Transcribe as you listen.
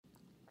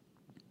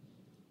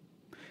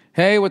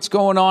Hey, what's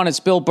going on?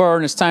 It's Bill Burr,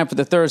 and it's time for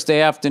the Thursday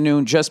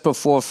afternoon, just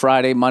before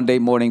Friday, Monday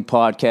morning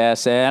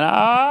podcast. And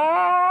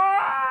I'm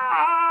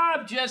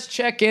just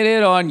checking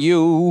in on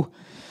you.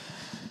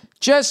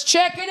 Just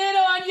checking in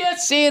on you,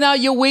 seeing how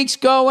your week's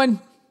going,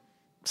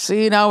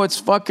 seeing how it's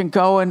fucking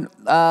going.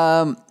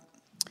 Both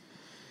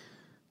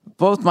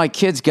my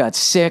kids got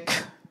sick,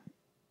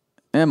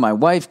 and my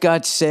wife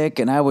got sick,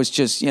 and I was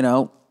just, you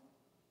know,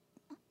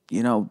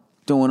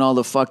 doing all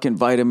the fucking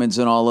vitamins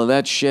and all of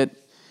that shit.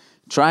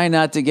 Trying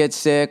not to get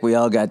sick. We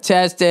all got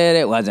tested.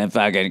 It wasn't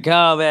fucking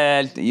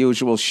COVID. The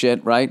usual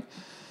shit, right?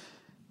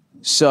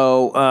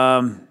 So,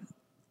 I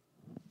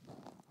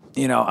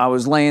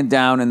was laying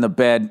down in the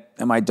bed,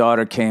 and my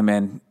daughter came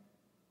in,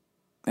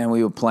 and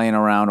we were playing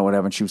around or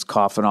whatever, and she was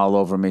coughing all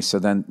over me. So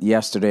then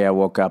yesterday I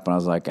woke up, and I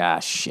was like,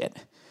 shit.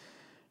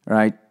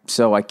 Right?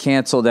 So I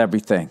canceled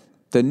everything.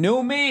 The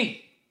new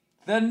me.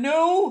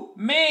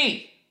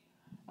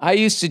 I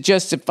used to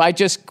if I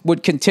just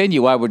would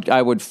continue, I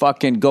would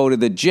fucking go to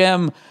the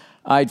gym.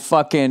 I'd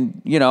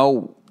fucking,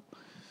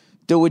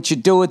 do what you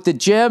do at the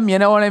gym. You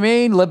know what I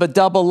mean? Live a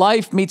double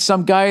life, meet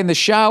some guy in the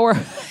shower.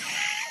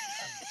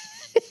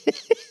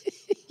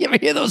 You ever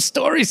hear those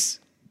stories?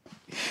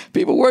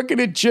 People working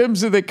at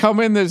gyms and they come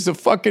in, there's a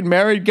fucking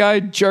married guy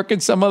jerking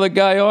some other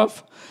guy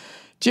off.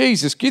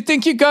 Jesus, you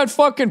think you got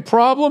fucking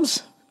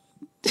problems?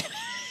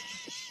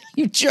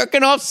 You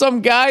jerking off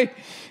some guy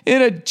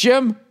in a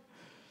gym?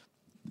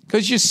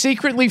 Because you're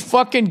secretly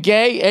fucking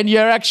gay and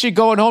you're actually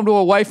going home to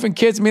a wife and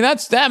kids. I mean,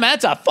 that's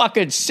a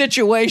fucking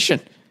situation.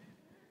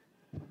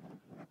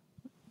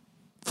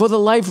 For the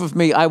life of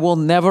me, I will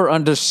never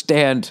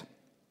understand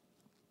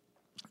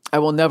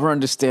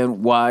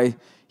why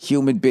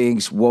human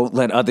beings won't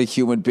let other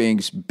human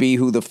beings be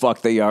who the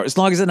fuck they are. As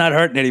long as they're not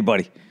hurting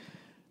anybody.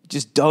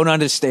 Just don't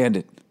understand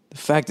it. The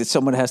fact that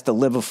someone has to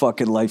live a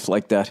fucking life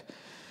like that.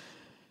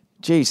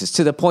 Jesus,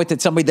 to the point that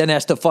somebody then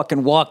has to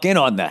fucking walk in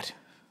on that.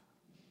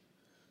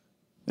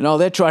 And all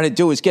they're trying to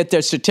do is get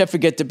their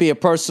certificate to be a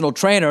personal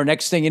trainer.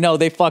 Next thing you know,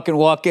 they fucking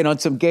walk in on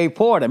some gay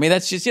porn. I mean,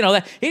 that's just, he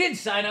didn't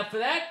sign up for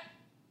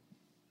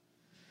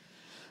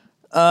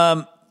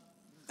that.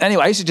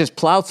 Anyway, I used to just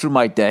plow through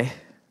my day.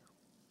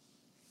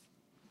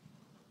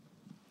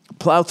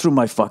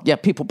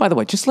 People, by the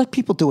way, just let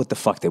people do what the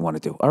fuck they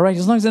want to do. All right?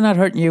 As long as they're not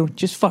hurting you,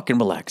 just fucking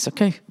relax,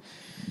 okay?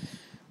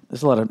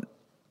 There's a lot of,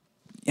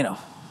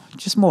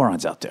 just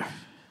morons out there.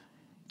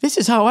 This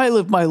is how I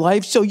live my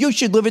life, so you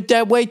should live it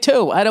that way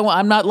too.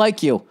 I'm not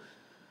like you.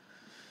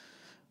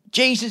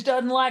 Jesus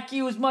doesn't like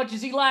you as much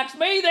as he likes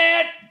me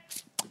then.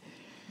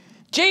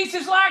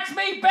 Jesus likes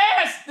me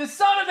best, the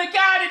son of the God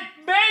that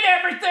made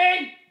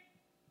everything.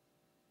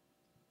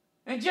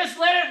 And just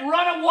let it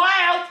run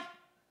wild.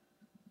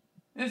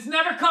 And it's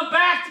never come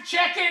back to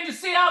check in to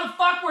see how the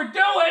fuck we're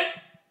doing.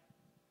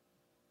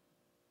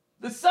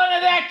 The son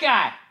of that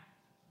guy.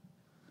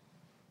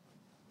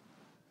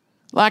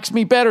 Likes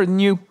me better than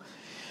you.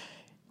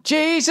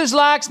 Jesus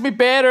likes me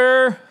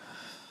better.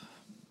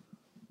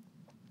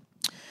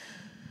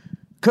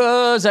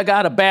 'Cause I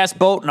got a bass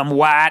boat and I'm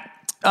white.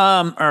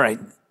 All right.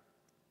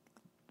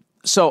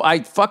 So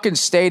I fucking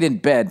stayed in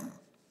bed.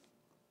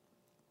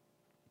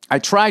 I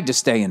tried to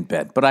stay in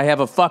bed, but I have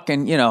a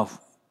fucking,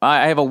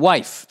 I have a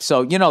wife.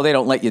 So, they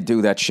don't let you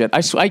do that shit.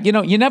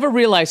 You never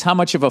realize how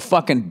much of a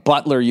fucking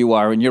butler you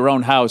are in your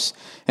own house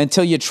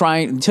until you're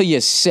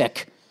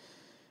sick.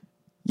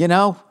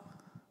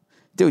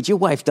 Dude, your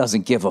wife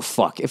doesn't give a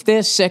fuck. If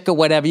they're sick or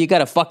whatever, you got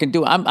to fucking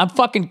do it. I'm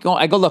fucking going.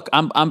 I go, look,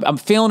 I'm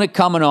feeling it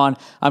coming on.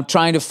 I'm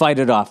trying to fight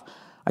it off.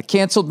 I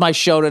canceled my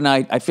show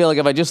tonight. I feel like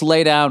if I just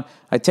lay down,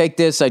 I take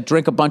this, I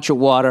drink a bunch of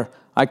water,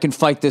 I can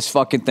fight this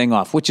fucking thing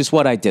off, which is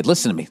what I did.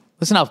 Listen to me.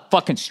 Listen how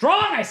fucking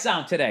strong I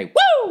sound today.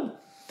 Woo!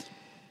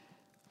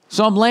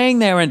 So I'm laying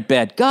there in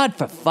bed. God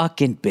for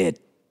fucking bid.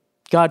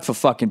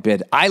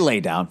 I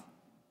lay down.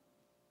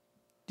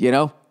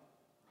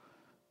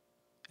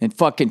 And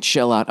fucking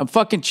chill out. I'm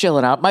fucking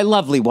chilling out. My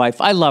lovely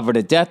wife, I love her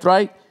to death,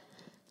 right?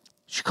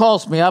 She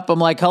calls me up. I'm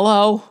like,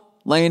 hello,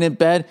 laying in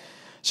bed.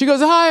 She goes,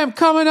 hi, I'm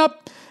coming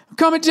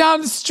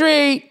down the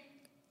street.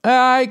 You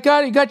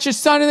got your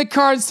son in the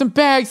car and some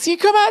bags. Can you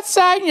come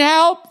outside and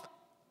help?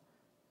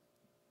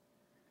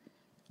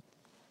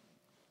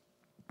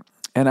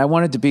 And I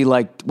wanted to be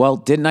like, well,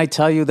 didn't I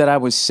tell you that I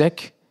was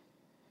sick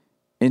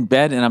in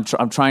bed and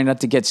I'm trying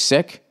not to get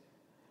sick?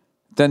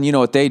 Then you know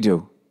what they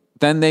do.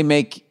 Then they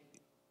make...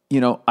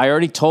 I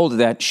already told her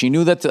that. She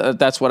knew that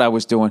that's what I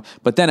was doing.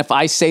 But then if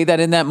I say that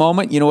in that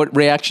moment, you know what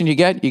reaction you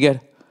get? You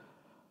get,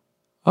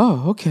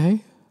 oh, okay.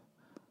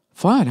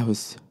 Fine. I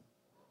was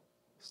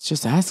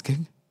just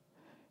asking.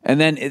 And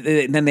then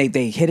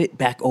they hit it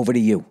back over to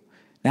you.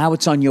 Now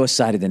it's on your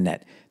side of the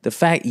net. The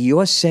fact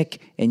you're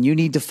sick and you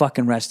need to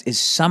fucking rest is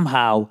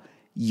somehow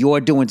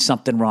you're doing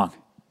something wrong.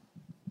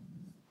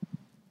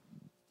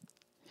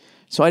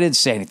 So I didn't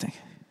say anything.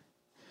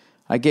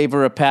 I gave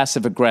her a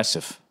passive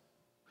aggressive.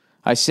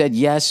 I said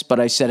yes, but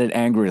I said it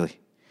angrily.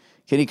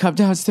 Can you come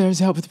downstairs,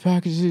 help with the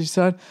packages,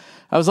 son?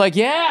 I was like,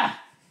 yeah.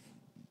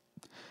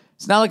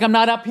 It's not like I'm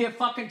not up here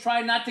fucking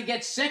trying not to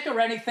get sick or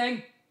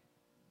anything.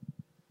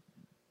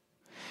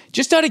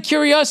 Just out of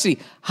curiosity,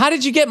 how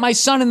did you get my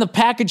son and the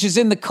packages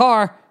in the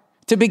car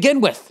to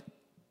begin with?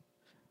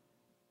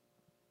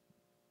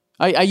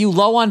 Are you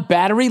low on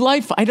battery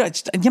life?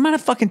 The amount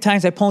of fucking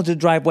times I pull into the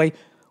driveway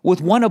with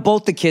one or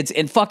both the kids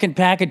in fucking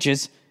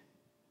packages,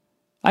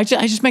 I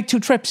just make 2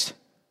 trips.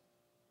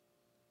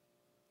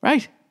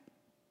 Right?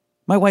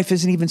 My wife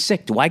isn't even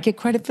sick. Do I get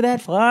credit for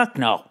that? Fuck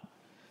no.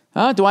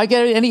 Do I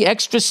get any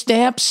extra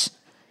stamps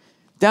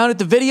down at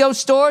the video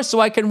store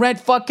so I can rent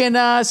fucking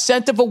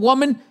Scent of a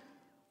Woman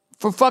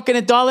for fucking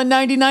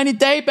 $1.99 a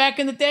day back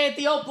in the day at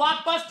the old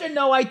Blockbuster?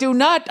 No, I do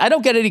not. I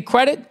don't get any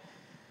credit.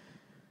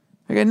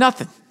 I get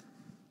nothing.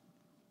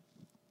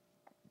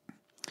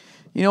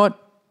 You know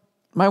what?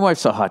 My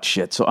wife's a hot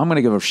shit, so I'm going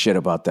to give her shit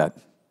about that.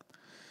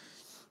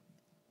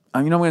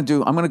 You know what I'm going to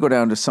do? I'm going to go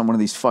down to one of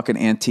these fucking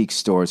antique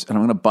stores, and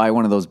I'm going to buy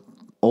one of those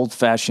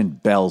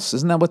old-fashioned bells.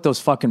 Isn't that what those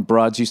fucking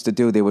broads used to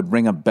do? They would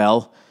ring a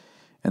bell,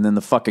 and then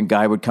the fucking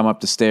guy would come up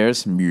the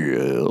stairs.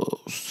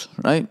 Yes.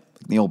 Right?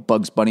 The old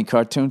Bugs Bunny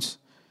cartoons.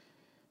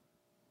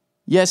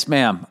 Yes,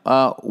 ma'am.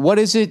 What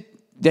is it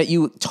that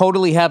you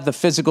totally have the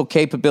physical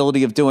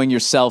capability of doing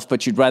yourself,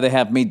 but you'd rather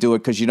have me do it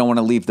because you don't want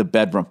to leave the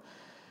bedroom?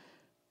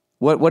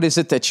 What is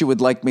it that you would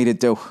like me to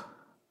do?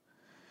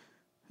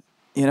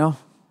 You know?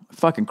 I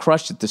fucking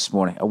crushed it this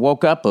morning. I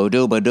woke up,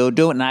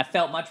 and I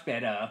felt much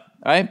better. All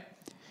right?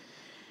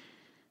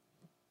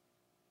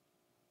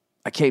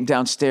 I came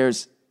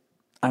downstairs.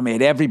 I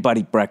made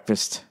everybody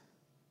breakfast.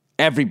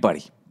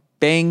 Everybody.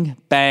 Bing,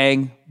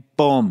 bang,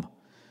 boom.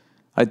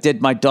 I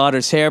did my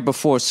daughter's hair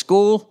before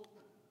school.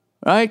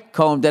 Right?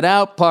 Combed it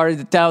out, parted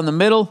it down the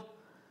middle.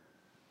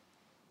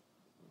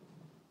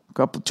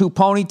 2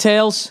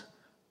 ponytails.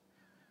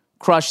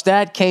 Crushed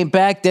that, came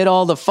back, did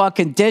all the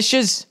fucking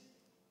dishes.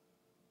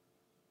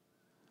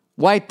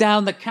 Wiped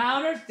down the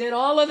counters, did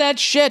all of that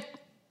shit.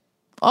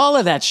 All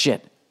of that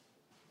shit.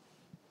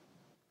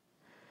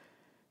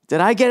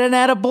 Did I get an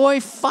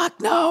attaboy?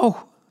 Fuck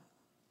no.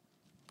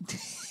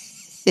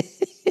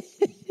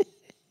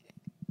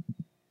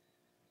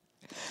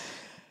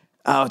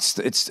 Oh,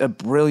 it's a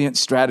brilliant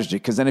strategy,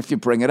 because then if you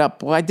bring it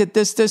up, well, I did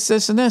this,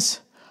 and this.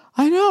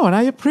 I know, and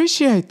I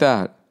appreciate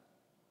that.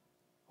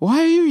 Why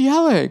are you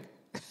yelling?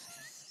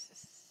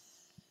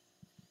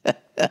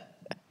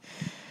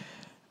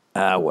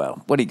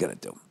 Well, what are you going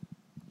to do?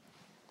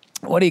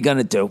 What are you going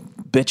to do?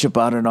 Bitch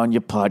about it on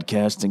your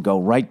podcast and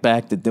go right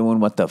back to doing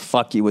what the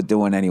fuck you were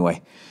doing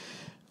anyway.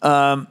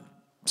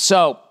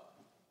 So,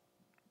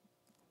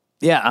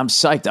 yeah, I'm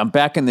psyched. I'm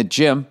back in the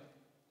gym.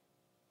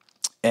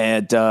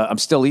 And I'm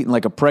still eating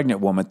like a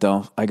pregnant woman,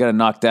 though. I got to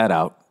knock that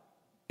out.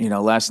 You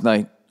know, last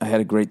night I had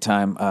a great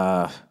time.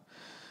 My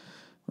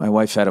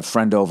wife had a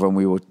friend over and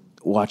we were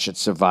watching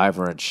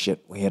Survivor and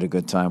shit. We had a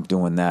good time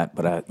doing that.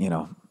 But,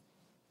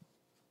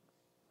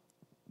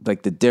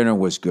 like the dinner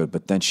was good,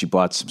 but then she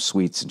bought some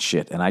sweets and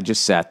shit. And I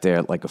just sat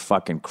there like a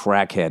fucking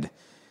crackhead,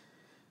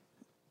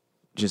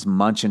 just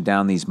munching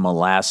down these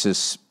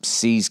molasses,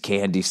 See's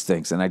candies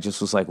things. And I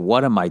just was like,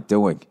 what am I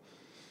doing?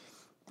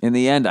 In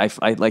the end, I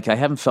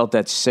haven't felt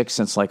that sick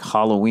since like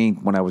Halloween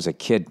when I was a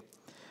kid.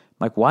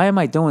 Like, why am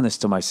I doing this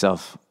to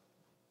myself?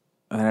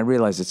 And I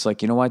realized it's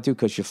like, you know what, dude?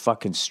 Because you're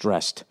fucking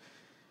stressed.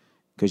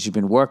 Because you've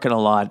been working a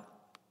lot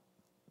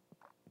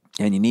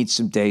and you need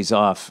some days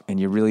off and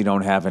you really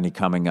don't have any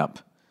coming up.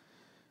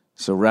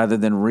 So rather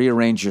than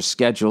rearrange your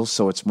schedule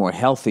so it's more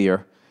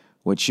healthier,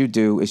 what you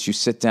do is you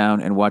sit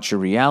down and watch a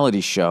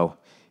reality show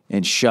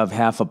and shove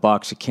half a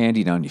box of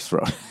candy down your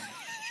throat.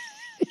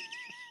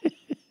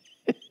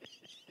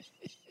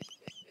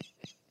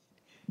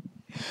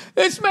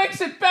 This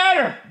makes it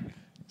better.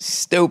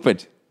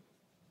 Stupid.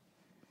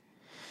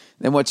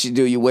 Then what you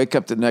do, you wake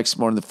up the next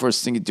morning, the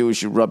first thing you do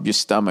is you rub your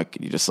stomach,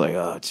 and you're just like,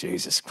 oh,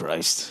 Jesus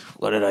Christ,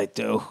 what did I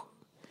do?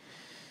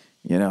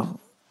 You know,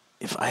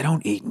 if I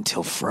don't eat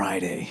until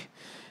Friday,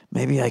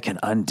 maybe I can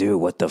undo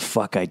what the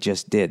fuck I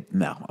just did.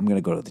 No, I'm going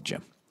to go to the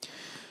gym.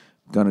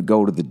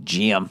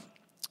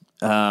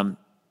 I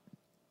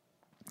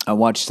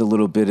watched a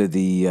little bit of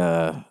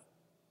the...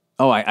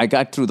 I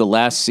got through the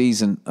last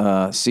season,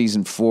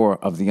 season 4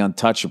 of The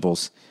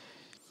Untouchables,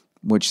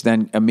 which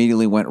then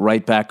immediately went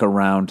right back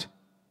around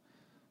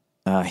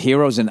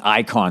Heroes and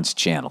Icons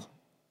channel.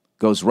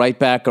 Goes right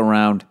back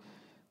around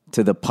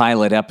to the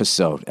pilot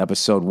episode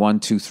 1,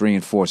 2, 3,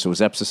 and 4. So it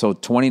was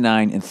episode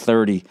 29 and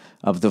 30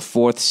 of the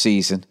 4th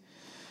season.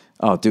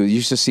 Oh, dude, you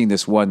should have seen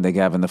this one they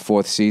have in the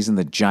 4th season,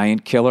 the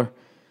giant killer.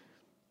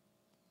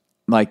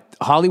 Like,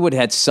 Hollywood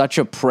had such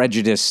a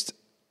prejudice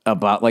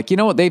about, like, you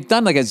know what, they've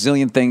done like a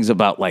zillion things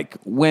about like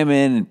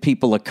women and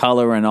people of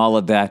color and all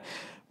of that,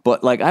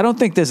 but like I don't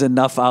think there's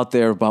enough out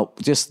there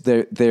about just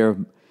their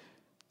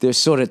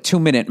sort of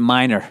 2-minute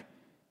minor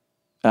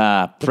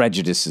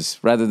prejudices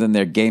rather than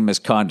their gay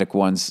misconduct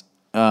ones.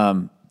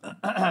 They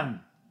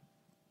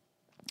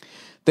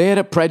had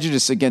a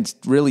prejudice against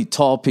really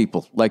tall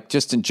people, like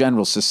just in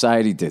general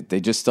society did.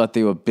 They just thought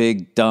they were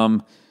big,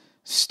 dumb,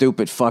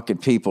 stupid fucking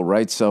people,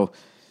 right? So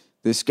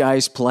this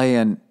guy's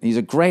playing, he's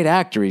a great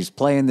actor. He's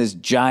playing this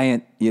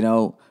giant,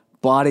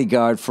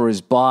 bodyguard for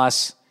his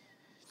boss.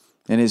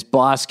 and his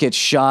boss gets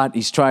shot.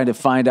 He's trying to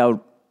find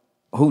out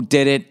who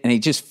did it, and he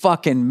just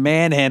fucking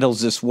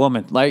manhandles this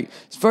woman. Like,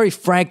 it's very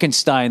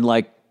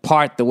Frankenstein-like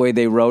part, the way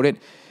they wrote it.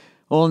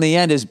 Well, in the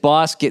end, his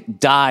boss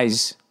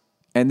dies,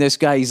 and this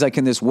guy, he's like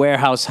in this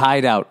warehouse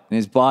hideout, and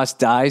his boss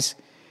dies,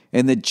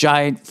 and the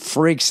giant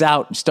freaks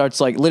out and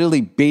starts like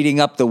literally beating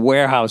up the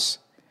warehouse.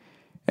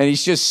 And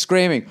he's just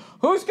screaming,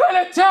 "Who's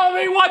going to tell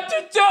me what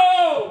to do?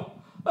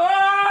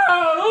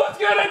 Oh, who's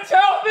going to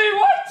tell me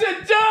what to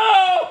do?"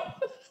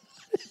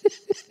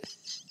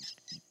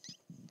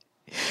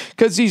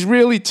 Because he's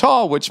really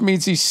tall, which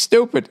means he's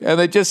stupid. And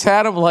they just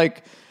had him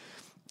like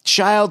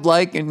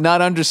childlike and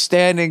not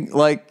understanding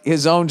like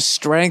his own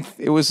strength.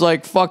 It was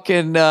like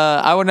fucking, when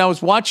I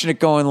was watching it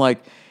going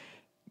like,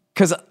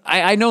 because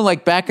I know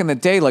like back in the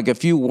day, like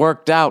if you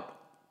worked out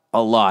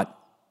a lot,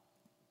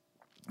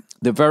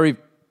 the very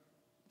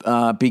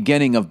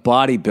beginning of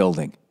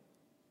bodybuilding,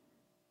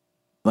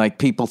 like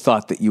people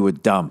thought that you were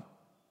dumb.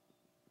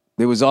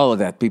 There was all of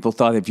that. People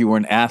thought if you were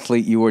an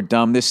athlete, you were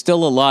dumb. There's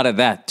still a lot of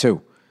that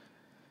too,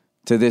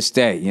 to this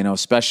day, you know,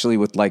 especially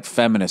with like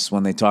feminists,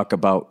 when they talk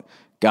about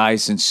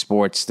guys in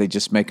sports, they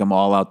just make them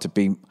all out to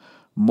be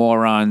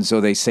morons,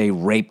 or they say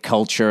rape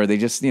culture. They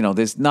just, you know,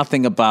 there's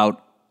nothing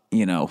about,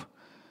 you know,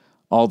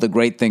 all the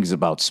great things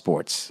about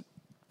sports.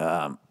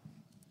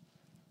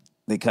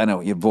 They kind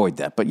of avoid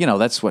that. But, you know,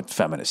 that's what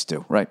feminists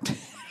do, right?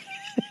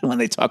 When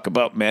they talk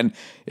about men,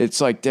 it's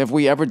like, have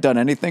we ever done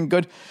anything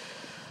good?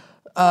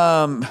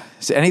 So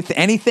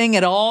anything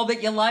at all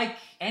that you like?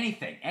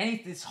 Anything,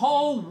 this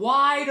whole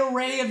wide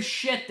array of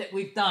shit that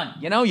we've done.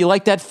 You know, you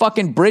like that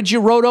fucking bridge you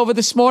rode over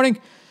this morning?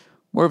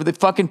 Where the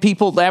fucking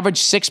people, the average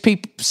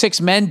six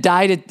men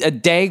died a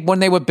day when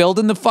they were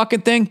building the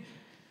fucking thing?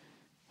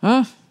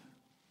 Huh?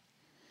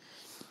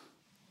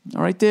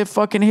 All right there,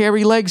 fucking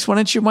hairy legs. Why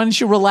don't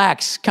you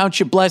relax? Count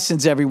your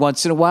blessings every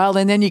once in a while,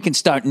 and then you can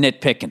start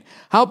nitpicking.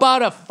 How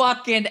about a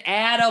fucking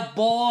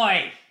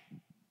attaboy?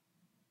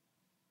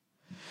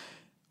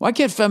 Why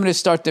can't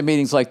feminists start their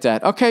meetings like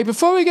that? Okay,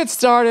 before we get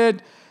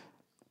started,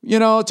 you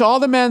know, to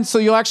all the men, so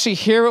you'll actually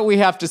hear what we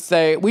have to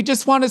say, we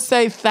just want to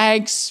say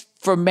thanks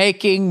for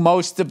making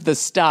most of the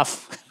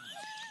stuff.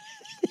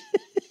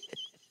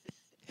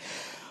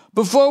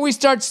 Before we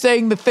start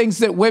saying the things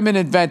that women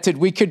invented,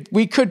 we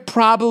could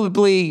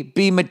probably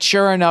be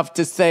mature enough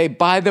to say,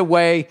 by the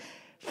way,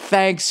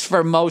 thanks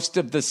for most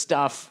of the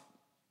stuff.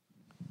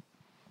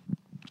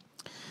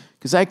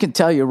 Because I can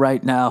tell you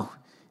right now,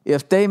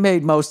 if they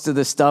made most of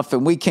the stuff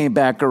and we came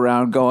back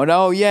around going,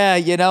 oh yeah,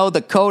 you know,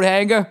 the coat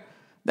hanger,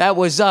 that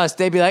was us,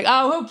 they'd be like,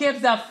 oh, who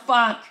gives a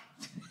fuck?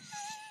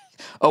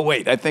 Oh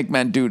wait, I think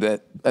men do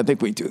that. I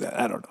think we do that.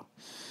 I don't know.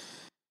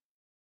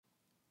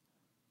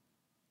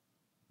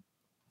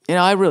 You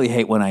know, I really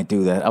hate when I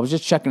do that. I was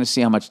just checking to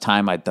see how much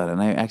time I'd done,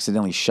 and I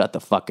accidentally shut the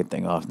fucking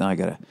thing off. Now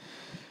I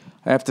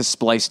have to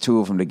splice two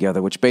of them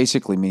together, which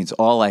basically means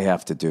all I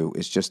have to do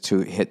is just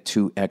to hit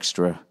two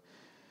extra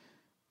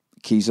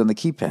keys on the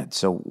keypad.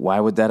 So why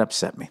would that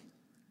upset me?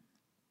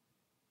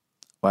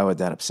 Why would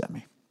that upset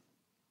me?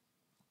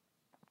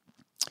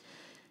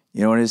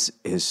 You know what it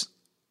is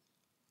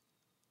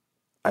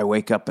I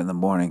wake up in the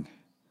morning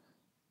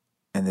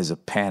and there's a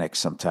panic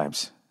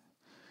sometimes.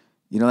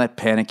 You know that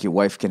panic your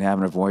wife can have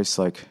in her voice?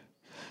 Like,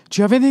 do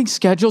you have anything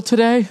scheduled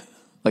today?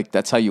 Like,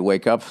 that's how you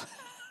wake up.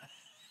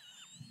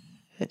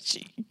 Do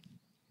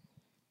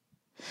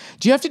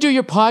you have to do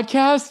your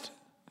podcast?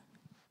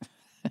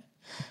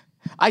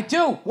 I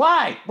do.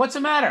 Why? What's the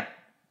matter?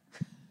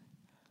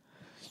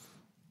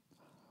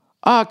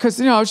 Because,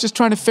 you know, I was just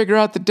trying to figure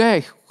out the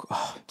day.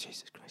 Oh,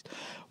 Jesus Christ.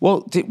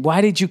 Well, why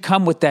did you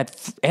come with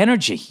that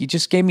energy? You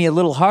just gave me a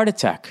little heart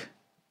attack.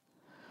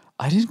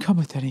 I didn't come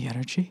with any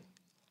energy.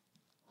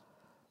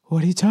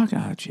 What are you talking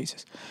about? Oh,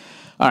 Jesus.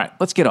 All right,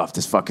 let's get off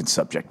this fucking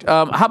subject.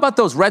 How about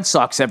those Red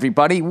Sox,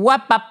 everybody?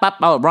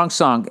 Oh, wrong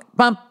song.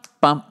 Bum,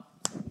 bum,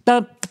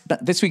 bum.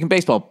 This Week in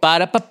Baseball.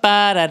 Now,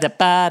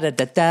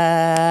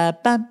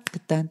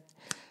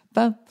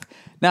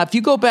 if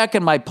you go back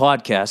in my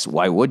podcast,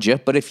 why would you?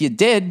 But if you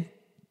did,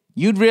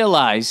 you'd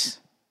realize,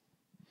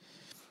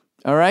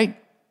 all right,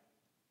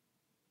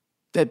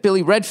 that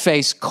Billy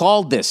Redface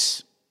called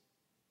this.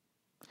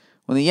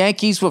 When the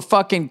Yankees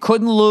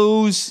couldn't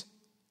lose,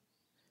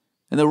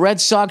 and the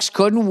Red Sox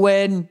couldn't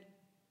win,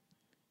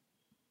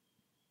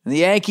 and the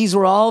Yankees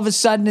were all of a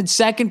sudden in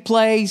second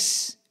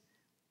place,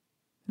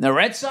 and the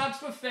Red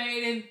Sox were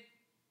fading.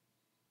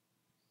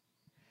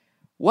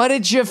 What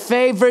did your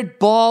favorite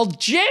bald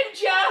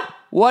ginger?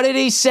 What did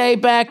he say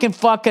back in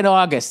fucking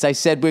August? I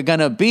said, we're going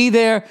to be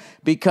there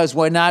because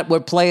we're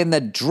playing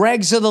the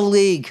dregs of the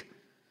league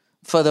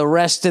for the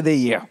rest of the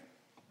year.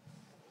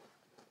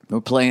 We're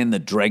playing the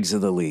dregs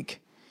of the league.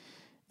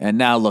 And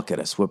now look at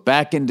us. We're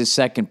back into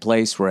second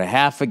place. We're a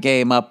half a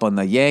game up on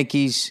the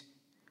Yankees.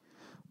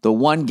 The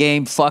one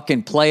game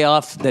fucking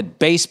playoff that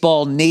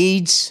baseball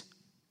needs.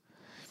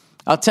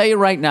 I'll tell you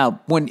right now,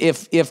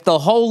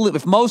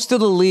 if most of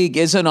the league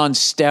isn't on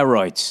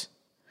steroids,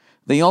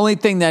 the only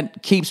thing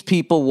that keeps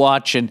people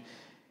watching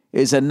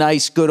is a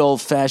nice, good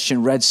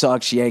old-fashioned Red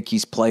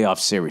Sox-Yankees playoff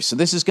series. So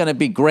this is going to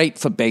be great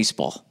for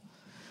baseball.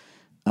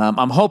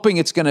 I'm hoping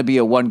it's going to be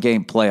a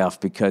one-game playoff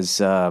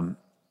because,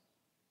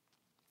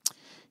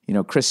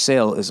 Chris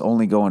Sale is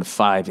only going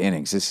 5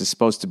 innings. This is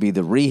supposed to be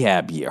the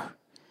rehab year,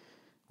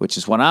 which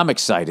is when I'm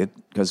excited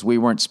because we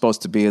weren't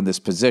supposed to be in this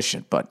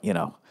position. But,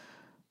 we're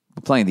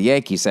playing the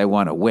Yankees. I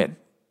want to win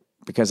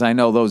because I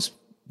know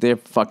they're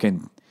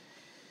fucking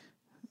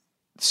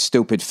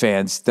stupid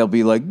fans. They'll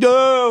be like,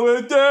 no,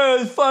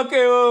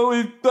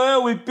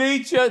 we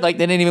beat you. Like,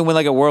 they didn't even win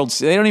like a World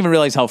Series. They don't even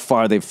realize how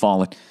far they've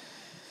fallen.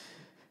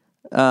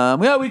 We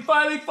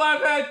finally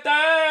fucking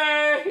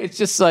died. It's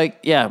just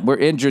like, we're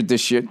injured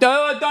this year.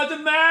 No, it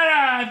doesn't matter.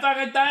 I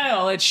fucking died.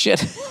 All that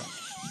shit.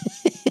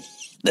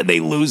 Then they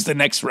lose the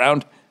next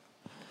round.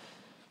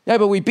 Yeah,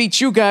 but we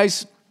beat you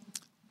guys.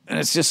 And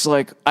it's just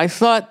like, I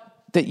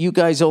thought that you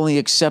guys only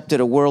accepted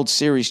a World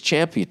Series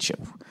championship.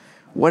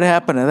 What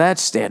happened to that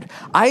standard?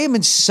 I am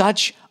in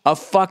such a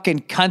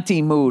fucking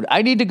cunty mood.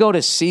 I need to go to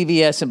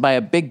CVS and buy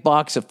a big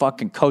box of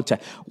fucking Kota.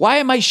 Why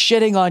am I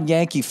shitting on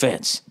Yankee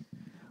fans?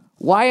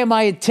 Why am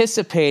I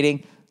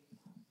anticipating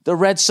the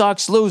Red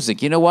Sox losing?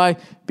 You know why?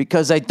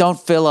 Because I don't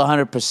feel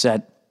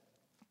 100%.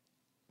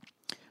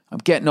 I'm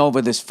getting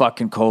over this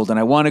fucking cold, and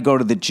I want to go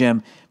to the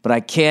gym, but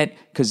I can't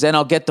because then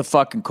I'll get the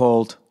fucking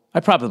cold.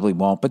 I probably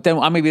won't, but then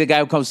I'm going to be the guy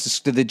who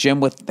comes to the gym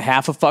with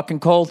half a fucking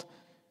cold.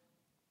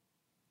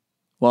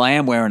 Well, I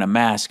am wearing a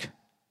mask.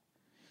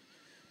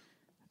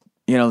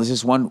 There's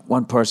just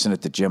one person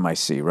at the gym I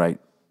see, right?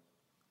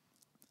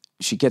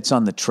 She gets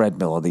on the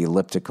treadmill or the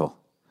elliptical.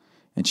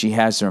 And she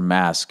has her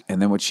mask. And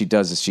then what she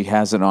does is she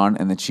has it on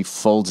and then she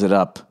folds it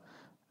up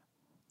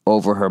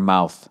over her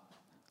mouth.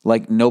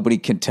 Like nobody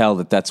can tell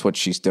that that's what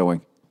she's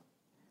doing.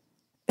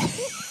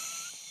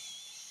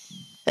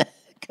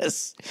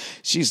 Because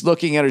she's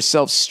looking at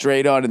herself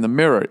straight on in the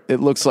mirror.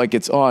 It looks like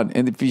it's on.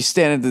 And if you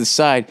stand to the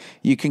side,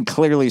 you can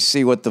clearly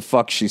see what the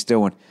fuck she's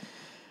doing.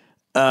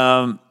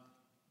 Anyway,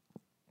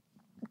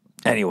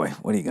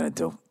 what are you going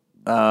to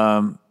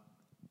do?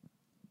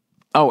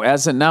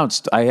 As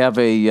announced, I have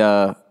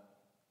a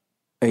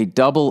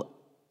double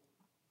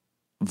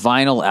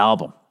vinyl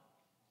album.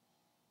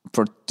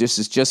 This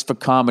is just for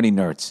comedy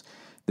nerds.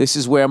 This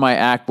is where my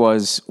act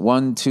was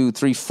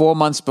 4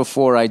 months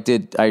before I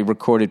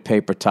recorded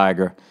Paper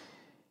Tiger.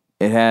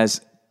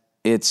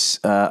 It's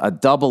a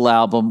double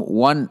album.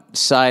 One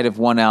side of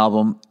one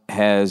album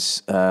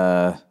has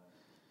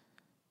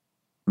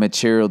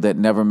material that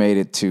never made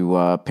it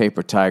to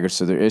Paper Tiger.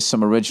 So there is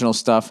some original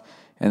stuff.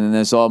 And then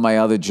there's all my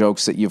other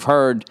jokes that you've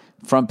heard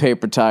from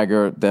Paper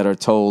Tiger that are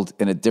told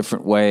in a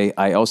different way.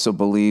 I also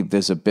believe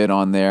there's a bit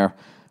on there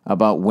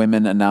about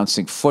women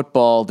announcing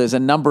football. There's a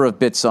number of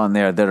bits on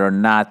there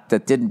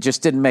that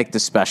didn't make the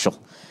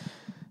special.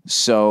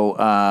 So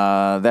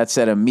that's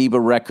at Amoeba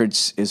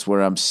Records is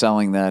where I'm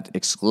selling that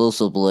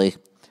exclusively.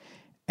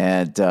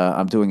 And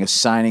I'm doing a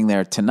signing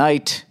there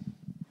tonight.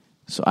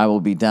 So I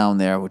will be down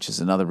there, which is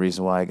another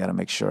reason why I got to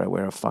make sure I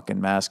wear a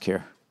fucking mask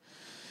here.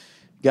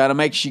 You got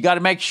to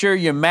make sure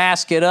you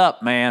mask it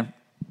up, man.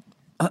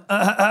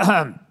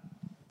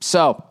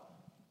 So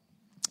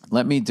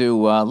let me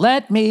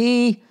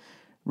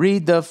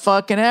read the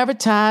fucking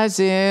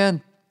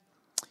advertising.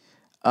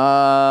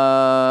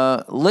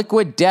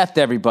 Liquid Death,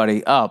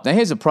 everybody. Oh, now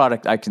here's a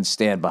product I can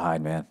stand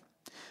behind, man.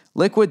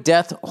 Liquid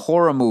Death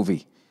horror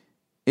movie.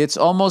 It's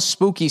almost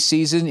spooky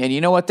season, and you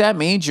know what that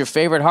means? Your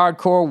favorite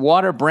hardcore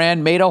water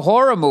brand made a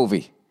horror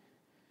movie.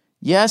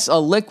 Yes, a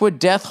Liquid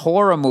Death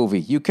horror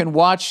movie. You can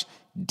watch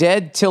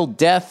Dead Till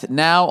Death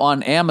now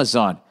on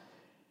Amazon.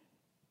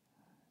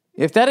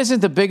 If that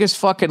isn't the biggest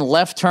fucking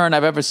left turn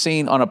I've ever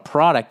seen on a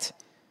product,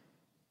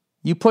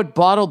 you put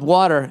bottled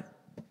water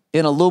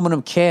in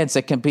aluminum cans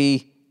that can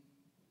be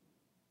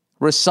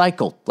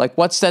recycled. Like,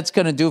 what's that's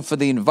going to do for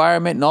the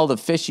environment and all the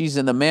fishies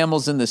and the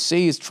mammals in the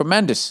sea is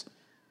tremendous.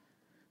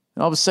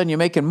 And all of a sudden, you're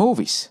making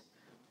movies.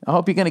 I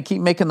hope you're going to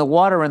keep making the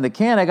water in the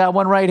can. I got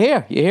one right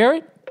here. You hear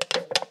it?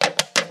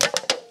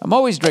 I'm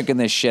always drinking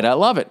this shit. I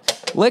love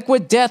it.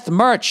 Liquid Death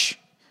merch.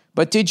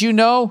 But did you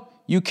know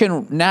you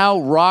can now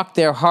rock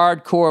their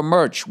hardcore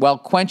merch while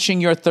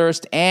quenching your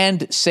thirst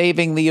and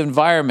saving the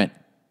environment?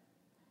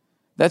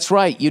 That's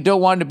right. You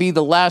don't want to be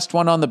the last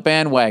one on the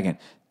bandwagon.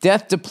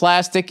 Death to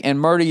plastic and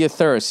murder your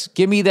thirst.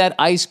 Give me that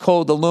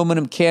ice-cold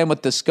aluminum can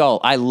with the skull.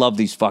 I love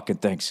these fucking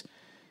things.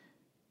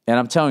 And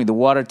I'm telling you, the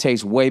water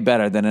tastes way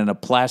better than in a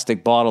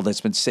plastic bottle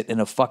that's been sitting in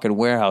a fucking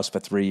warehouse for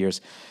 3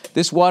 years.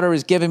 This water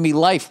is giving me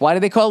life. Why do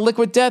they call it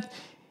Liquid Death?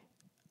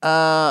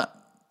 Why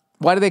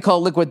do they call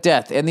it Liquid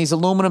Death? And these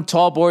aluminum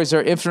tall boys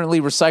are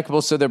infinitely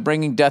recyclable, so they're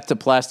bringing death to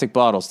plastic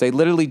bottles. They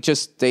literally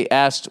they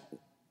asked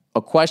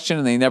a question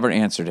and they never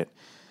answered it.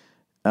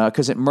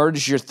 Because it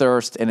murders your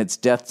thirst and it's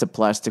death to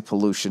plastic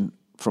pollution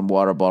from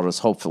water bottles,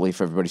 hopefully,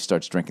 if everybody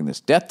starts drinking this.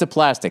 Death to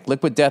plastic.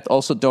 Liquid Death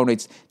also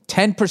donates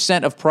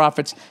 10% of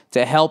profits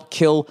to help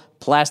kill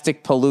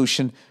plastic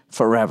pollution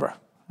forever.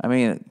 I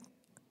mean,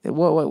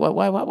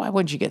 why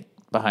wouldn't you get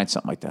behind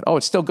something like that? Oh,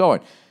 it's still going.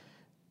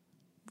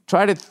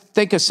 Try to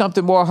think of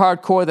something more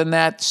hardcore than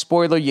that.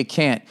 Spoiler, you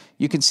can't.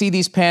 You can see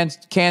these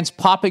cans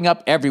popping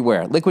up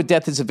everywhere. Liquid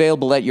Death is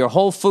available at your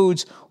Whole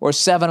Foods or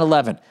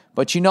 7-Eleven.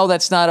 But you know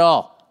that's not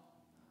all.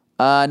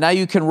 Now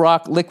you can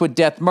rock Liquid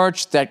Death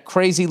merch. That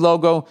crazy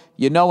logo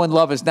you know and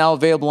love is now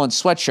available on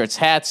sweatshirts,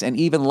 hats, and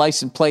even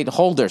license plate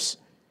holders.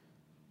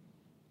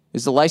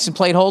 Is the license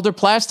plate holder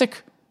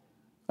plastic?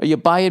 Are you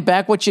buying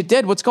back what you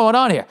did? What's going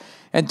on here?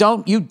 And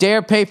don't you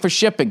dare pay for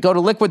shipping. Go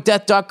to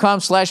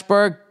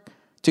liquiddeath.com/Berg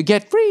to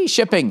get free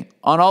shipping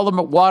on all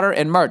the water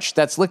and merch.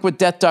 That's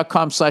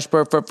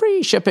liquiddeath.com/Berg for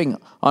free shipping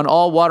on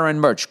all water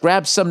and merch.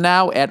 Grab some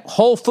now at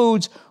Whole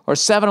Foods or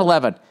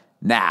 7-Eleven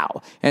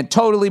now and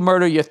totally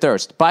murder your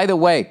thirst. By the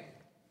way,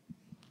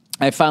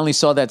 I finally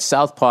saw that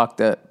South Park,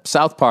 that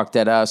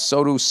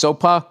Sodu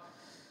Sopa.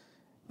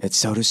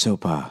 It's Sodu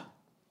Sopa.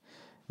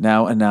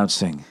 Now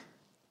announcing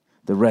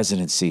the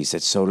residencies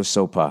at Soda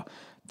Sopa.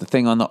 The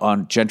thing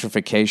on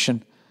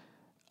gentrification.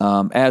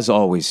 As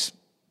always,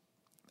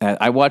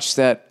 I watched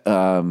that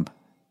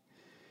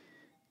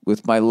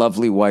with my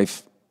lovely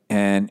wife,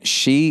 and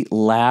she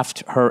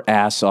laughed her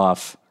ass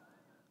off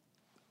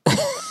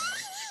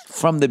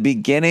from the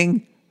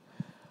beginning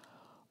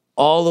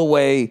all the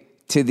way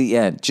to the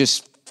end.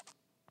 Just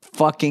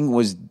fucking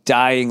was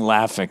dying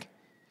laughing.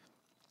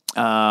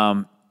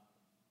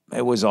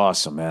 It was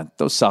awesome, man.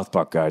 Those South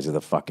Park guys are the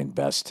fucking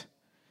best.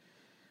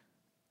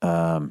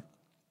 Maybe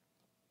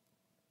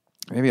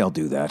I'll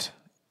do that.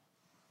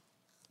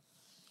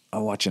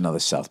 I'll watch another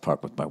South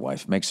Park with my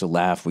wife. Makes her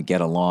laugh. We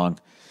get along.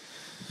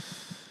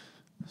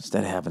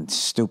 Instead of having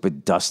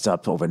stupid dust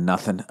up over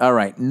nothing. All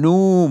right,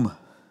 Noom.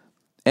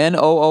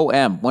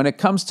 Noom. When it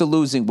comes to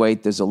losing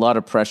weight, there's a lot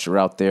of pressure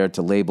out there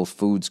to label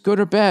foods good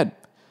or bad.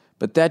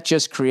 But that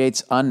just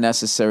creates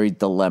unnecessary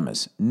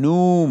dilemmas.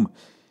 Noom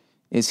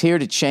is here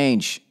to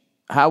change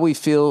how we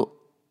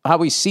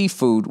see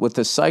food with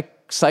a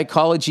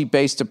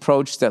psychology-based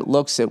approach that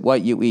looks at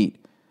what you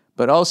eat,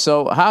 but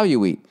also how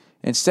you eat.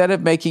 Instead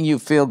of making you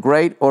feel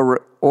great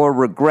or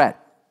regret.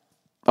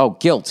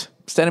 Guilt.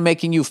 Instead of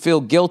making you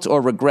feel guilt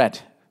or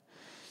regret.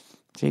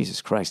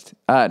 Jesus Christ.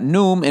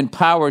 Noom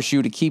empowers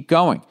you to keep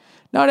going.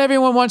 Not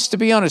everyone wants to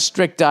be on a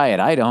strict diet.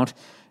 I don't.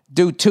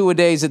 Do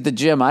 2-a-days at the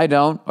gym. I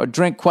don't. Or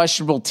drink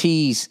questionable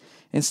teas.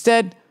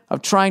 Instead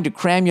of trying to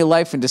cram your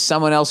life into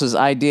someone else's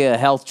idea of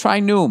health,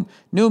 try Noom.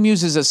 Noom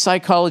uses a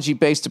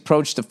psychology-based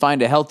approach to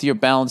find a healthier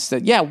balance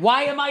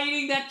why am I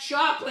eating that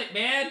chocolate,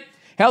 man?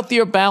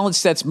 Healthier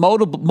balance that's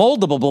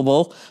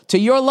moldable to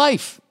your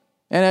life.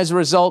 And as a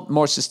result,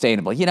 more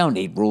sustainable. You don't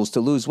need rules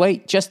to lose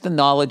weight, just the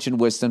knowledge and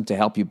wisdom to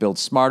help you build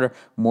smarter,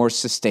 more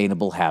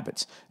sustainable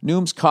habits.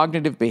 Noom's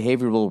cognitive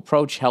behavioral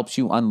approach helps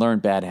you unlearn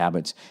bad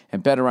habits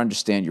and better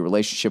understand your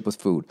relationship with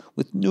food.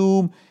 With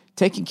Noom,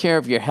 taking care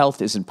of your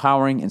health is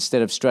empowering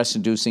instead of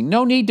stress-inducing.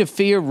 No need to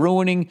fear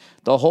ruining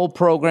the whole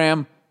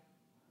program.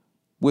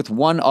 With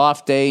one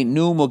off day,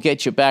 Noom will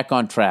get you back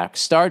on track.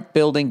 Start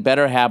building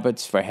better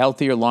habits for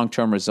healthier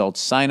long-term results.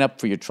 Sign up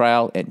for your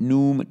trial at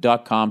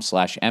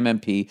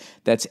Noom.com/MMP.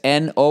 That's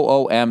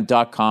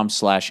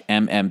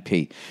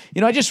NOOM.com/MMP.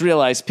 You know, I just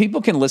realized people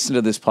can listen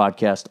to this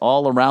podcast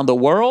all around the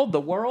world.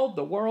 The world.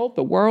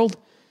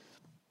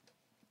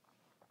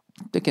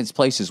 I think it's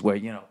places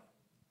where,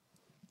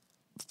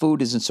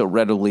 food isn't so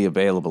readily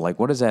available. Like,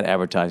 what does that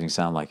advertising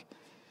sound like?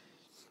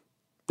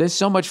 There's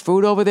so much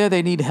food over there,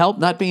 they need help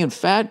not being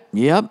fat?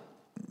 Yep,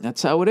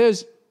 that's how it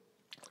is.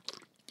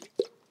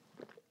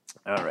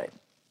 All right.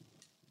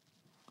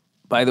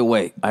 By the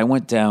way, I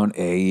went down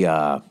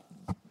a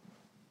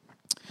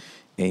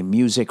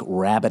music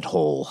rabbit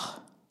hole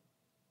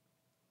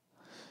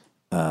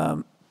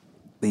the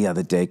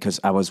other day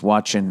because I was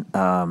watching,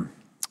 I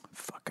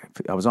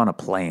was on a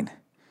plane.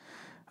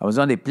 I was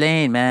on the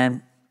plane,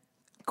 man.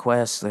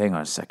 Hang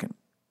on a second.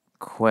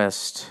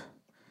 Questlove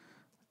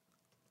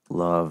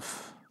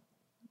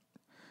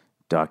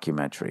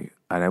documentary.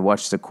 And I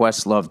watched the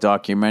Questlove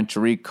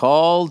documentary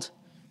called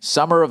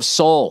Summer of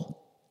Soul.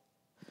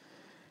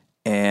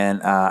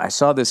 And I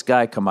saw this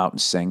guy come out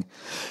and sing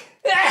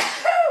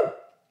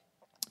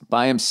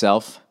by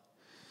himself.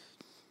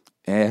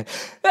 And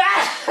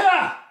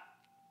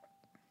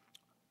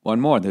one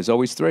more. There's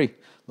always three.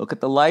 Look at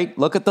the light.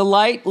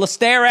 Let's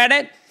stare at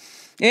it.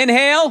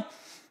 Inhale.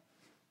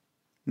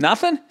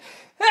 Nothing?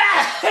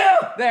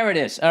 There it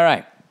is. All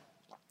right.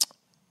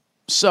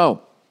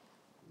 So,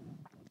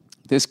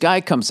 this guy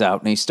comes out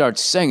and he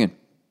starts singing.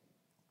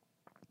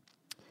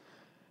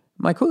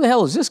 I'm like, who the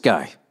hell is this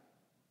guy?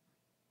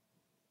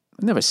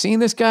 I've never seen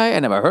this guy. I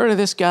never heard of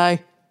this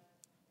guy.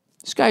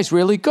 This guy's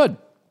really good.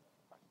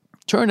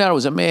 Turned out it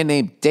was a man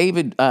named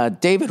David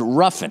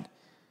Ruffin,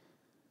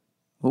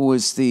 who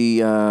was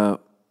the, I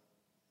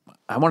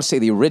want to say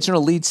the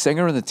original lead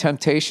singer in the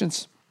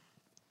Temptations,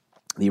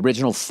 the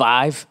original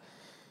five.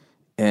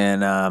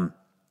 And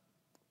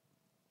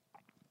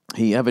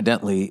he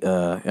evidently,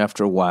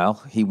 after a while,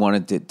 he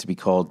wanted it to be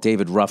called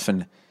David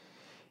Ruffin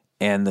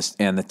and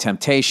the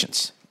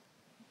Temptations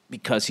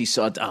because he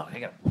saw. Oh, I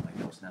got to pull my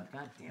nose now.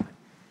 God damn it!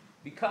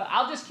 Because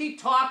I'll just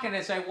keep talking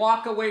as I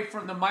walk away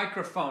from the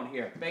microphone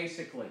here.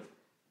 Basically,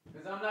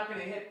 Because I'm not going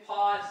to hit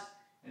pause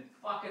and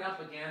fuck it up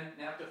again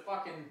and have to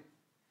fucking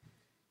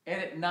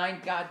edit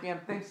 9 goddamn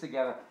things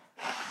together.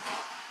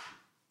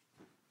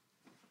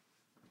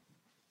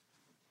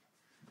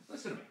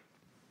 Listen to me.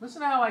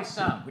 Listen to how I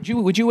sound.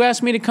 Would you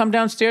ask me to come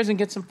downstairs and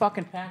get some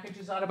fucking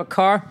packages out of a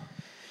car?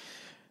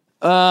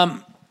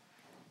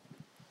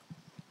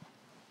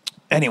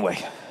 Anyway.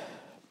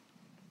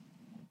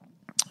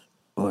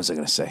 What was I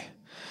going to say?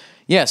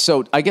 Yeah,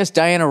 so I guess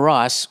Diana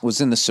Ross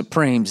was in the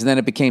Supremes, and then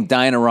it became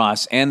Diana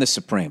Ross and the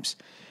Supremes.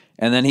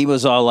 And then he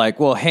was all like,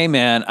 well, hey,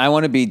 man, I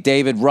want to be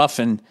David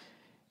Ruffin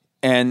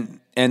and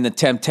the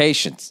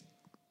Temptations.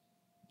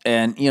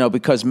 And, you know,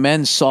 because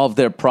men solved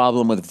their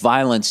problem with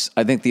violence,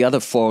 I think the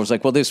other 4 was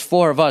like, well, there's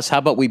 4 of us. How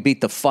about we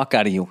beat the fuck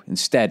out of you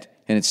instead?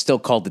 And it's still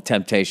called the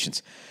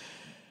Temptations.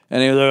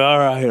 And he was like, all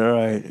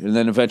right. And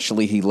then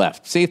eventually he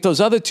left. See, if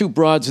those other 2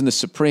 broads in the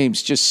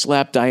Supremes just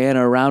slapped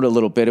Diana around a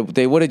little bit,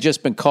 they would have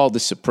just been called the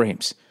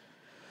Supremes.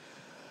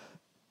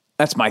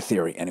 That's my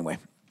theory, anyway.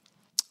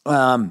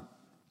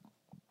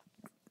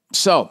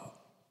 So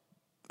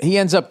he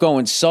ends up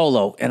going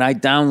solo, and I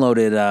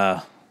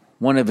downloaded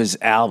one of his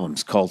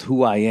albums called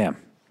Who I Am.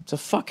 It's a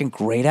fucking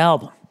great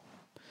album.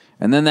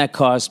 And then that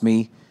caused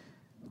me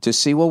to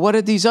see, well, what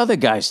did these other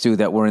guys do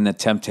that were in the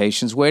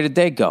Temptations? Where did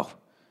they go?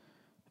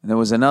 And there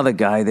was another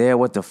guy there.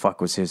 What the fuck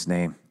was his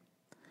name?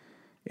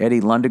 Jerry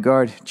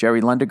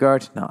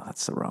Lundegaard? No,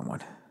 that's the wrong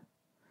one.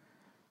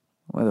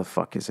 Where the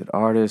fuck is it?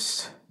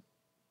 Artists,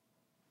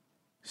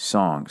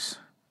 songs.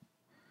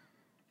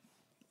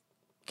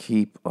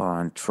 Keep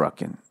on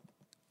trucking.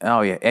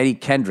 Oh, yeah, Eddie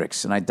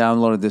Kendricks. And I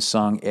downloaded this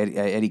song,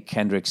 Eddie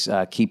Kendricks,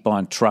 Keep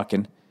on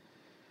Trucking,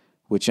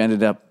 which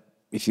ended up,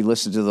 if you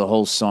listen to the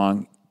whole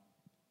song,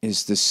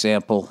 is the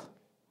sample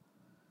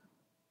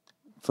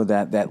for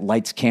that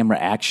Lights, Camera,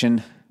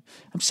 Action.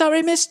 I'm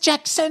sorry, Miss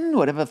Jackson,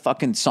 whatever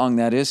fucking song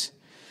that is.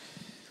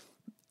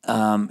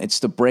 It's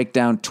the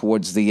breakdown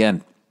towards the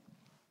end.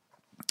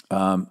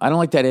 I don't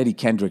like that Eddie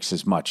Kendricks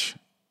as much.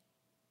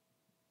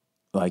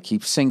 Like, he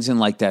sings in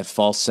like that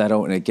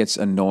falsetto, and it gets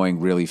annoying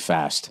really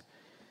fast.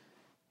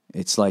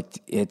 It's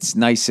like, it's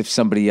nice if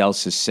somebody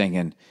else is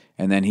singing,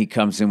 and then he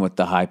comes in with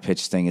the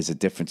high-pitched thing as a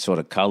different sort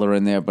of color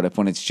in there. But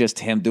when it's just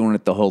him doing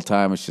it the whole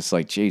time, it's just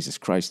like, Jesus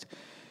Christ,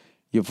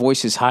 your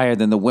voice is higher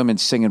than the women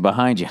singing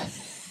behind you.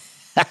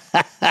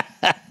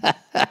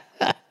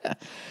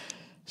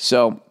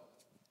 So,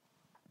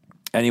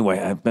 anyway,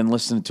 I've been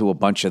listening to a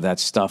bunch of that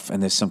stuff,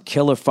 and there's some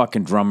killer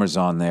fucking drummers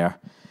on there.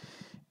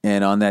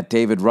 And on that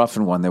David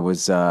Ruffin one, there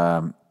was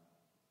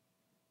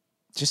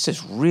just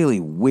this really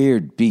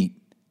weird beat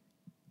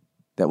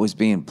that was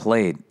being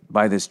played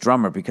by this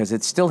drummer, because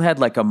it still had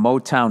like a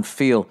Motown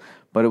feel,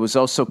 but it was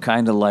also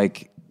kind of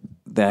like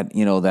that,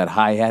 you know, that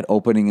hi-hat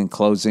opening and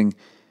closing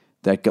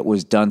that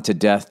was done to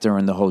death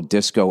during the whole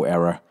disco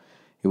era.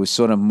 It was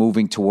sort of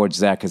moving towards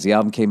that, because the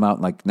album came out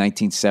in like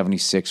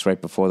 1976,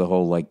 right before the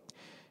whole like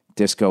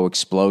disco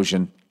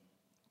explosion.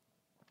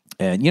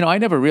 And, you know, I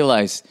never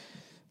realized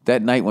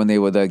that night when they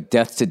were the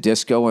Death to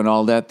Disco and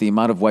all that, the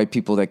amount of white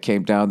people that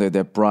came down there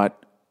that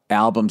brought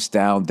albums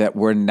down that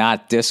were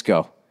not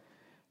disco.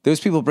 There was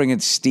people bringing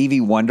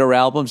Stevie Wonder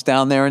albums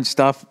down there and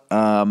stuff.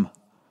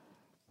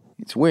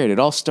 It's weird. It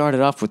all started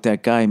off with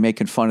that guy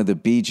making fun of the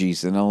Bee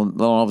Gees, and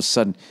all of a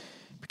sudden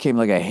it became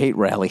like a hate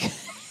rally.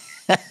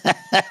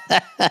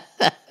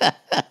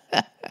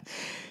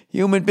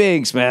 Human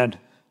beings, man.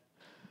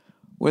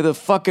 We're the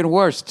fucking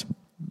worst.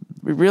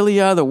 We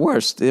really are the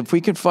worst. If we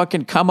can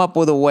fucking come up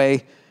with a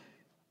way,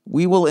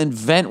 we will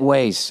invent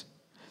ways.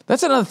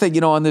 That's another thing,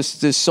 you know, on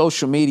this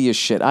social media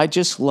shit. I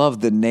just love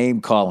the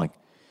name calling.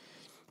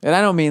 And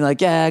I don't mean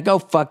like, yeah, go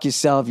fuck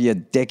yourself, you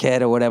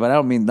dickhead or whatever. I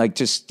don't mean like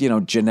just, you know,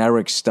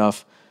 generic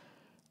stuff.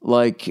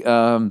 Like,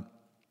 I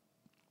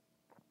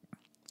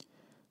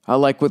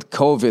like with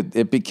COVID,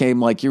 it became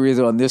like you're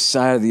either on this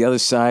side or the other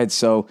side.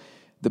 So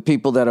the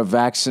people that are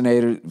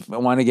vaccinated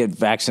want to get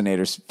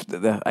vaccinators.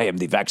 I am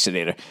the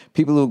vaccinator.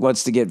 People who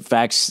want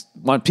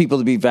people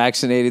to be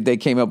vaccinated. They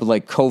came up with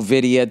like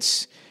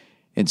COVIDiots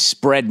and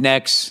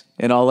spreadnecks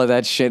and all of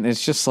that shit. And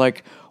it's just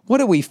like,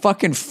 what are we,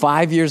 fucking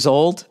 5 years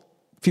old?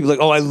 People are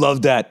like, oh, I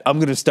love that. I'm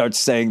going to start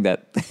saying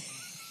that. And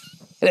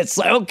it's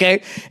like,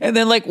 okay. And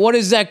then like, what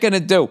is that going to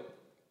do?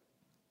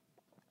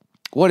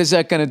 What is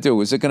that going to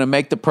do? Is it going to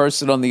make the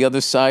person on the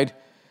other side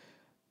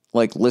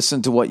like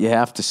listen to what you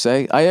have to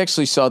say? I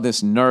actually saw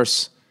this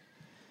nurse.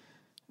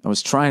 I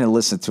was trying to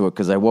listen to it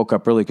because I woke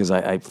up early because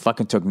I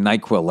fucking took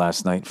NyQuil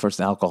last night.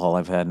 First alcohol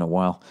I've had in a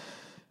while.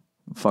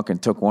 Fucking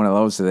took one of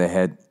those to the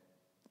head.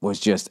 Was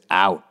just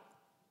out.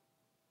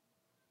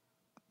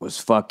 Was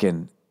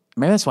fucking...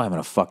 Maybe that's why I'm in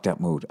a fucked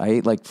up mood. I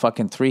ate like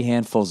fucking 3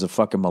 handfuls of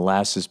fucking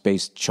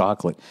molasses-based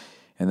chocolate.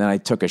 And then I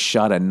took a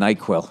shot of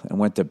NyQuil and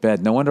went to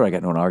bed. No wonder I got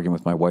into an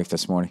argument with my wife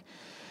this morning.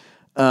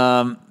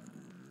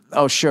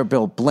 Oh, sure,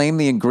 Bill. Blame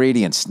the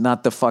ingredients,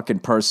 not the fucking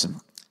person.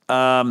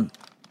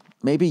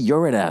 Maybe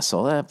you're an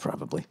asshole.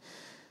 Probably.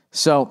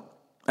 So,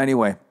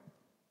 anyway,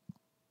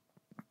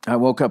 I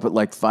woke up at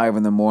like 5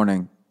 in the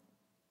morning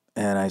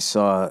and I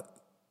saw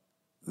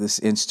this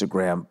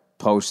Instagram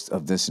post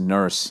of this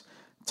nurse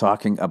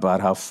talking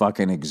about how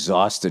fucking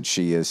exhausted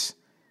she is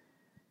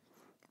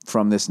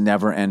from this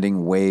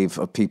never-ending wave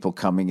of people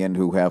coming in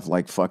who have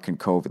like fucking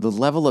COVID. The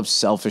level of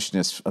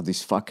selfishness of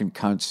these fucking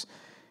cunts,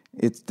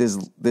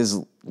 there's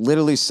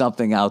literally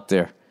something out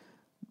there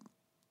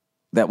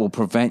that will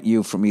prevent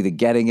you from either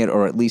getting it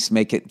or at least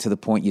make it to the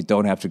point you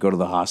don't have to go to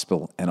the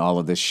hospital and all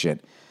of this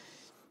shit.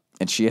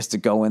 And she has to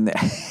go in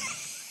there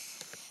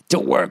to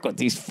work with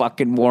these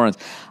fucking morons.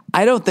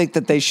 I don't think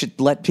that they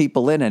should let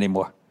people in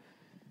anymore.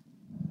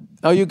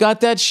 Oh, you got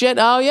that shit?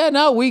 Oh, yeah,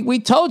 no, we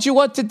told you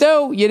what to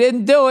do. You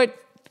didn't do it.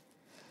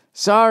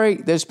 Sorry,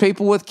 there's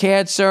people with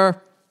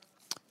cancer,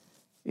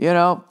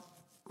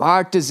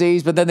 heart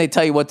disease, but then they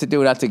tell you what to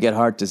do not to get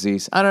heart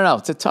disease. I don't know.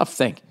 It's a tough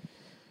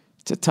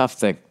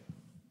thing.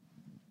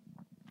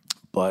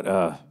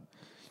 But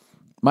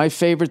my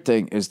favorite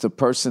thing is the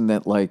person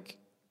that, like,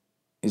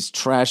 is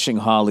trashing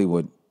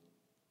Hollywood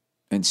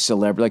and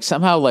celebrity. Like,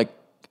 somehow, like,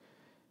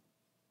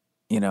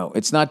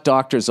 it's not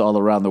doctors all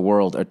around the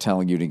world are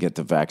telling you to get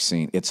the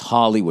vaccine. It's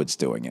Hollywood's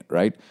doing it,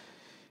 right?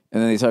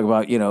 And then they talk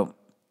about,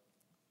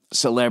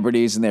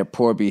 celebrities and their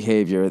poor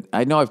behavior.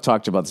 I know I've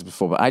talked about this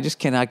before, but I just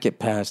cannot get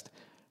past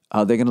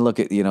how they're going to look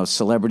at,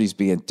 celebrities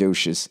being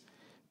douches,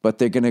 but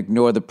they're going to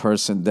ignore the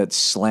person that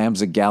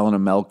slams a gallon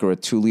of milk or a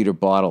 2-liter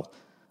bottle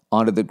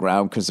onto the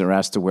ground because they're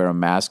asked to wear a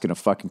mask in a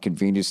fucking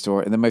convenience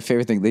store. And then my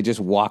favorite thing, they just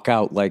walk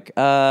out like,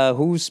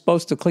 who's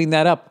supposed to clean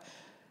that up?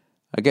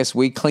 I guess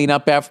we clean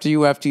up after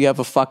you have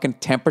a fucking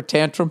temper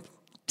tantrum.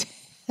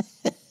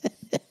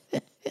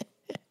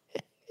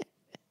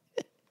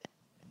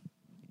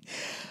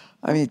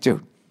 I mean,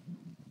 dude,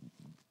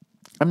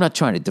 I'm not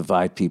trying to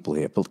divide people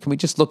here, but can we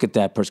just look at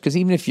that person? Because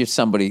even if you're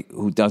somebody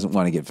who doesn't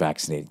want to get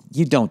vaccinated,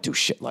 you don't do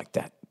shit like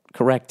that,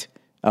 correct?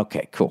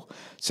 Okay, cool.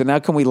 So now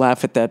can we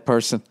laugh at that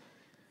person?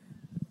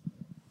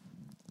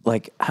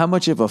 Like, how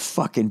much of a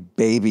fucking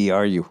baby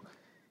are you?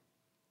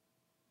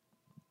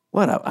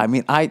 What up? I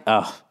mean,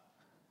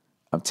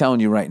 I'm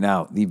telling you right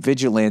now, the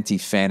vigilante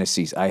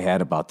fantasies I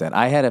had about that.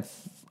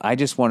 I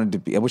just wanted to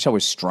be, I wish I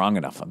was strong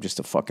enough. I'm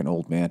just a fucking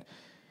old man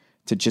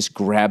to just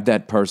grab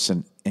that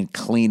person and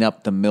clean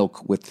up the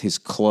milk with his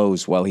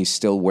clothes while he's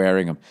still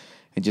wearing them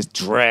and just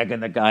dragging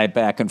the guy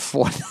back and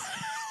forth.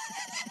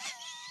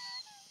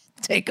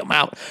 Take him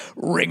out,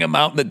 wring him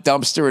out in the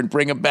dumpster and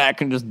bring him back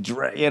and just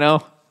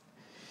drag,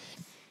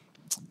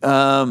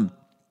 But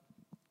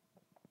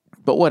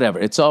whatever,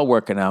 it's all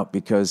working out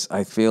because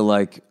I feel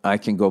like I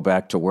can go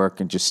back to work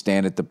and just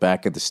stand at the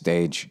back of the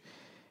stage.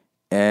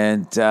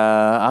 And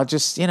I'll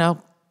just,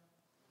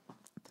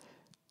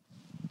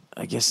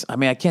 I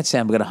can't say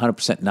I'm going to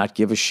 100% not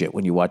give a shit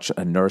when you watch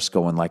a nurse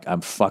going like,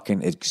 I'm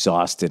fucking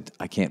exhausted.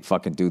 I can't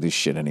fucking do this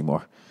shit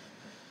anymore.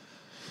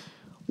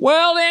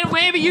 Well, then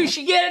maybe you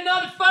should get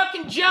another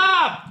fucking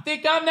job.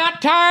 Think I'm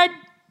not tired?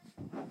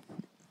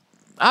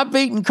 I've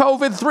beaten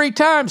COVID 3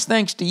 times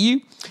thanks to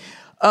you.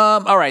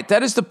 All right,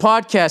 that is the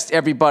podcast,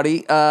 everybody.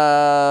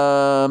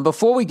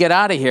 Before we get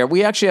out of here,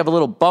 we actually have a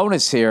little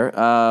bonus here.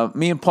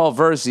 Me and Paul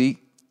Verzi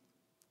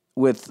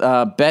with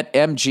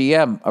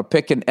BetMGM are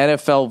picking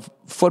NFL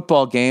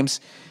football games.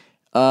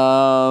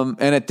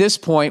 And at this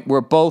point,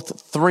 we're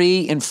both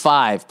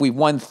 3-5. We've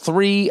won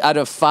 3 out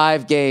of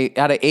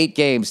 8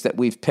 games that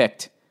we've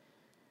picked.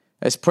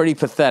 That's pretty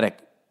pathetic.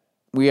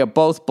 We are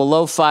both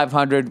below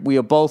 500. We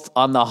are both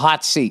on the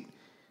hot seat.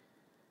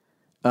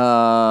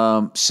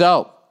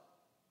 So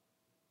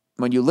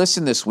when you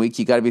listen this week,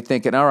 you got to be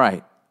thinking, all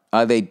right,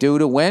 are they due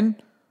to win?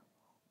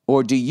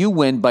 Or do you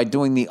win by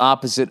doing the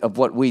opposite of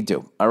what we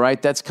do? All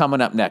right, that's coming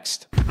up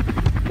next.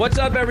 What's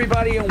up,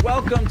 everybody, and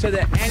welcome to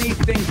the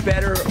Anything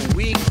Better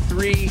Week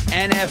 3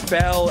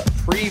 NFL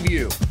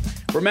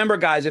preview. Remember,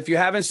 guys, if you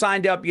haven't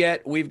signed up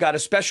yet, we've got a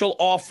special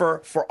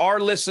offer for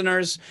our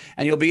listeners,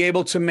 and you'll be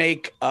able to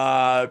make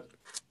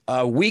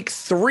Week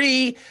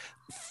 3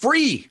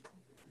 free.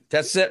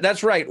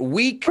 That's right,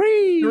 Week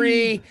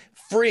 3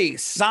 free.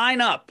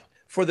 Sign up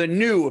for the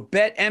new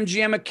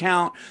BetMGM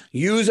account.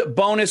 Use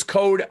bonus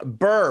code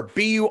BURR,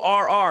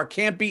 B-U-R-R.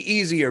 Can't be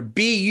easier,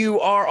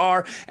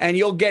 B-U-R-R, and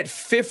you'll get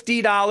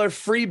 $50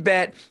 free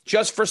bet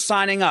just for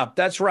signing up.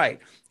 That's right.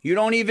 You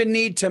don't even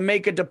need to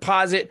make a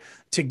deposit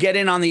to get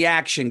in on the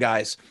action,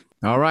 guys.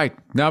 All right.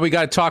 Now we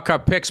got to talk our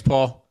picks,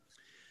 Paul.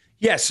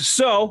 Yes,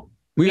 so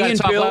we got to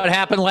talk about what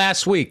happened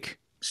last week.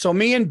 So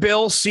me and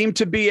Bill seem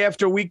to be,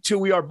 after week 2,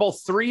 we are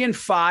both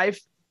 3-5.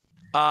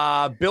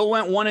 Bill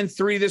went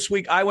 1-3 this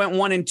week. I went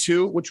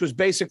 1-2, which was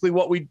basically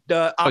what we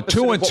 2-2. I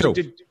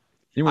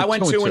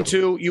went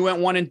 2-2. You went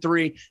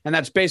 1-3, and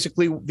that's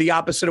basically the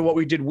opposite of what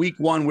we did week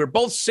 1. We're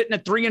both sitting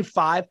at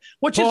 3-5,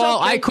 which is okay.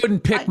 I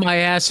couldn't pick my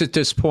ass at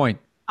this point.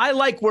 I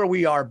like where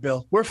we are,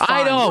 Bill. We're fine.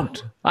 I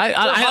don't.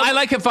 I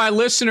like if our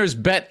listeners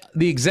bet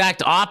the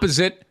exact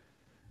opposite.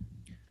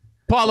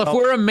 Paul, if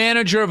we're a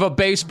manager of a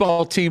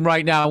baseball team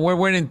right now and we're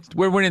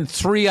winning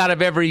 3 out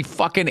of every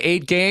fucking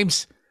 8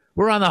 games,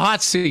 we're on the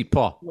hot seat,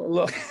 Paul.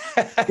 Look,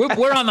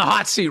 we're on the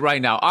hot seat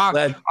right now.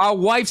 Our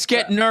wife's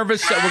getting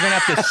nervous that we're going to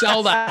have to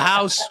sell the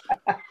house.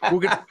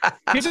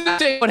 Here's the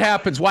thing: what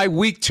happens? Why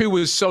week 2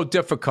 is so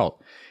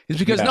difficult It's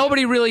because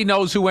nobody really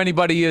knows who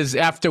anybody is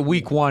after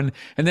week 1,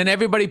 and then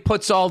everybody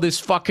puts all this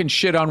fucking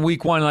shit on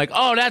week 1 like,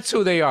 oh, that's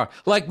who they are.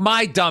 Like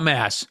my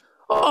dumbass.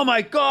 Oh,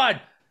 my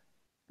God.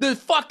 The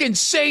fucking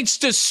Saints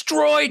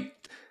destroyed,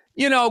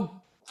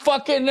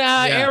 fucking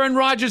Aaron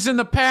Rodgers and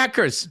the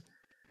Packers.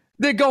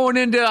 They're going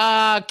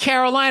into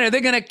Carolina.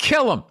 They're going to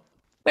kill him.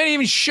 They didn't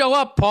even show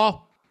up,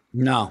 Paul.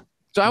 No.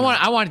 So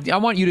I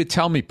want you to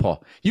tell me,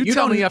 Paul. You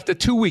tell me after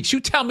 2 weeks. You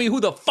tell me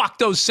who the fuck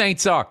those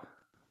Saints are.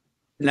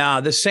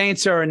 No, the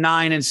Saints are a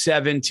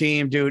 9-7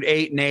 team, dude.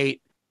 8-8.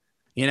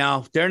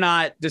 They're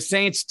not the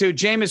Saints, dude.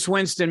 Jameis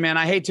Winston, man,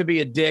 I hate to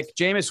be a dick.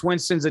 Jameis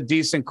Winston's a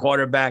decent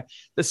quarterback.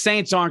 The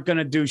Saints aren't going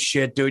to do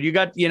shit, dude. You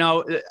got,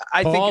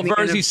 I Paul think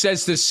Verzi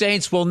says the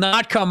Saints will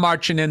not come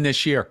marching in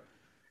this year.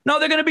 No,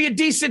 they're going to be a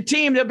decent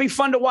team. They'll be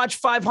fun to watch.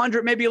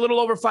 500, maybe a little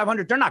over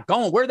 500. They're not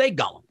going. Where are they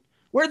going?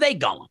 Where are they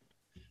going?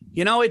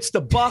 It's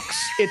the Bucks.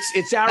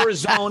 It's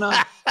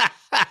Arizona.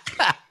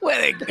 Where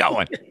are they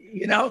going?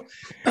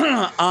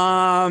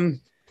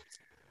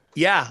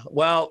 Yeah.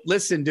 Well,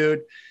 listen,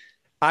 dude.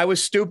 I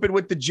was stupid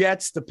with the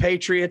Jets, the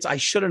Patriots. I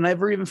should have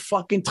never even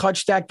fucking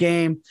touched that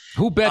game.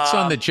 Who bets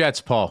on the Jets,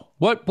 Paul?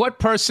 What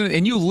person?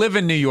 And you live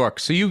in New York,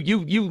 so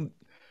you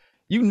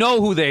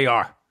know who they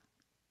are.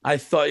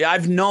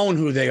 I've known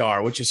who they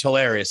are, which is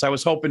hilarious. I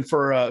was hoping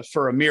for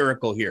a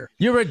miracle here.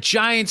 You're a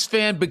Giants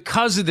fan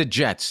because of the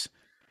Jets.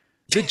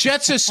 The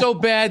Jets are so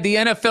bad, the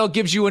NFL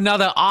gives you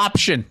another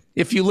option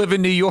if you live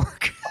in New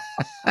York.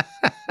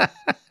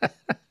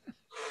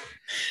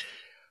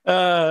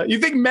 You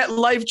think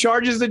MetLife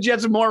charges the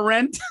Jets more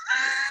rent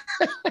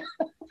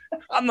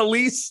on the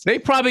lease? They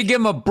probably give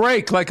them a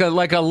break, like a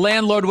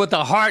landlord with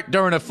a heart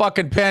during a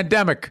fucking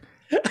pandemic.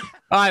 All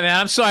right, man,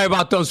 I'm sorry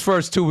about those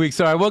first 2 weeks.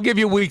 All right, we'll give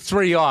you week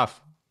 3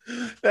 off.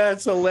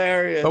 That's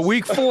hilarious. But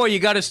week 4, you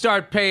got to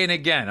start paying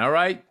again, all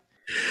right?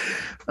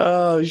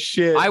 Oh,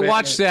 shit. I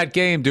watched that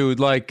game, dude.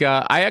 Like,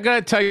 I got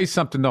to tell you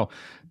something, though.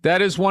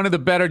 That is one of the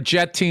better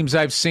Jet teams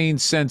I've seen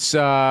since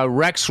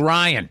Rex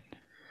Ryan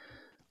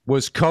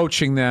was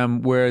coaching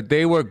them, where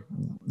they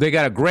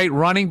got a great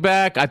running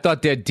back. I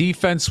thought their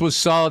defense was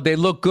solid. They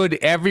look good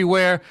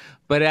everywhere,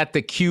 but at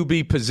the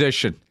QB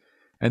position.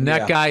 And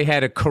that guy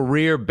had a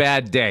career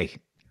bad day.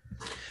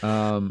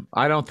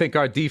 I don't think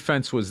our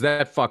defense was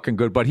that fucking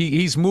good, but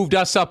he's moved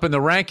us up in the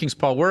rankings,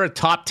 Paul. We're a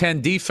top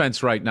 10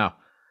 defense right now.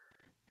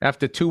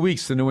 After 2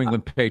 weeks, the New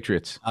England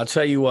Patriots. I'll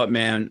tell you what,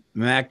 man.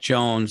 Mac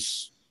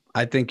Jones,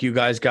 I think you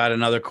guys got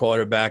another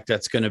quarterback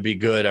that's going to be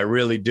good. I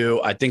really do.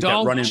 I think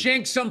don't that running. Don't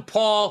jinx him,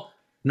 Paul.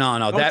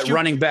 No, that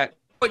running back.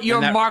 Put your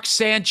Mark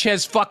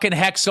Sanchez fucking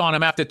hex on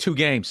him after 2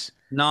 games.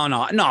 No,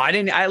 I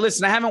didn't.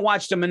 Listen, I haven't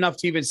watched him enough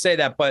to even say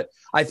that, but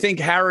I think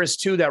Harris,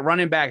 too, that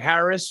running back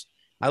Harris.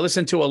 I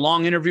listened to a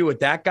long interview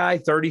with that guy,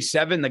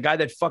 37, the guy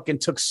that fucking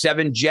took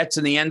 7 Jets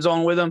in the end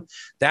zone with him.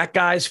 That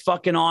guy's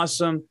fucking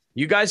awesome.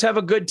 You guys have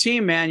a good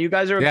team, man. You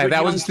guys are a good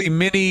that was the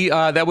mini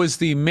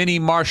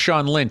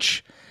Marshawn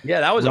Lynch. Yeah,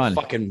 that was a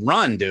fucking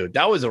run, dude.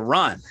 That was a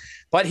run.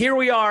 But here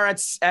we are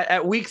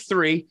at week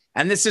 3,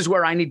 and this is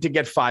where I need to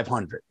get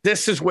 500.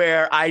 This is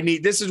where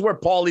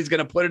Paulie's going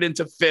to put it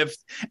into 5th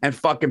and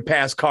fucking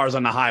pass cars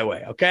on the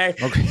highway, okay?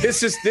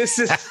 This is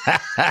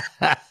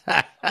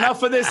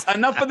enough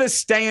of this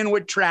staying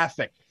with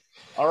traffic.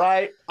 All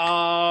right?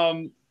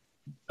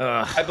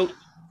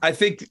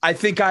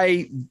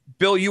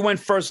 Bill, you went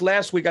first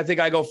last week. I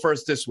think I go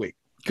first this week.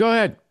 Go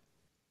ahead.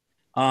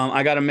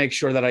 I got to make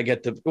sure that I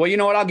get well, you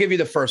know what? I'll give you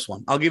the first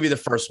one.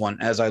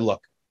 As I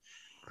look.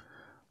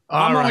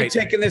 I'm only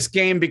taking this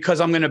game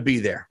because I'm going to be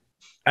there.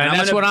 And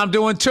that's what I'm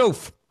doing too.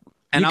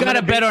 And you got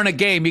to bet on a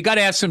game. You got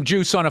to have some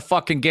juice on a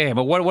fucking game.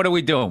 But what are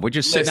we doing? We're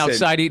just sitting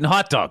outside eating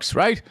hot dogs,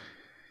 right?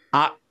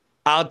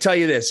 I'll tell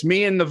you this.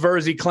 Me and the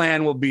Verzi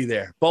clan will be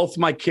there. Both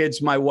my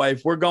kids, my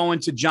wife. We're going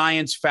to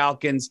Giants,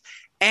 Falcons.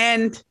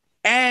 And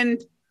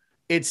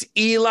it's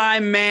Eli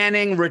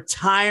Manning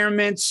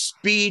retirement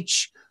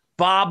speech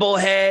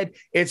bobblehead.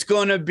 It's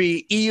going to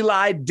be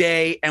Eli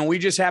Day, and we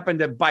just happened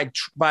to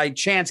by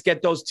chance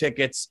get those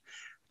tickets.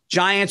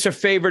 Giants are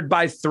favored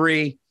by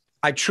 3.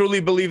 I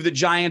truly believe the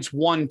Giants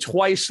won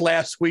twice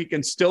last week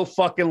and still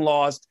fucking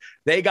lost.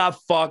 They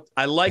got fucked.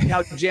 I like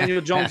how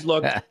Daniel Jones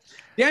looked.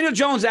 Daniel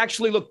Jones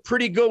actually looked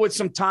pretty good with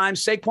some time.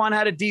 Saquon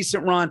had a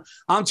decent run.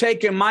 I'm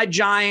taking my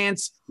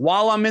Giants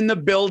while I'm in the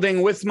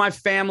building with my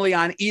family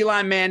on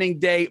Eli Manning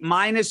Day,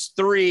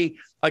 -3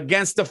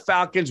 against the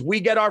Falcons. We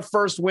get our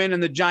first win,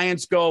 and the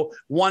Giants go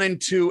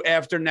 1-2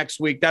 after next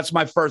week. That's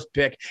my first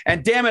pick.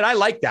 And damn it, I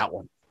like that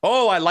one.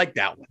 Oh, I like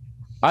that one.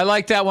 I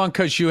like that one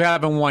because you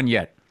haven't won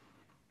yet.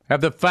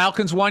 Have the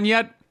Falcons won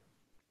yet?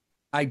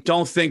 I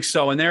don't think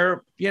so. And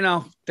they're, they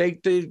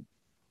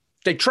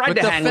tried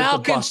to hang with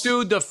the bus.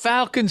 Dude, the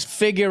Falcons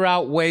figure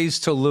out ways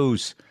to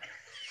lose.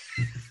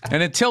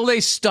 And until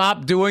they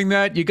stop doing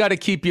that, you got to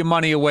keep your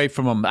money away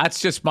from them. That's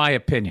just my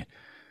opinion.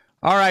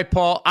 All right,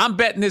 Paul, I'm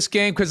betting this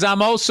game because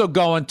I'm also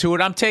going to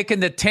it. I'm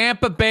taking the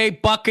Tampa Bay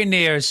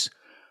Buccaneers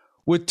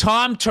with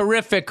Tom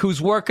Terrific,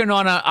 who's working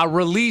on a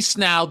release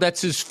now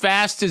that's as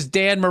fast as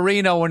Dan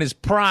Marino in his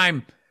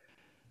prime.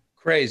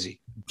 Crazy.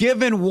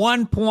 Given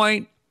 1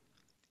 point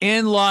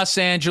in Los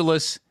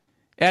Angeles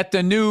at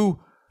the new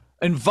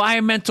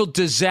environmental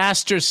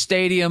disaster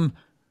stadium,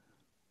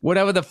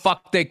 whatever the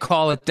fuck they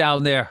call it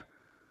down there.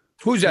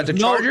 Who's that, the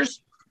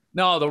Chargers?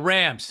 No, the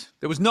Rams.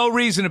 There was no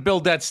reason to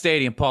build that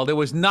stadium, Paul. There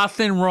was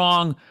nothing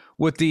wrong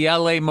with the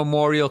L.A.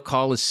 Memorial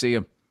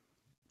Coliseum.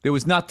 There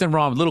was nothing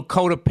wrong. A little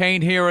coat of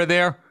paint here or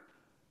there.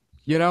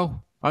 You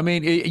know? I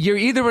mean, you're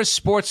either a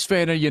sports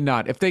fan or you're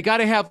not. If they got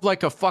to have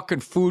like a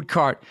fucking food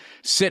cart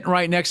sitting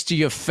right next to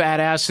your fat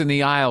ass in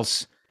the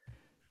aisles,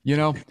 you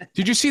know?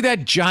 Did you see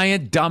that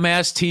giant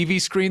dumbass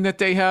TV screen that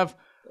they have?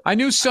 I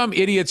knew some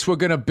idiots were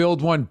going to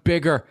build one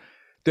bigger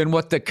than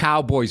what the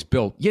Cowboys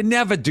built. You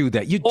never do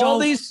that. You don't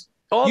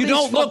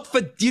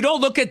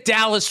look at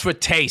Dallas for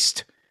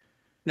taste.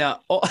 No.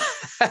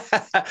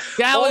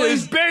 Dallas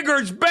is bigger,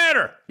 it's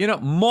better. You know,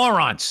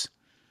 morons.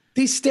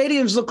 These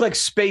stadiums look like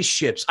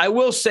spaceships. I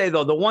will say,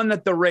 though, the one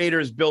that the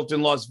Raiders built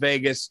in Las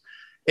Vegas,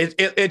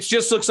 it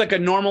just looks like a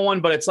normal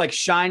one, but it's like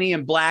shiny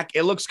and black.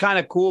 It looks kind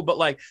of cool, but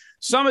like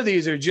some of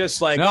these are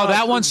just like... No,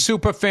 that one's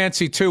super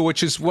fancy, too,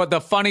 which is what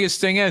the funniest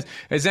thing is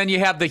then you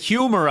have the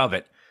humor of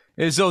it,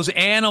 is those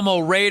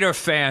animal Raider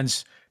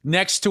fans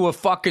next to a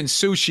fucking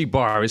sushi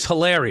bar is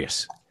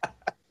hilarious.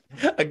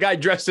 A guy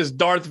dressed as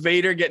Darth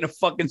Vader getting a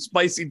fucking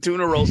spicy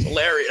tuna roll is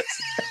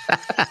hilarious.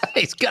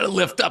 He's got to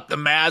lift up the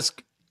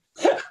mask.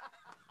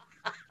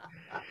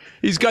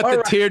 He's got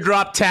the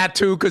teardrop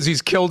tattoo because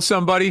he's killed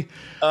somebody.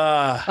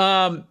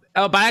 But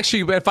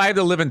actually, if I had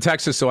to live in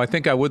Texas, so I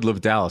think I would live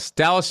Dallas.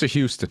 Dallas or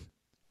Houston.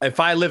 If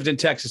I lived in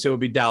Texas, it would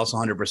be Dallas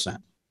 100%.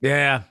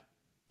 Yeah.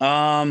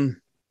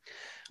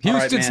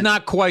 Houston's right,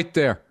 not quite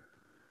there.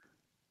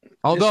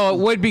 Although it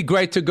would be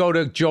great to go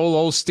to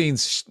Joel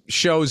Osteen's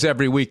shows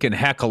every week and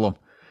heckle him.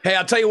 Hey,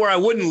 I'll tell you where I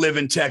wouldn't live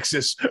in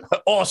Texas.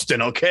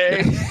 Austin,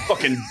 okay?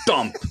 Fucking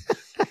dump.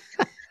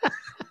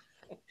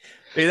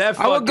 Hey,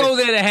 I would go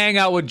there to hang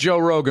out with Joe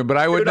Rogan, but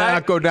I would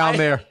not go down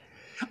there.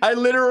 I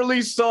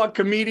literally saw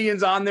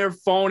comedians on their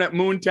phone at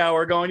Moon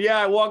Tower going, yeah,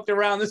 I walked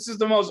around. This is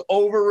the most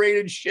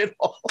overrated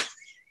shithole.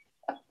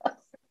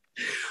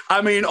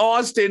 I mean,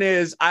 Austin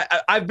is,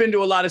 I've been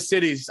to a lot of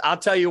cities. I'll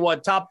tell you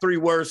what, top 3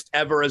 worst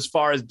ever as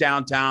far as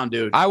downtown,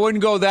 dude. I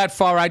wouldn't go that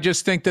far. I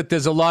just think that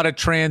there's a lot of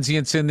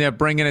transients in there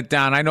bringing it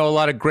down. I know a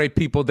lot of great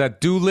people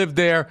that do live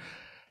there.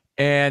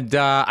 And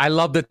I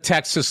love the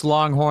Texas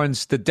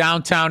Longhorns. The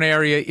downtown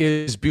area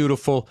is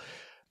beautiful.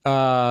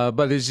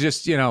 But it's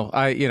just,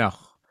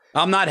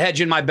 I'm not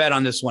hedging my bet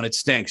on this one. It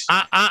stinks.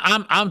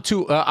 I'm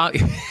too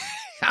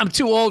I'm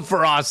too old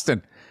for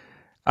Austin.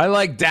 I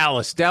like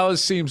Dallas.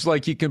 Dallas seems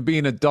like you can be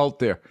an adult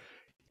there.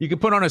 You can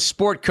put on a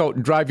sport coat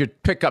and drive your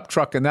pickup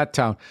truck in that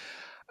town.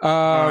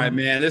 All right,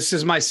 man. This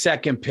is my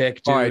second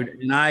pick, dude. Right.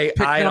 And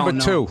I number don't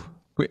know. 2.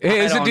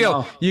 Here's the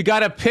deal. Know. You got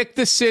to pick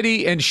the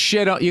city and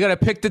shit on. You got to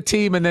pick the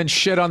team and then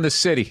shit on the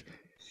city.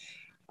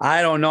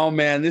 I don't know,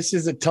 man. This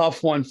is a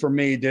tough one for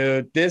me,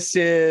 dude. This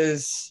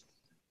is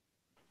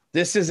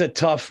a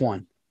tough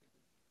one.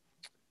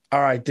 All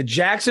right, the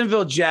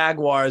Jacksonville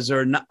Jaguars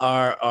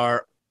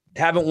are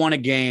haven't won a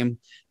game.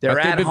 They've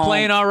been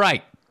playing all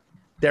right.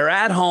 They're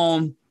at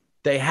home.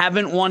 They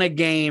haven't won a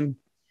game,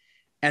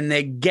 and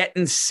they're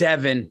getting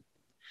 7.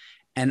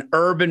 And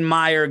Urban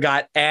Meyer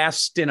got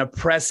asked in a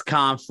press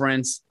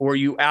conference, were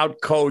you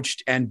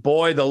outcoached? And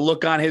boy, the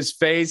look on his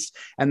face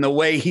and the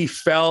way he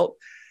felt.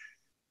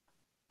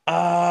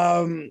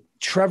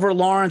 Trevor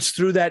Lawrence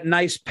threw that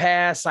nice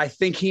pass. I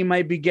think he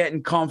might be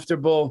getting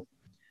comfortable.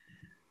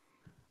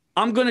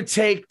 I'm going to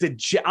take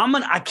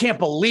I can't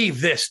believe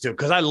this, dude,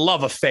 because I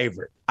love a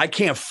favorite. I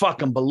can't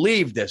fucking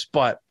believe this,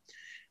 but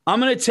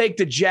I'm going to take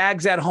the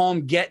Jags at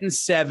home getting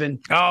 7.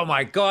 Oh,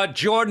 my God.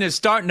 Jordan is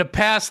starting to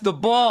pass the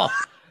ball.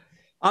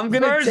 I'm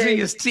going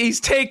to he's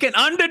taking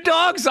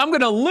underdogs. I'm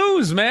going to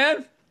lose,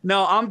 man.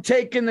 No, I'm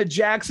taking the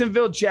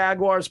Jacksonville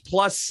Jaguars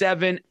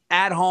 +7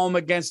 at home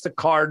against the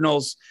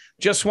Cardinals.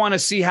 Just want to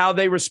see how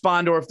they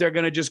respond or if they're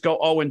going to just go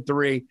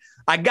 0-3.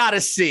 I got to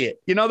see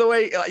it. You know the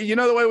way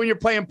when you're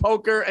playing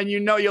poker and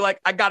you're like,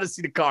 I got to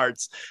see the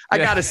cards. I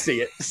got to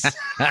see it.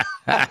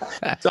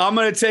 So I'm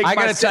going to take I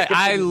got to tell you,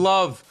 I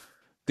love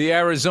the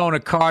Arizona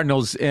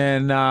Cardinals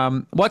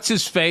and what's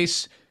his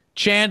face?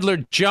 Chandler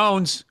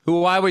Jones,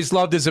 who I always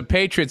loved as a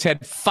Patriots,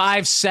 had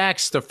 5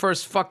 sacks the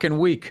first fucking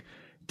week.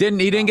 He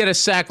didn't get a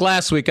sack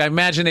last week. I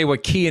imagine they were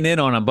keying in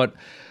on him, but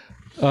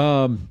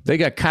they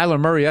got Kyler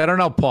Murray. I don't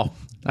know, Paul.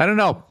 I don't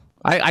know.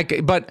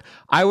 But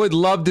I would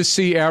love to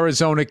see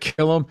Arizona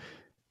kill him.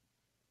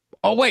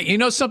 Oh, wait, you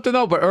know something,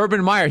 though? But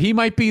Urban Meyer, he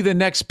might be the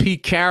next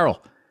Pete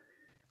Carroll.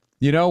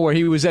 You know, where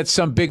he was at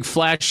some big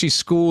flashy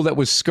school that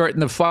was skirting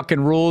the fucking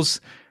rules.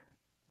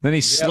 Then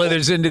he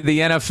slithers into the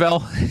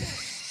NFL.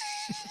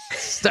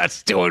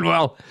 That's doing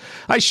well.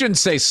 I shouldn't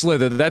say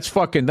slither. That's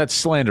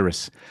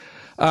slanderous.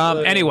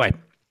 Anyway,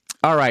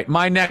 all right,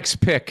 my next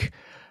pick.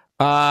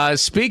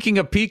 Speaking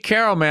of Pete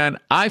Carroll, man,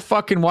 I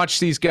fucking watch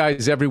these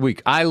guys every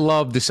week. I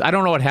love this. I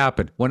don't know what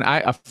happened.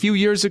 A few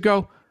years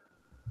ago,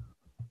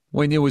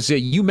 when it was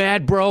You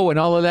Mad Bro and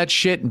all of that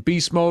shit in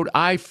beast mode,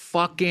 I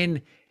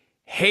fucking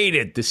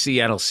hated the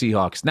Seattle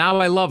Seahawks. Now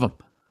I love them.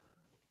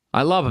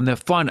 I love them. They're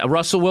fun.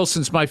 Russell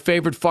Wilson's my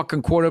favorite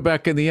fucking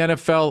quarterback in the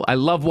NFL. I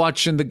love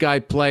watching the guy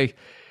play.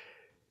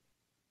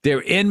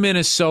 They're in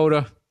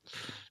Minnesota.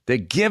 They're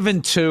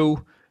given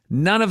 2.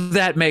 None of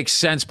that makes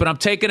sense, but I'm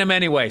taking them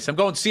anyways. I'm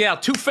going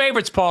Seattle. 2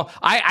 favorites, Paul.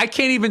 I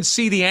can't even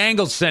see the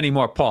angles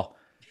anymore, Paul.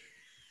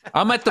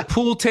 I'm at the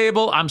pool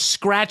table. I'm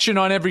scratching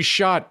on every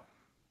shot.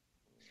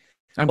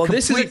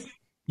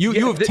 You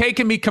have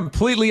taken me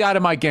completely out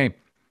of my game.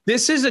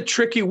 This is a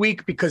tricky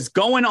week because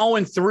going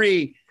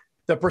 0-3,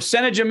 the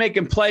percentage of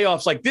making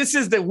playoffs, like this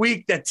is the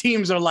week that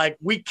teams are like,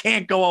 we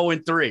can't go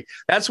 0-3.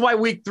 That's why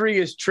week 3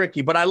 is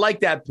tricky, but I like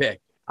that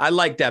pick.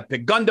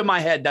 Gun to my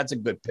head, that's a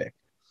good pick.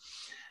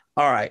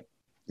 All right,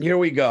 here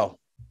we go.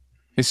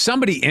 Is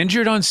somebody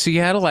injured on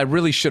Seattle? I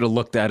really should have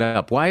looked that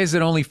up. Why is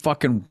it only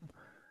fucking...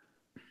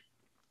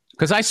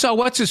 Because I saw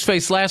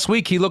what's-his-face last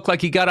week. He looked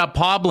like he got up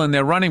hobbling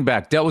their running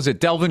back. Was it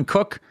Delvin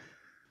Cook?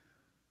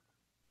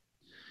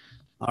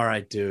 All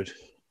right, dude.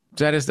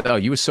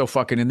 You were so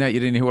fucking in that you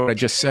didn't hear what I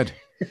just said.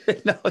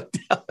 No,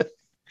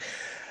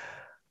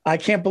 I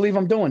can't believe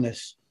I'm doing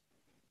this.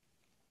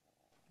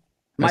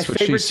 That's what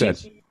she said.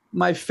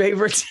 My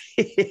favorite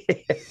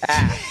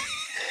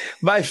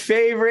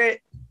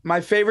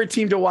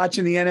team to watch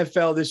in the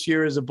NFL this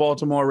year is the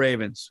Baltimore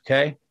Ravens,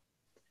 okay?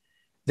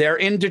 They're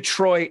in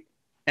Detroit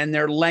and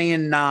they're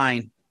laying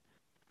 9.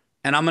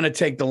 And I'm going to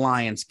take the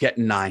Lions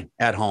getting 9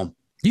 at home.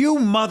 You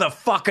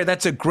motherfucker,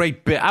 that's a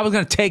great bit. I was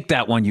going to take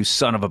that one, you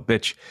son of a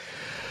bitch.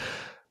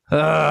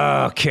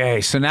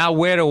 Okay, so now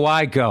where do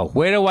I go?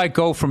 Where do I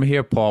go from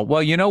here, Paul?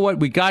 Well, you know what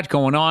we got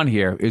going on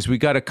here is we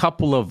got a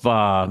couple of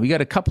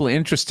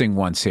interesting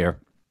ones here.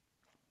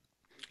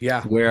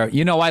 Yeah. Where,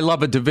 I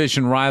love a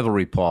division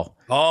rivalry, Paul.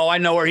 Oh, I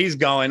know where he's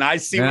going. I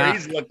see where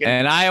he's looking.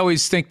 And I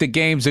always think the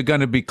games are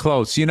going to be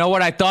close. You know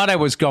what? I thought I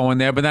was going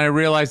there, but then I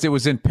realized it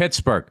was in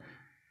Pittsburgh.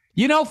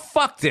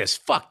 Fuck this.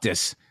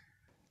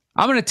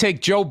 I'm going to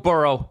take Joe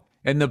Burrow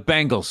and the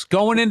Bengals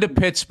going into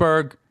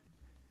Pittsburgh.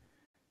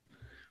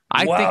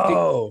 I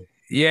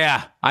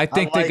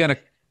think they're going to,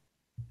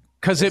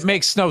 because it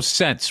makes no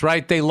sense,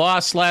 right? They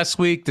lost last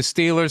week, the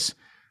Steelers.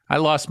 I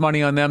lost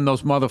money on them,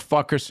 those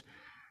motherfuckers.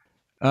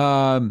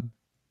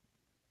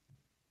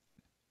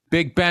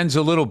 Big Ben's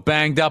a little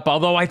banged up,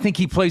 although I think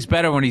he plays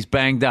better when he's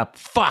banged up.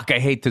 Fuck, I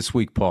hate this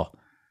week, Paul.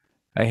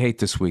 I hate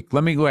this week.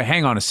 Let me go.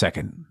 Hang on a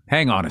second.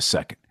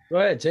 Go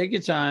ahead. Take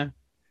your time.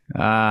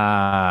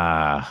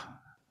 The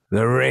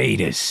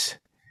Raiders.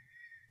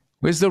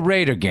 Where's the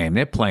Raider game?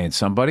 They're playing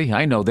somebody.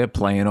 I know they're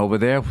playing over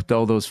there with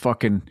all those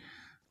fucking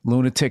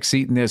lunatics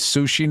eating their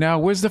sushi now.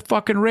 Where's the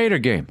fucking Raider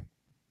game?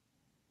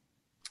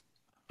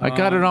 I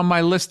got it on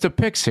my list of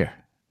picks here.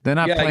 They're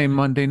not playing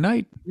Monday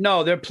night.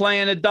 No, they're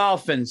playing the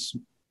Dolphins,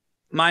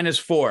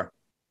 -4.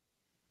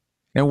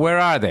 And where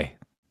are they?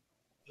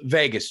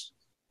 Vegas.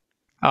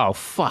 Oh,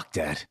 fuck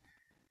that.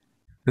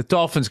 The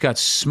Dolphins got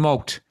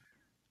smoked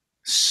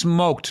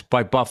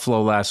by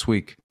Buffalo last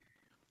week.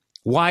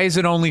 Why is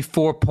it only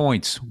 4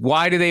 points?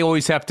 Why do they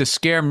always have to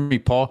scare me,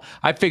 Paul?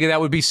 I figure that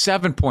would be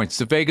 7 points.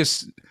 The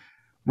Vegas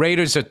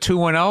Raiders are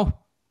 2-0.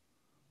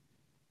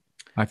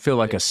 I feel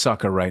like a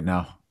sucker right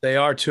now. They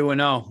are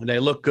 2-0. They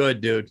look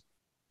good, dude.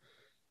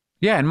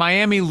 Yeah, and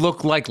Miami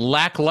looked like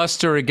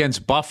lackluster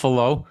against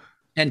Buffalo.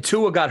 And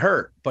Tua got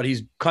hurt, but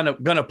he's kind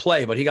of going to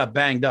play, but he got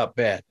banged up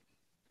bad.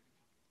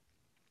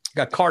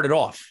 Got carted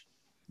off.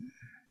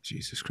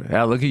 Jesus Christ.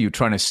 Al, look at you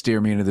trying to steer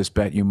me into this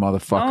bet, you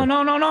motherfucker.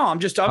 No. I'm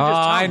just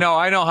I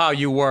know how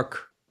you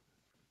work.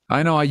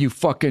 I know how you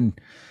fucking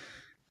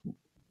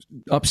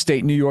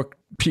upstate New York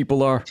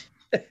people are.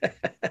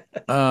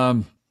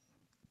 I'm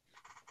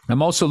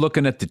also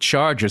looking at the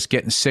Chargers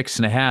getting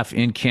 6.5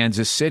 in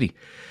Kansas City.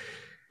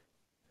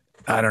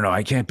 I don't know.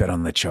 I can't bet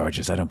on the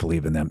Chargers. I don't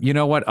believe in them. You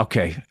know what?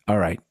 Okay. All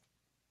right.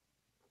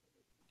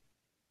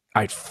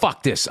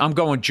 Fuck this. I'm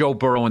going Joe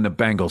Burrow and the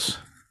Bengals.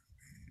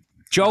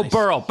 Joe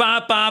Burrow.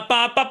 Ba, ba,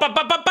 ba, ba, ba,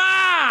 ba, ba,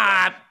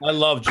 ba. I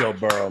love Joe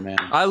Burrow, man.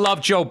 I love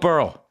Joe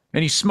Burrow.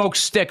 And he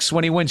smokes sticks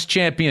when he wins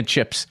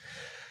championships.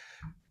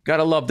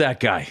 Gotta love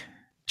that guy.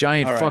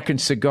 Giant fucking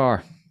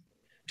cigar.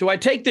 Do I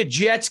take the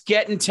Jets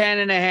getting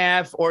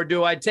 10.5, or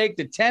do I take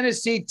the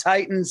Tennessee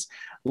Titans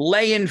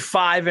laying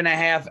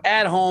 5.5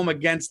 at home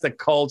against the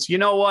Colts? You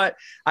know what?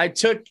 I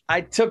took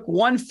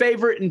one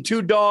favorite and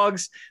 2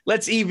 dogs.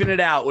 Let's even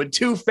it out with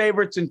 2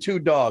 favorites and 2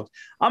 dogs.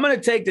 I'm going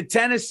to take the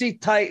Tennessee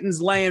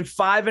Titans laying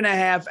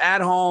 5.5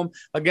 at home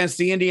against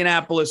the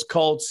Indianapolis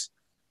Colts.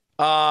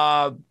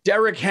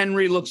 Derrick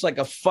Henry looks like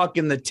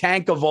the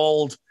tank of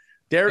old.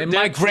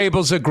 Mike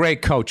Vrabel's a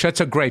great coach.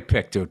 That's a great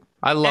pick, dude.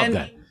 I love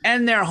that.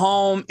 And they're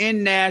home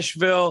in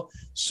Nashville.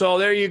 So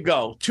there you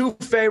go. 2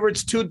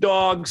 favorites, 2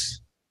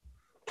 dogs.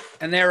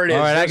 And there it is.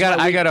 All right,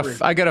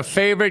 I got a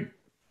favorite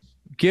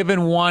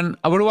given one.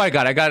 What do I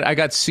got? I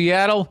got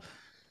Seattle.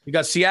 You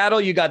got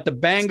Seattle, you got the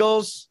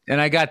Bengals,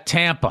 and I got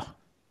Tampa.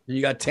 And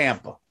you got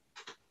Tampa.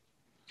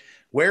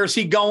 Where is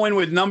he going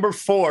with number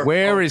 4?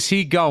 Where is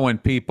he going,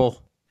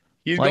 people?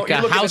 Like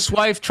a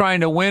housewife trying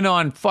to win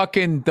on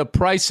fucking The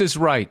Price is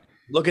Right.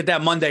 Look at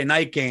that Monday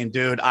night game,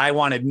 dude. I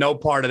wanted no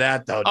part of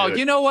that, though, dude. Oh,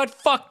 you know what?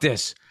 Fuck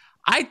this.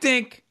 I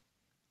think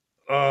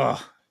I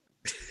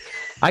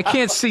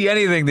can't see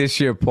anything this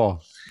year,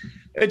 Paul.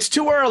 It's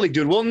too early,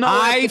 dude. We'll know.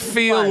 I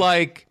feel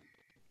like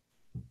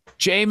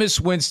Jameis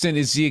Winston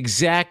is the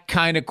exact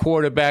kind of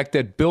quarterback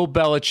that Bill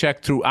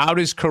Belichick throughout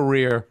his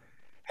career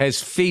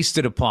has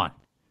feasted upon.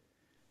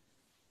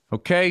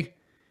 Okay?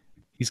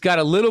 He's got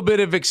a little bit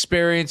of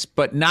experience,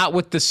 but not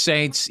with the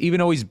Saints, even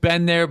though he's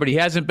been there, but he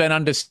hasn't been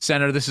under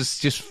center. This is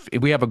just,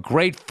 we have a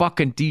great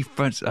fucking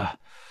defense.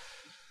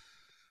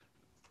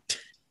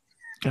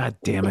 God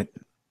damn it.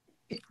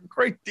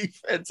 Great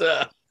defense.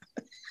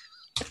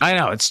 I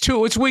know.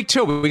 It's week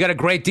 2. We got a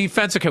great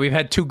defense. Okay, we've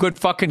had 2 good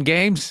fucking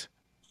games.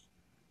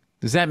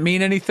 Does that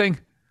mean anything?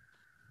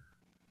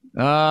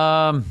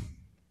 You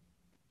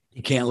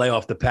can't lay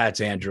off the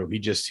Pats, Andrew.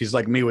 He's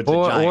like me with the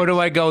Giants. Or do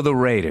I go the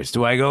Raiders?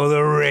 Do I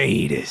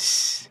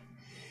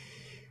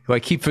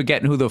keep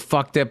forgetting who the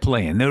fuck they're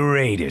playing? The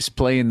Raiders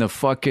playing the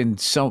fucking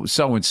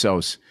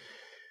so-and-sos.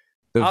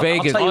 The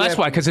Vegas. Oh, that's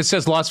why, because it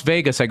says Las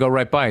Vegas. I go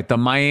right by it. The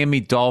Miami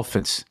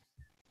Dolphins.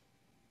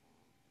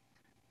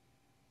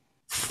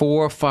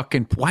 4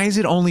 fucking... Why is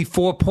it only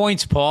 4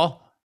 points,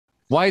 Paul?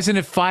 Why isn't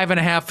it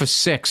 5.5 or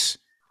 6?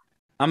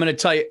 I'm going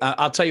to tell you.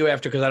 I'll tell you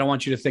after, because I don't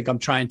want you to think I'm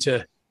trying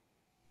to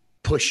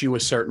push you a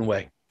certain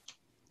way.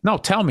 No,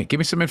 tell me. Give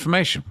me some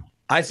information.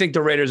 I think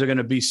the Raiders are going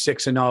to be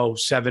 6-0,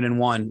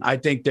 7-1. I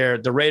think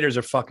the Raiders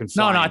are fucking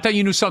fine. No, I thought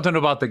you knew something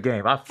about the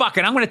game. I'm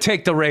going to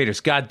take the Raiders.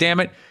 God damn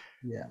it.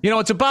 Yeah. You know,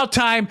 it's about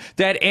time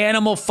that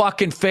animal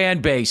fucking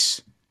fan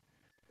base.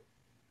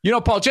 You know,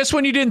 Paul, just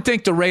when you didn't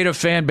think the Raider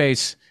fan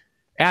base,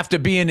 after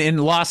being in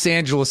Los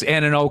Angeles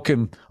and in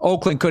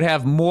Oakland could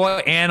have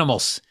more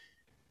animals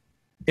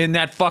in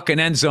that fucking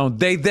end zone,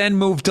 they then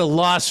moved to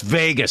Las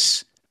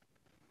Vegas.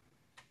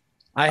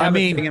 I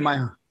mean, a thing in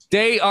my...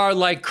 They are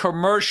like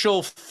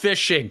commercial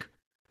fishing,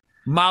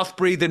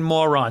 mouth-breathing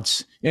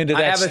morons into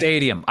that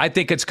stadium. I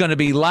think it's going to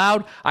be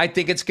loud. I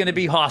think it's going to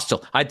be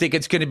hostile. I think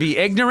it's going to be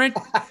ignorant.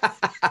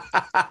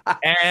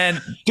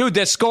 And, dude,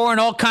 they're scoring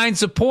all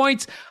kinds of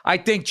points. I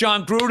think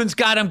John Gruden's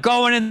got them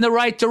going in the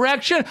right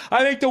direction.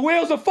 I think the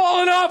wheels are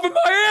falling off in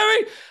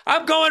Miami.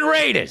 I'm going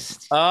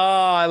Raiders. Oh,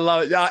 I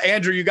love it.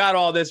 Andrew, you got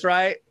all this,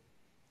 right?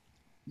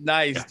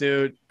 Nice,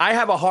 dude. I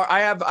have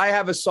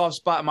a soft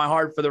spot in my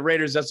heart for the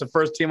Raiders. That's the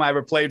first team I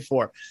ever played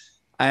for.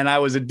 And I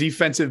was a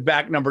defensive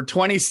back number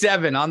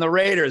 27 on the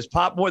Raiders.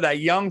 Pop Boy, that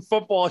young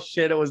football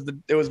shit. It was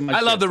my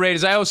shit. Love the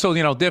Raiders. I also,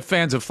 they're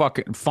fans of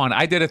fucking fun.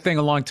 I did a thing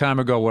a long time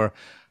ago where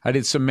I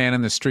did some man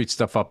in the street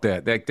stuff up there.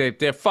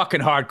 They're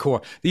fucking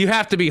hardcore. You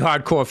have to be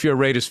hardcore if you're a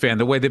Raiders fan,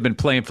 the way they've been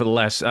playing for the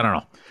last, I don't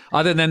know.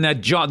 Other than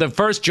that,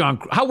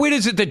 how weird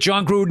is it that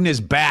John Gruden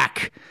is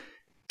back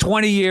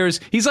 20 years?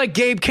 He's like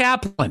Gabe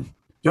Kaplan.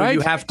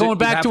 Dude, right? Going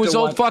back to his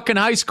old fucking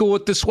high school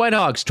with the Sweat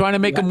Hogs, trying to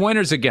make them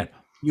winners again.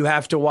 You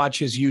have to watch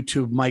his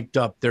YouTube mic'd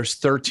up. There's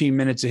 13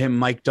 minutes of him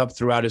mic'd up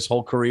throughout his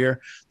whole career.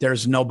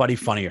 There's nobody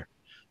funnier.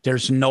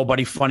 There's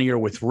nobody funnier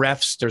with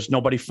refs. There's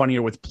nobody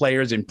funnier with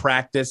players in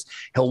practice.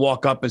 He'll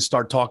walk up and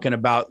start talking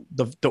about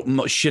the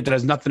shit that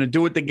has nothing to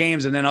do with the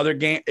games, and then other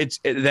game.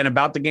 Then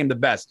about the game the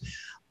best.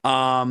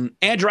 Andrew,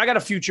 I got a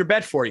future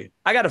bet for you.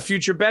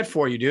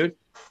 Dude.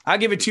 I'll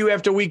give it to you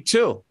after week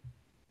 2.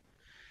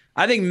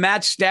 I think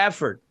Matt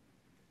Stafford,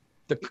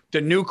 the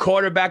new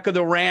quarterback of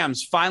the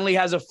Rams, finally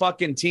has a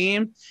fucking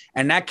team,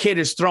 and that kid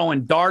is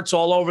throwing darts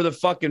all over the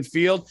fucking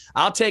field.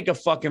 I'll take a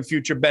fucking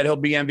future bet he'll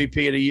be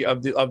MVP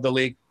of the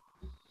league.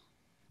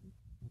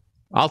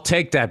 I'll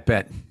take that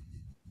bet.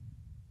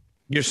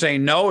 You're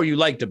saying no, or you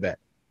like the bet?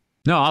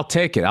 No, I'll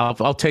take it.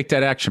 I'll take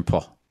that action,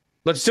 Paul.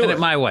 Let's do it. Send it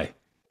my way.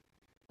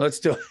 Let's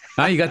do it.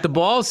 Now you got the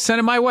balls. Send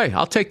it my way.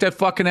 I'll take that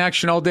fucking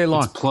action all day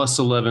long. It's plus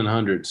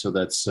 1,100, so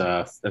that's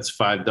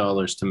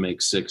 $5 to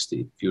make 60.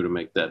 If you were to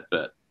make that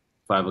bet,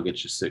 5 will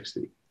get you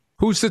 60.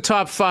 Who's the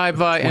top 5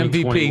 MVP?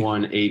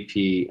 2021 AP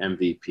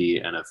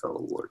MVP NFL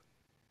award.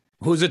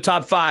 Who's the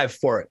top 5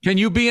 for it? Can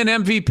you be an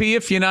MVP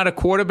if you're not a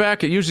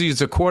quarterback? It usually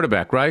is a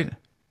quarterback, right?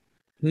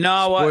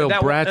 No,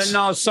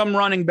 no. Some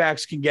running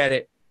backs can get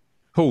it.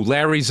 Who?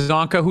 Larry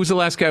Zonka? Who's the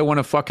last guy who won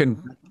a fucking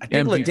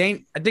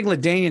MVP? I think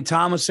LaDainian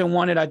Tomlinson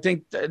won it. I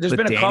think there's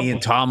been a couple.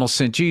 LaDainian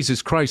Tomlinson.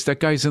 Jesus Christ,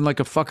 that guy's in like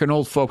a fucking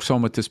old folks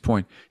home at this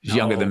point. He's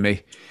younger than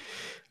me.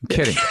 I'm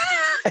kidding.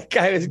 That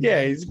guy is,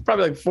 he's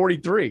probably like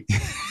 43.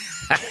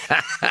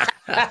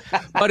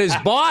 But his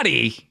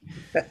body.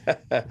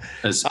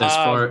 As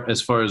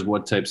far as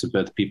what types of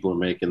bets people are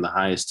making, the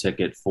highest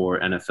ticket for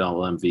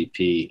NFL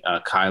MVP,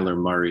 Kyler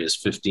Murray is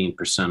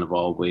 15% of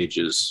all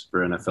wages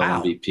for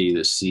NFL MVP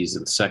this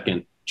season.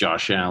 Second,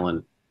 Josh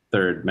Allen.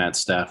 Third, Matt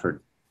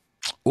Stafford.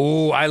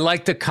 Oh, I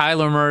like the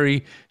Kyler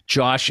Murray,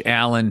 Josh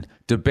Allen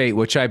debate,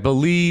 which I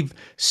believe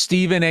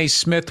Stephen A.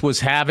 Smith was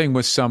having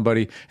with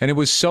somebody. And it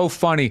was so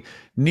funny.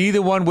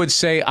 Neither one would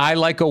say, I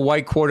like a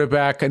white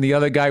quarterback, and the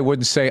other guy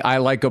wouldn't say, I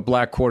like a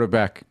black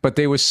quarterback. But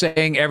they were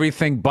saying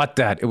everything but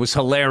that. It was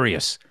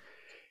hilarious.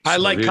 I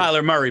like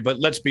Kyler Murray, but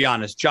let's be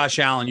honest. Josh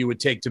Allen, you would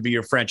take to be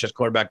your franchise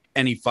quarterback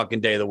any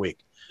fucking day of the week.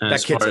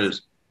 As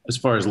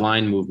far as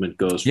line movement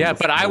goes. Yeah,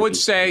 but I would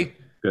say,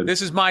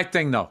 this is my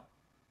thing, though.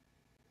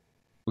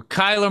 With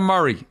Kyler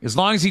Murray, as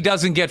long as he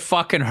doesn't get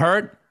fucking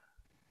hurt,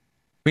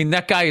 I mean,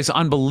 that guy is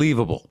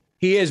unbelievable.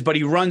 He is, but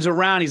he runs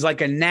around. He's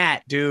like a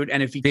gnat, dude.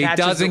 And if he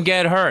doesn't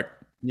get hurt.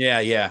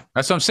 Yeah.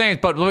 That's what I'm saying.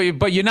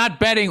 But you're not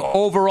betting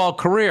overall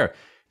career.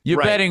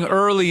 You're betting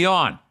early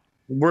on.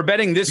 We're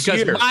betting this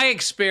year. Because my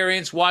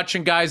experience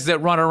watching guys that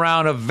run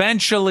around,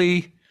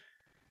 eventually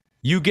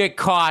you get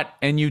caught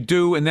and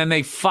then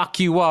they fuck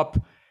you up.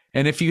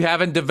 And if you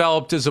haven't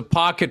developed as a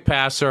pocket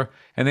passer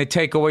and they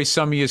take away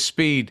some of your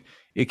speed,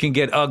 it can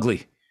get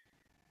ugly.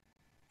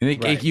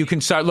 And you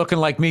can start looking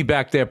like me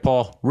back there,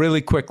 Paul,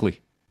 really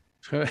quickly.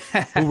 Who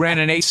ran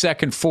an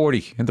 8-second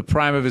 40 in the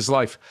prime of his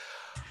life.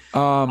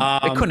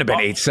 It couldn't have been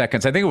 8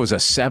 seconds. I think it was a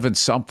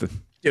 7-something.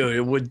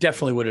 Dude, it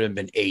definitely would have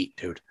been 8,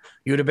 dude.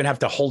 You would have been have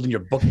to hold in your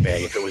book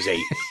bag if it was 8.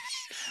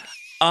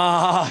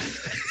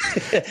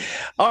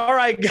 All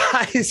right,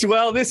 guys.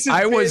 Well,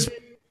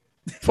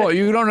 Paul,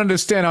 you don't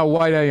understand how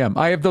white I am.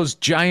 I have those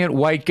giant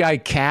white guy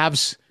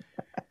calves.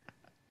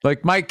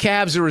 Like, my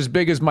calves are as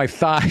big as my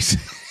thighs.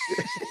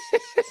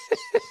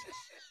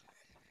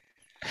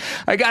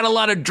 I got a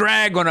lot of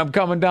drag when I'm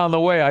coming down the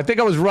way. I think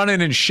I was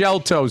running in shell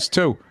toes,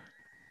 too.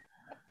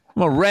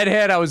 I'm a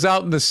redhead. I was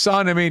out in the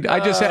sun. I mean, I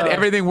just had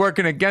everything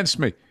working against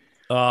me.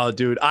 Oh,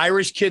 dude.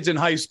 Irish kids in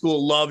high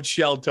school loved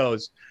shell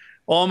toes.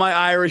 All my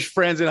Irish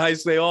friends in high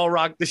school, they all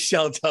rocked the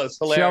shell toes.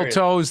 Hilarious.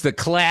 Shell toes, the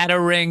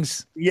clatter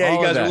rings. Yeah,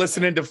 you guys are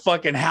listening to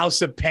fucking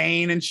House of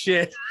Pain and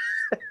shit.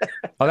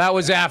 Oh, that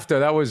was after.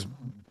 That was...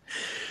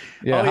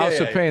 Yeah, House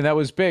of Pain. That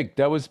was big.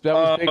 That was big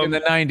in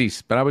the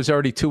 90s. But I was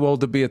already too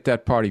old to be at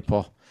that party,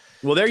 Paul.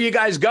 Well, there you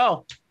guys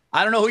go.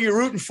 I don't know who you're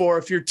rooting for.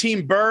 If you're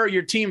Team Burr,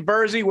 you're Team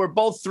Bursey. We're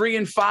both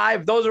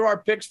 3-5. Those are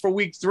our picks for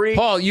week 3.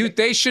 Paul,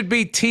 they should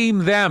be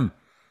Team them.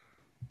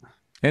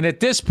 And at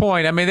this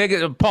point, I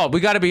mean, Paul, we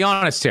got to be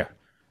honest here.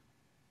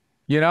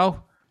 You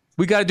know,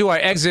 we got to do our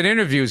exit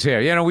interviews here.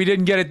 You know, we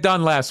didn't get it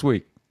done last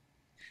week.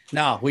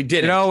 No, we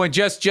didn't. You know, and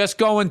just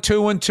going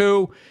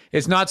 2-2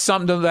 is not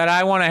something that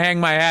I want to hang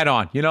my hat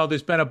on. You know,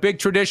 there's been a big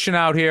tradition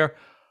out here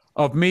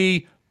of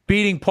me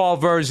beating Paul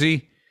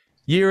Verzi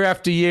year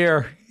after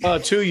year. Oh,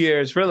 2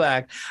 years.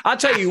 Relax. I'll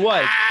tell you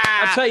what,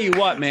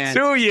 man.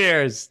 2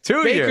 years.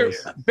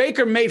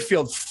 Baker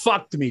Mayfield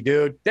fucked me,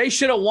 dude. They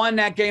should have won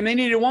that game. They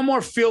needed one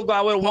more field goal.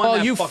 I would have won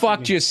that. Oh, you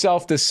fucked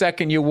yourself the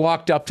second you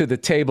walked up to the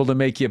table to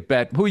make your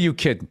bet. Who are you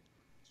kidding?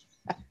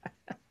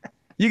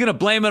 You going to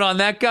blame it on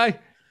that guy?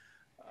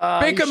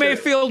 Baker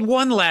Mayfield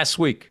won last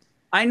week.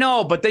 I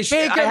know, but they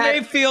should.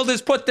 Mayfield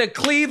has put the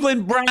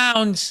Cleveland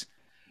Browns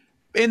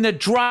in the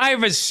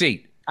driver's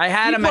seat. I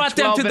had him brought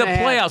them to the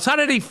playoffs. How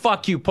did he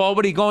fuck you, Paul?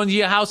 Would he go into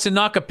your house and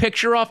knock a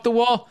picture off the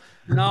wall?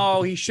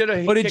 No, he should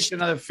have kicked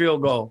another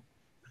field goal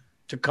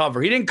to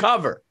cover. He didn't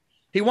cover.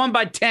 He won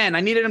by 10.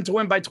 I needed him to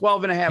win by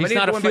 12.5. He's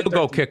not a field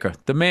goal kicker.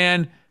 The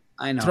man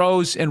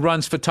throws and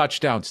runs for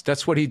touchdowns.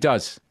 That's what he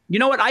does. You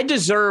know what? I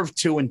deserve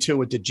 2-2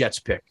 with the Jets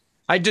pick.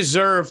 I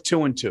deserve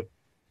 2-2.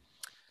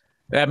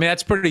 I mean,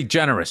 that's pretty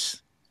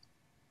generous.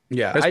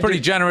 Yeah, that's pretty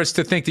generous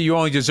to think that you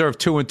only deserve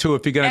 2-2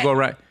 if you're going to go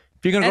right.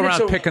 If you're going to go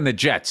around picking the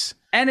Jets.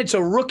 And it's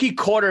a rookie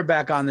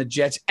quarterback on the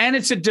Jets, and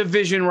it's a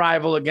division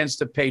rival against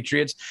the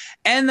Patriots.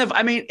 And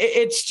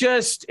it's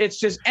just,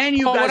 and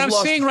you guys. What I'm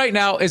seeing right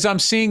now is I'm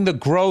seeing the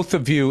growth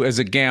of you as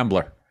a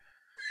gambler.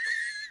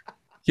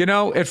 You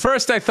know, at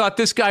first I thought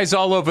this guy's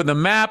all over the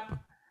map.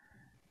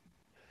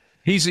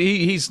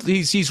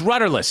 He's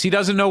rudderless. He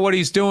doesn't know what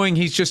he's doing.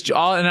 He's just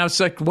all, and I was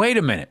like, wait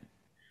a minute.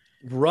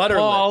 Rudderless.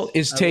 Paul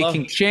is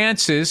taking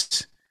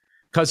chances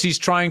because he's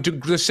trying to,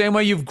 the same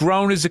way you've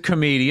grown as a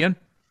comedian.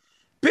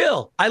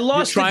 Bill, I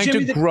lost. You're trying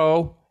to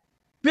grow.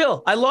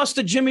 Bill, I lost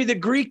the Jimmy the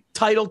Greek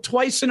title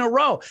twice in a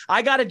row.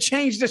 I got to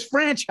change this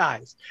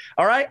franchise.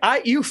 All right,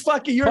 I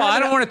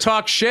don't want to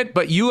talk shit,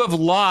 but you have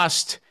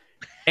lost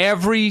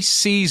every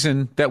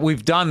season that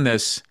we've done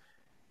this,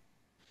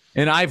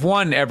 and I've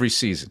won every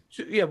season.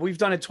 Yeah, we've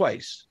done it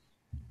twice,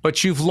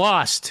 but you've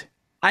lost.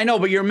 I know,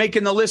 but you're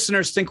making the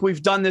listeners think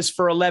we've done this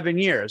for 11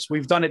 years.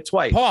 We've done it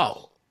twice.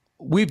 Paul,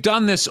 we've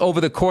done this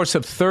over the course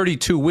of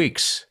 32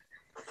 weeks.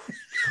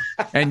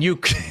 And you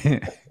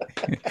could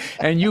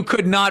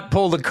not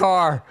pull the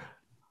car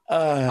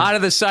out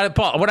of the side of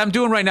Paul. What I'm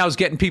doing right now is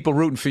getting people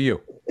rooting for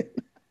you.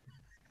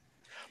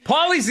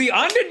 Paulie's the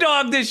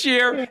underdog this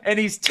year, and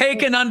he's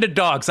taking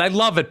underdogs. I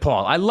love it,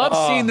 Paul. I love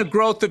seeing the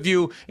growth of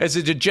you as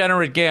a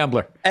degenerate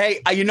gambler. Hey,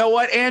 you know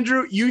what,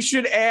 Andrew? You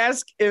should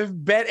ask if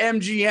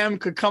BetMGM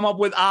could come up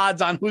with odds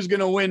on who's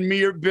going to win,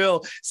 me or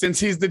Bill, since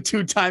he's the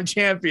 2-time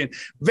champion.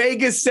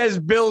 Vegas says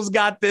Bill's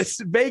got this.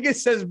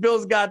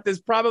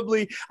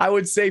 Probably, I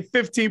would say,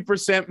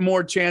 15%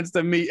 more chance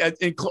than me,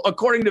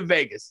 according to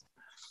Vegas.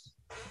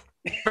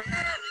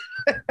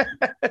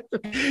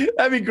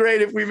 That'd be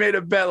great if we made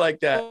a bet like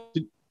that.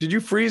 Did you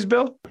freeze,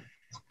 Bill?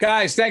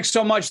 Guys, thanks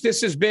so much.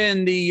 This has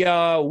been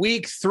the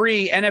Week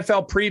 3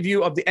 NFL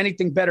preview of the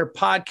Anything Better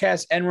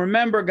podcast. And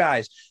remember,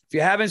 guys, if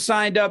you haven't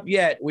signed up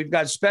yet, we've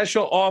got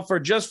special offer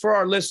just for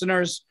our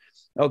listeners,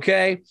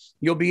 okay?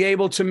 You'll be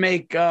able to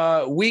make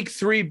Week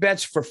 3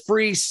 bets for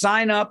free.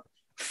 Sign up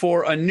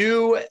for a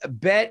new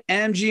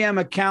BetMGM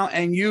account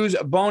and use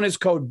bonus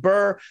code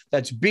BURR.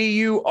 That's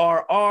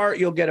BURR.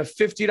 You'll get a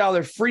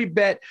 $50 free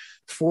bet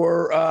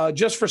for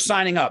just for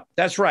signing up.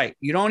 That's right.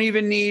 You don't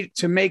even need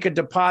to make a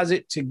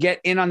deposit to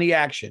get in on the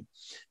action.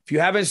 If you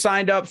haven't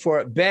signed up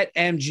for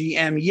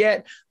BetMGM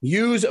yet,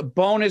 use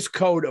bonus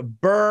code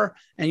BURR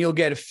and you'll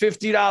get a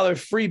 $50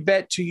 free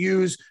bet to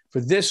use for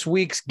this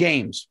week's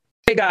games.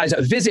 Hey guys,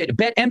 visit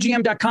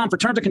betmgm.com for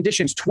terms and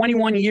conditions.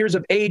 21 years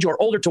of age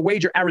or older to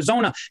wager.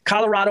 Arizona,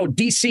 Colorado,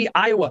 D.C.,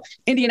 Iowa,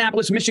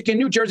 Indianapolis, Michigan,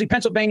 New Jersey,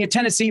 Pennsylvania,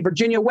 Tennessee,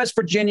 Virginia, West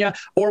Virginia,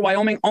 or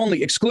Wyoming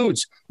only.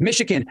 Excludes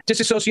Michigan,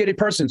 disassociated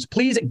persons.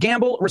 Please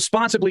gamble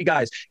responsibly,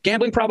 guys.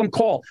 Gambling problem,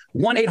 call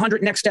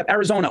 1-800-NEXT-STEP.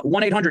 Arizona,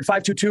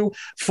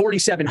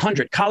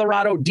 1-800-522-4700.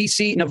 Colorado,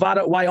 D.C.,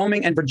 Nevada,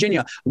 Wyoming, and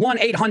Virginia,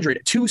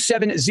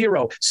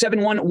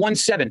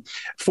 1-800-270-7117.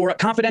 For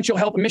confidential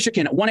help,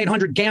 Michigan,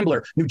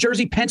 1-800-GAMBLER. New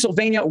Jersey,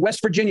 Pennsylvania,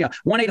 West Virginia,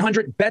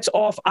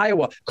 1-800-BETS-OFF,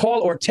 Iowa.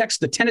 Call or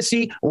text the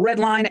Tennessee Red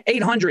Line,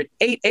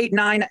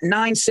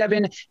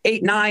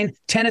 800-889-9789,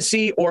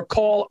 Tennessee, or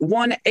call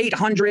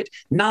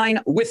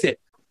 1-800-9-WITH-IT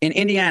in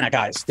Indiana,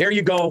 guys. There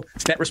you go.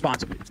 Bet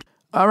responsibly.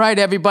 All right,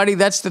 everybody.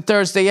 That's the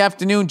Thursday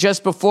afternoon,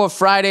 just before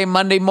Friday,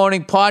 Monday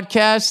morning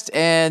podcast.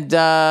 And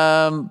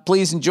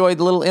please enjoy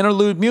the little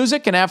interlude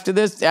music. And after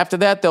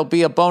that, there'll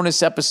be a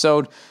bonus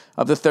episode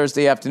of the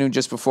Thursday afternoon,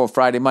 just before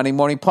Friday, Monday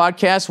morning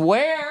podcast,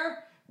 where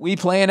we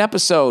play an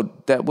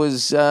episode that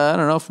was, I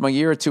don't know, from a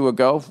year or two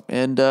ago,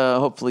 and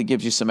hopefully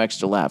gives you some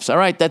extra laughs. All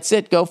right, that's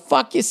it. Go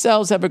fuck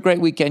yourselves. Have a great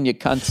weekend, you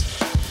cunts.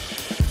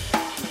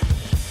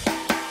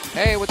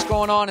 Hey, what's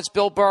going on? It's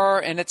Bill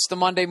Burr, and it's the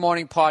Monday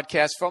Morning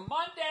Podcast for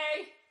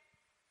Monday,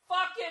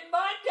 fucking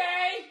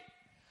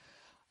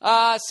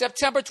Monday,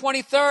 September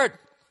 23rd,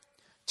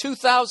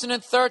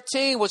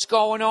 2013. What's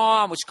going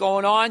on? What's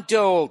going on,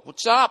 dude?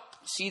 What's up?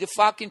 See the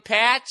fucking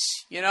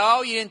Pats? You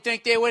know, you didn't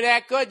think they were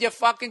that good. You're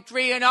fucking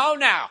 3-0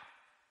 now.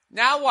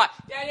 Now what?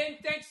 I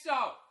didn't think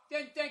so.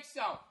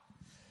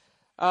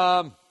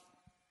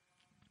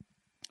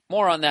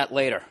 More on that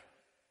later.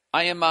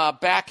 I am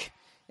back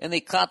in the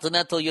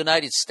continental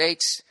United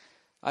States.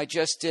 I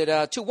just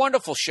did 2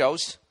 wonderful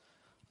shows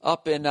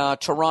up in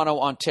Toronto,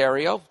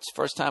 Ontario. It's the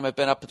first time I've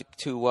been up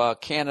to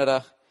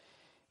Canada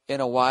in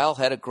a while.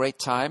 Had a great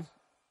time.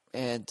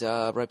 And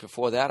right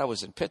before that, I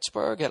was in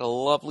Pittsburgh. Had a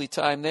lovely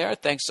time there.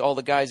 Thanks to all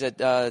the guys at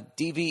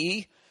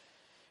DVE.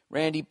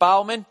 Randy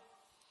Bauman.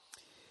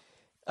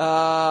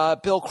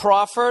 Bill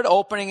Crawford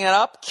opening it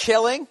up.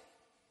 Killing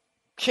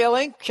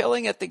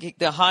at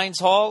the Heinz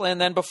Hall.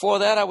 And then before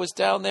that, I was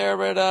down there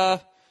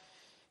at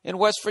in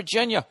West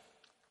Virginia.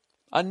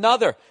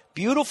 Another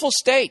beautiful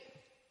state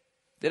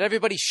that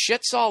everybody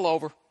shits all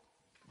over.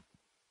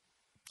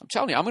 I'm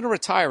telling you, I'm going to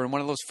retire in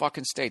one of those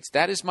fucking states.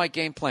 That is my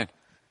game plan.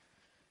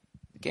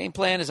 Game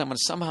plan is I'm going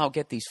to somehow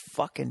get these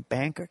fucking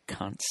banker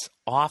cunts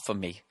off of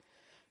me.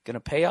 Going to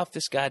pay off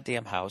this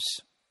goddamn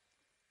house.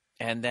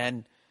 And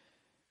then,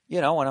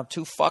 you know, when I'm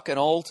too fucking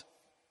old,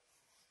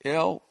 you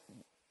know,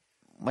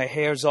 my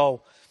hair's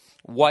all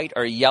white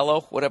or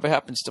yellow, whatever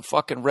happens to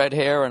fucking red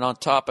hair. And on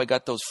top, I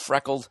got those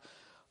freckled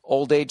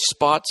old age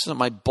spots on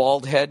my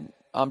bald head.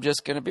 I'm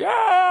just going to be,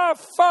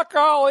 fuck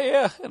all of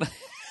you.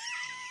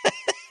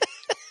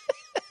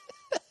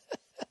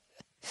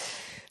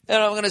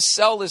 And I'm going to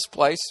sell this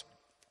place.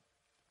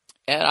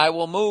 And I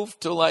will move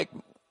to, like,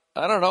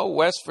 I don't know,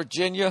 West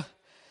Virginia.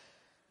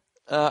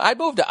 I'd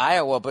move to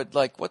Iowa, but,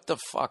 like, what the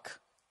fuck,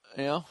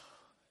 you know?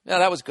 Yeah,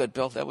 that was good,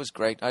 Bill. That was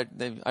great. I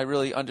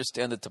really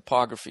understand the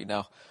topography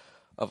now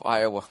of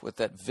Iowa with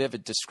that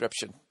vivid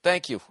description.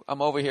 Thank you.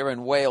 I'm over here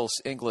in Wales,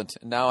 England,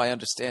 and now I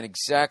understand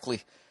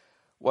exactly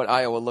what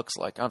Iowa looks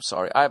like. I'm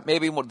sorry.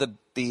 Maybe the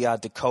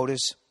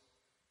Dakotas,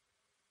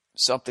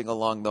 something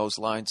along those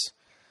lines.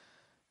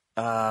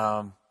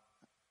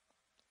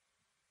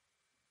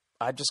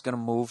 I'm just going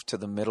to move to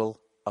the middle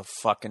of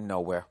fucking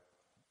nowhere.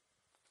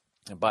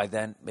 And by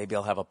then, maybe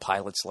I'll have a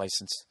pilot's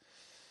license.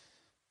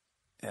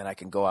 And I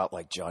can go out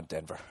like John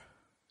Denver.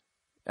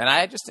 And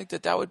I just think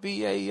that would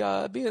be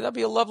that'd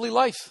be a lovely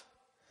life.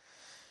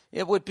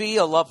 It would be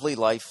a lovely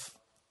life.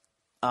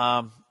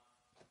 No,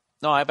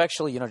 I've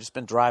actually, just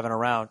been driving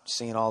around,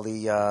 seeing all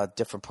the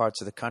different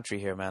parts of the country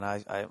here, man.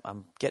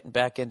 I'm getting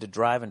back into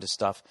driving to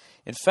stuff.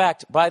 In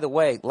fact, by the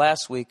way,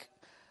 last week,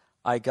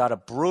 I got a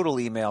brutal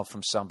email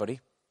from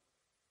somebody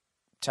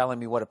telling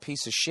me what a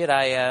piece of shit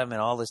I am and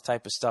all this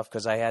type of stuff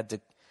because I had to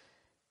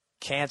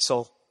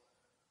cancel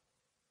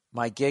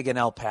my gig in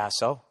El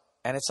Paso.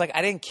 And it's like,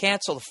 I didn't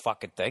cancel the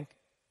fucking thing.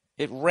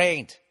 It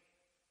rained.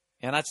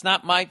 And that's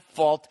not my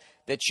fault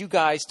that you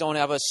guys don't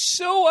have a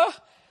sewer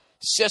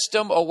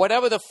system or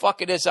whatever the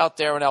fuck it is out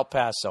there in El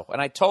Paso.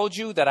 And I told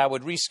you that I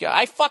would reschedule.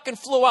 I fucking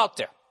flew out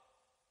there.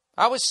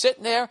 I was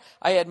sitting there.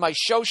 I had my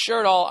show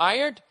shirt all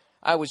ironed.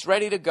 I was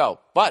ready to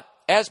go. But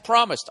as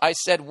promised, I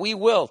said we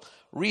will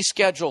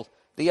reschedule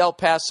the El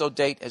Paso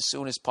date as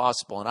soon as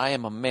possible. And I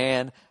am a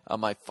man of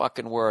my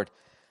fucking word.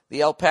 The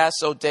El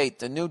Paso date,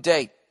 the new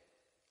date,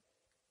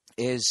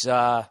 is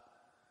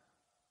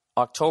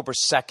October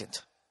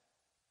 2nd.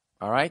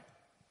 All right?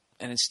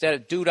 And instead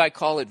of dude, I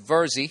call it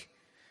Verzi.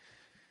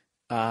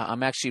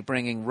 I'm actually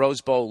bringing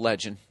Rose Bowl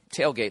legend,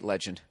 tailgate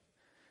legend,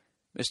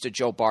 Mr.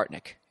 Joe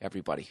Bartnick,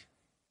 everybody.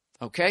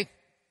 Okay?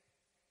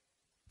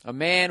 A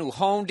man who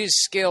honed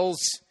his skills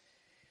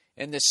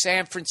in the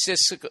San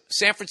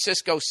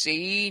Francisco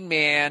scene,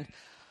 man.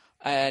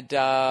 And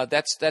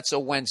that's a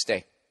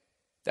Wednesday.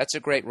 That's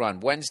a great run.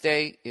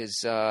 Wednesday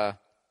is El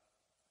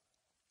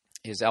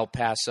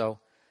Paso.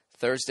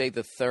 Thursday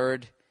the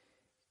 3rd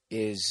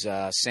is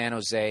San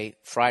Jose.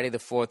 Friday the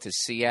 4th is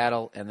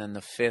Seattle. And then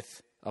the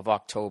 5th of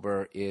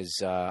October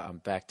is I'm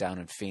back down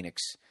in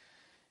Phoenix.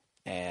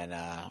 And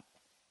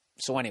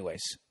so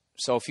anyways,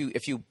 so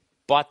if you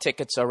bought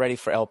tickets already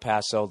for El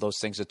Paso, those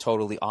things are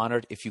totally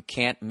honored. If you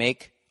can't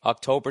make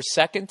October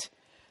 2nd,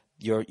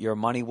 your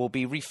money will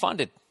be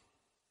refunded.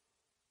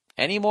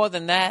 Any more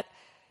than that,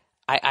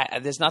 I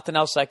there's nothing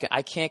else I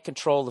can't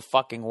control the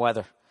fucking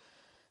weather.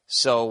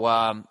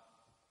 So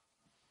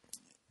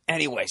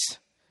anyways,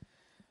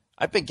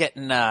 I've been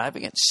getting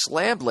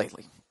slammed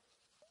lately.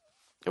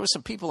 There were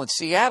some people in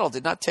Seattle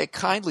did not take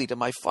kindly to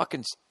my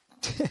fucking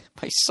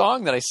my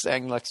song that I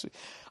sang last week.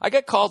 I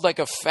got called like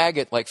a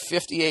faggot like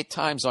 58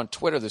 times on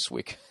Twitter this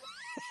week.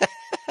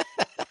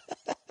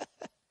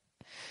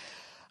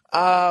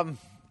 Yeah,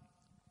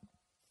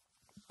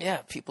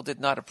 people did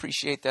not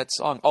appreciate that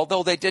song,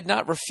 although they did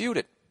not refute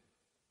it.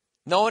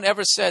 No one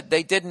ever said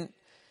they didn't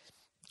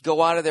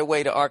go out of their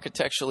way to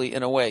architecturally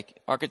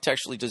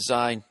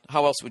design.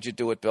 How else would you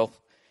do it, Bill?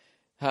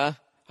 Huh?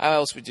 How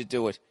else would you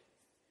do it?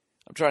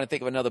 I'm trying to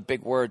think of another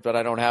big word, but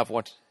I don't have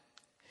one.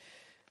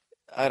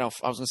 I was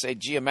going to say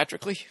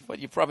geometrically, but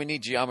you probably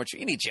need geometry.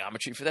 You need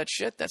geometry for that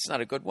shit. That's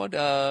not a good one.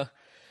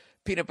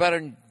 Peanut butter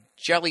and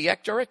jelly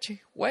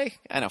way?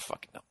 I don't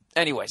fucking know.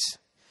 Anyways,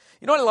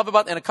 you know what I love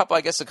about, and a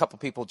couple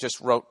people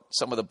just wrote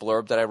some of the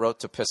blurb that I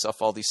wrote to piss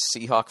off all these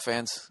Seahawk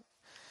fans.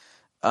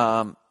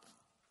 And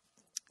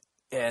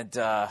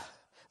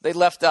they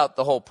left out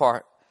the whole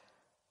part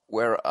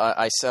where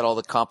I said all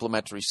the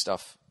complimentary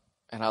stuff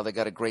and how they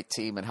got a great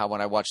team and how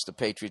when I watch the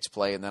Patriots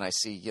play and then I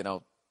see,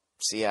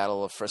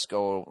 Seattle or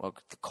Frisco or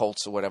the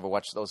Colts or whatever,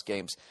 watch those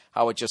games,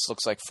 how it just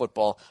looks like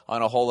football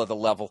on a whole other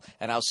level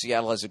and how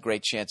Seattle has a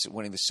great chance at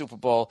winning the Super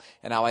Bowl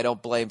and how I don't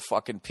blame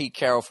fucking Pete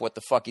Carroll for what the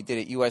fuck he did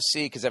at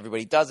USC because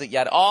everybody does it,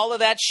 yet all of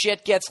that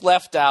shit gets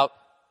left out.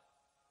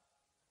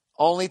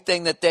 Only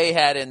thing that they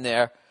had in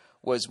there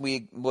was me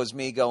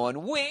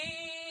going, "We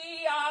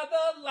are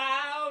the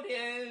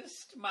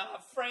loudest, my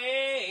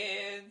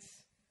friends."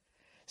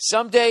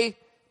 Someday,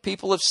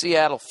 people of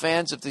Seattle,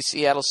 fans of the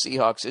Seattle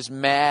Seahawks, as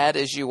mad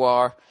as you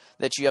are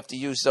that you have to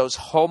use those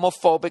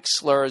homophobic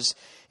slurs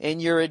in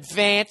your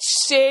advanced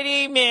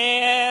city,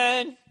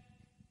 man.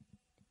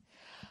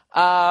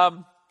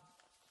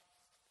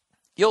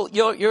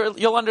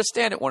 You'll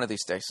understand it one of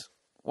these days.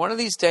 One of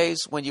these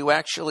days when you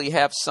actually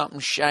have something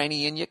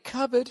shiny in your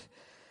cupboard.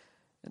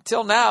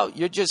 Until now,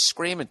 you're just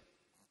screaming.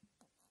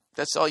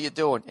 That's all you're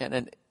doing.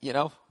 And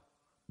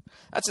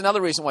that's another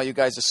reason why you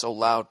guys are so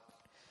loud.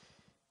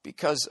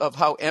 Because of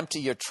how empty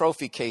your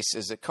trophy case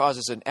is, it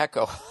causes an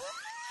echo.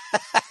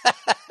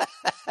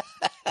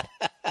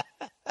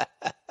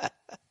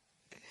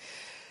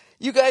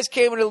 You guys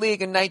came into the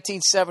league in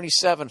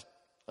 1977,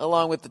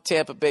 along with the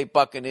Tampa Bay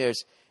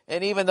Buccaneers.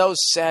 And even those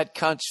sad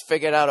cunts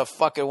figured out a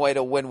fucking way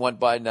to win one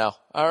by now.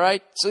 All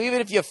right? So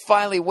even if you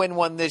finally win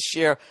one this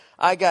year,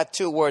 I got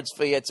 2 words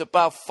for you. It's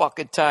about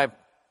fucking time.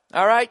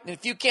 All right? And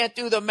if you can't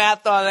do the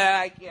math on that,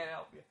 I can't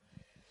help you.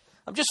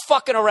 I'm just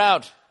fucking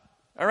around.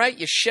 All right?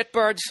 You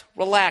shitbirds,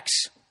 relax.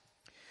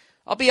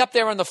 I'll be up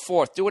there on the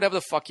 4th. Do whatever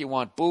the fuck you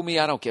want. Boo me,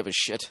 I don't give a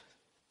shit.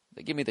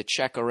 They give me the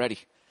check already.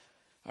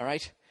 All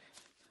right?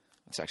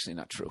 That's actually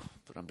not true,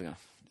 but I'm going to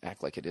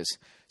act like it is.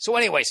 So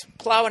anyways,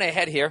 plowing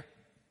ahead here.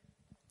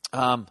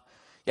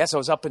 Yes, I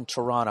was up in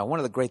Toronto. One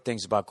of the great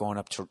things about going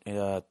up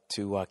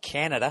to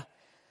Canada,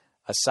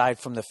 aside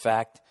from the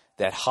fact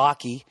that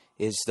hockey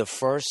is the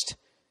first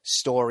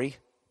story,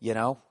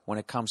 when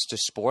it comes to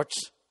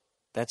sports.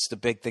 That's the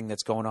big thing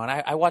that's going on.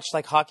 I watched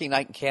like Hockey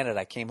Night in Canada.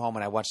 I came home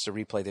and I watched the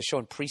replay. They're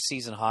showing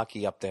preseason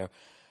hockey up there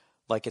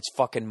like it's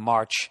fucking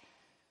March.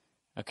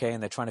 Okay,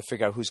 and they're trying to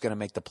figure out who's going to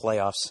make the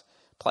playoffs.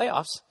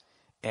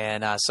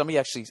 And somebody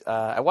actually,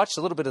 I watched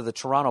a little bit of the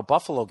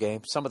Toronto-Buffalo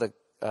game, some of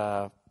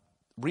the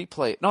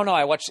replay. No,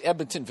 I watched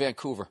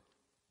Edmonton-Vancouver.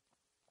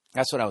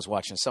 That's what I was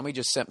watching. Somebody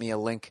just sent me a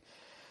link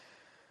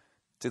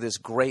to this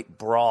great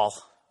brawl.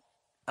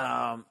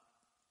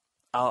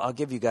 I'll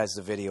give you guys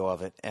the video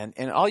of it.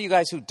 And all you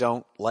guys who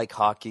don't like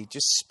hockey,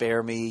 just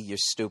spare me. You're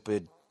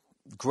stupid.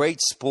 Great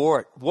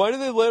sport. Why do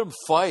they let them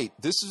fight?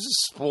 This is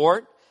a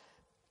sport.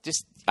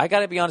 I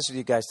got to be honest with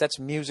you guys. That's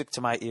music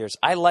to my ears.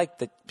 I like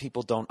that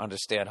people don't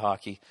understand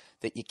hockey,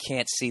 that you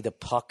can't see the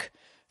puck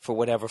for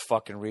whatever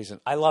fucking reason.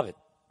 I love it.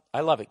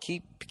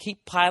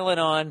 Keep piling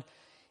on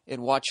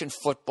and watching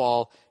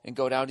football and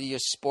go down to your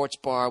sports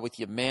bar with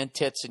your man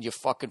tits and your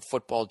fucking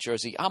football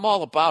jersey. I'm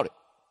all about it.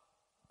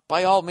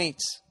 By all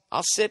means.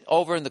 I'll sit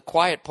over in the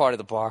quiet part of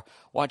the bar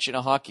watching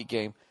a hockey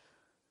game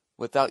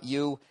without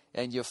you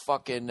and your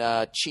fucking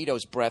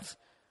Cheetos breath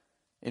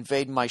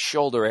invading my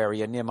shoulder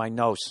area near my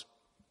nose.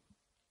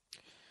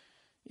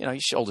 You know,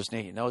 your shoulder's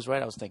near your nose,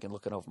 right? I was thinking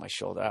looking over my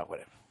shoulder.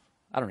 Whatever.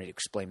 I don't need to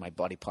explain my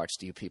body parts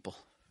to you people.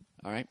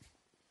 All right?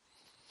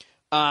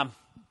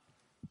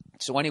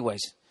 So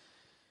anyways,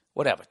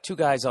 whatever. Two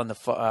guys on the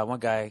one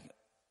guy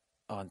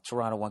on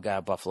Toronto, one guy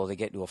on Buffalo. They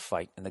get into a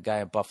fight, and the guy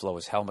in Buffalo,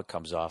 his helmet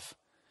comes off,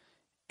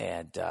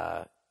 and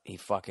he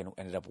fucking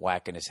ended up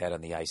whacking his head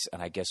on the ice,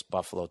 and I guess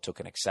Buffalo took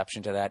an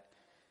exception to that.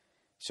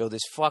 So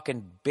this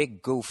fucking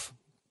big goof,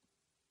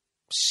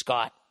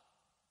 Scott,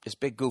 this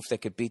big goof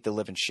that could beat the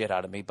living shit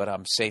out of me, but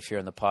I'm safe here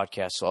in the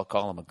podcast, so I'll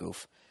call him a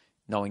goof,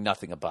 knowing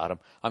nothing about him.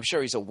 I'm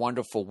sure he's a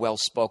wonderful,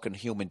 well-spoken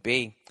human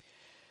being,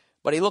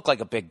 but he looked like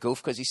a big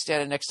goof because he's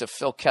standing next to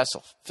Phil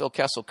Kessel. Phil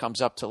Kessel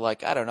comes up to,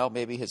 like, I don't know,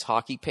 maybe his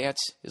hockey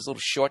pants, his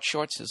little short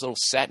shorts, his little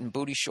satin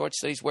booty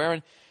shorts that he's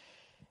wearing,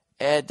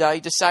 and he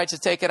decides to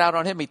take it out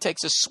on him. He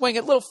takes a swing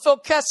at little Phil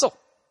Kessel.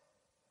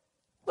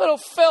 Little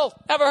Phil,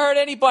 never hurt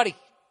anybody.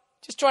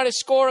 Just trying to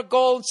score a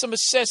goal and some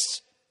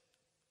assists.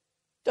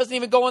 Doesn't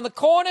even go in the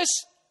corners.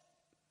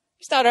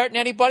 He's not hurting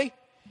anybody.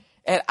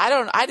 And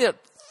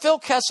Phil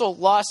Kessel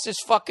lost his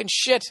fucking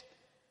shit.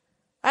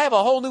 I have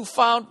a whole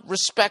newfound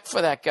respect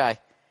for that guy.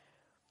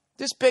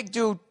 This big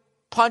dude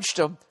punched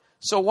him.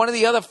 So one of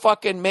the other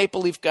fucking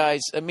Maple Leaf guys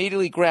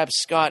immediately grabs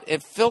Scott.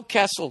 And Phil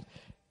Kessel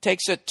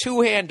takes a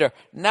two-hander,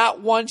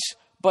 not once,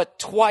 but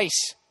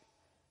twice,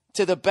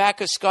 to the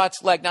back of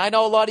Scott's leg. Now, I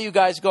know a lot of you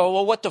guys go,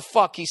 well, what the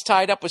fuck? He's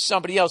tied up with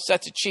somebody else.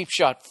 That's a cheap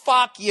shot.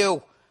 Fuck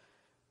you.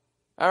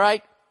 All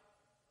right?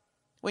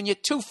 When you're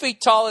 2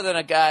 feet taller than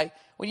a guy,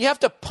 when you have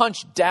to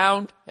punch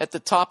down at the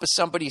top of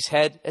somebody's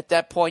head at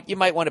that point, you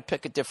might want to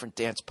pick a different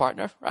dance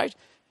partner, right?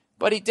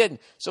 But he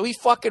didn't. So he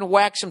fucking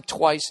whacks him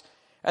twice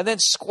and then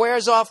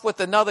squares off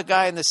with another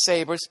guy in the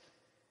Sabres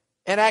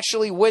and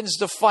actually wins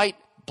the fight,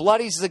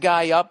 bloodies the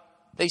guy up.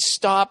 They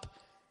stop.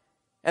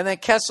 And then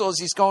Kessel, as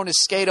he's going to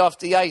skate off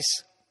the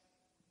ice,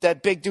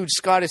 that big dude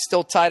Scott is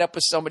still tied up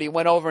with somebody. He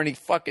went over and he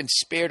fucking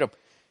speared him.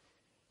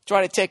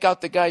 Tried to take out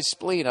the guy's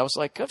spleen. I was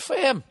like, good for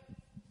him.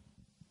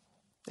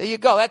 There you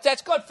go.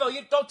 That's good, Phil.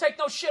 You don't take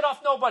no shit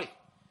off nobody.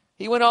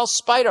 He went all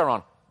spider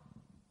on him.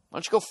 Why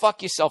don't you go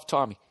fuck yourself,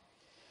 Tommy?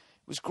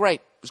 It was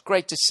great. It was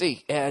great to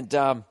see. And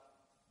I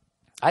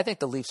think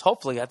the Leafs,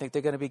 hopefully, I think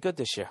they're going to be good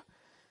this year.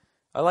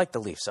 I like the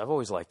Leafs. I've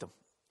always liked them.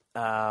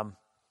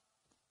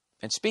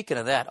 And speaking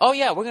of that, oh,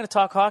 yeah, we're going to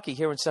talk hockey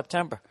here in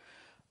September.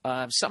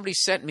 Somebody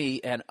sent me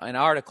an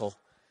article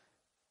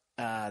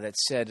that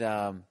said,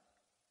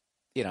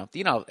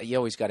 you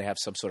always got to have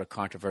some sort of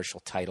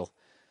controversial title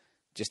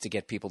just to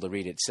get people to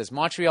read it. It says,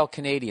 Montreal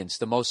Canadiens,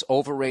 the most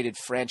overrated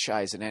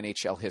franchise in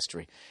NHL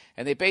history.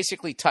 And they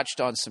basically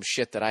touched on some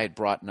shit that I had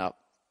brought up,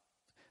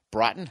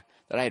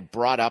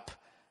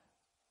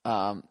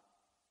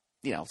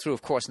 through,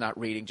 of course, not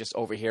reading, just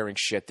overhearing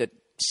shit, that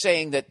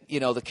saying that,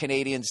 the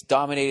Canadiens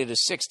dominated a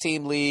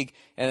 6-team league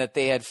and that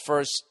they had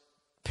first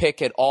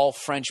pick at all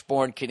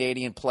French-born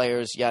Canadian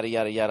players, yada,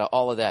 yada, yada,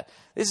 all of that.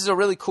 This is a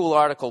really cool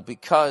article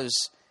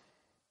because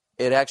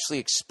it actually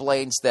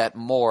explains that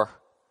more.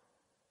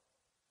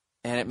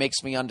 And it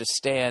makes me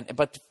understand,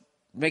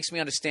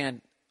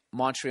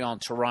 Montreal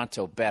and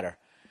Toronto better.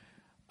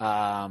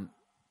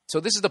 So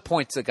this is the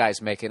point the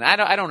guy's making.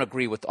 I don't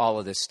agree with all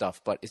of this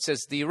stuff, but it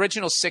says the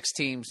original 6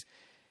 teams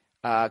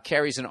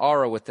carries an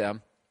aura with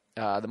them.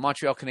 The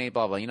Montreal Canadiens,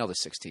 blah, blah, the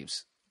 6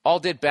 teams. All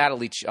did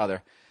battle each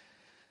other.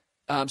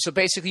 So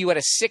basically you had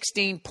a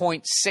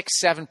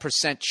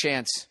 16.67%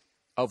 chance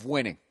of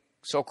winning.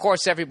 So, of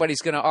course,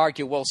 everybody's going to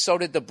argue, well, so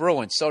did the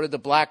Bruins, so did the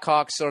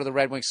Blackhawks, so did the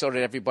Red Wings, so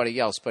did everybody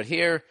else. But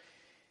here's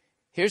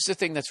the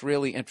thing that's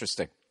really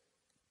interesting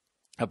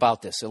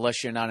about this,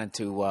 unless you're not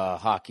into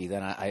hockey,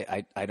 then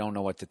I don't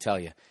know what to tell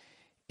you,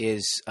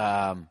 is,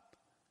 Christ,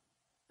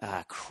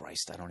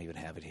 I don't even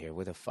have it here.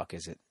 Where the fuck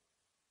is it?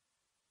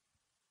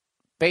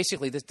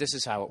 Basically, this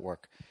is how it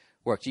worked.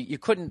 You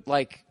couldn't,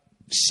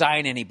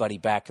 sign anybody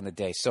back in the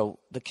day. So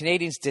the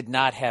Canadiens did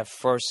not have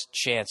first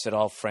chance at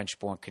all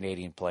French-born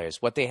Canadian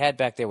players. What they had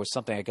back there was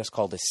something, I guess,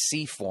 called a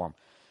C form,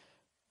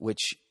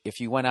 which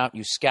if you went out and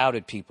you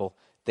scouted people,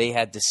 they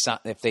had to,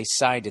 if they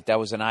signed it, that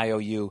was an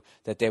IOU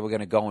that they were going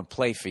to go and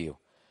play for you.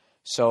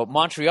 So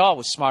Montreal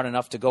was smart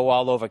enough to go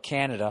all over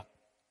Canada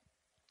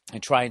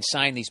and try and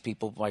sign these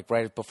people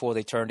right before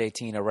they turned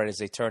 18 or right as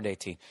they turned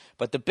 18.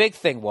 But the big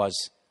thing was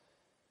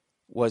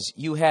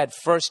you had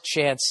first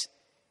chance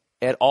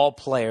at all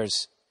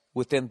players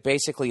within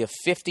basically a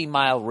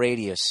 50-mile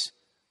radius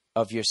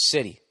of your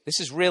city.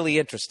 This is really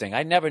interesting.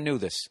 I never knew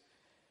this.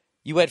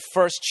 You had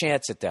first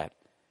chance at that.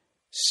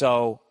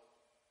 So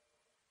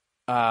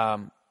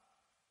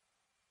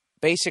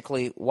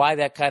basically why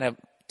that kind of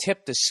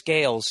tipped the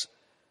scales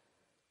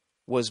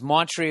was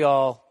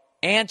Montreal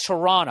and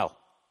Toronto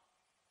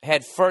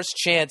had first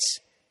chance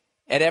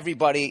at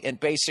everybody in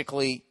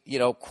basically,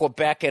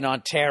 Quebec and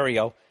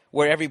Ontario,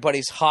 where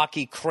everybody's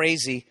hockey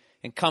crazy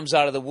and comes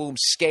out of the womb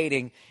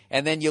skating.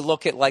 And then you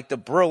look at the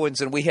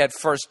Bruins, and we had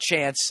first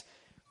chance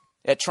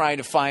at trying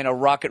to find a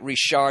Rocket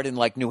Richard in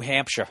New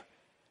Hampshire,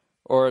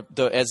 or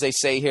as they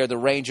say here, the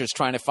Rangers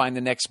trying to find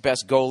the next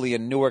best goalie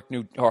in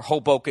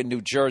Hoboken,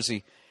 New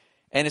Jersey.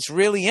 And it's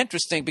really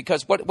interesting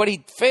because what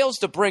he fails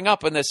to bring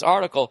up in this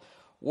article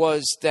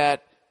was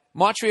that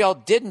Montreal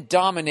didn't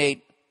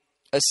dominate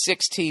a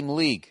 6-team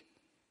league.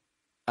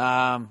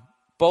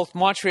 Both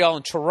Montreal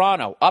and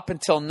Toronto up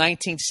until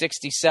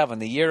 1967,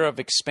 the year of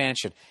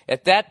expansion.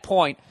 At that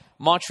point,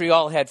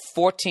 Montreal had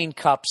 14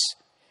 cups,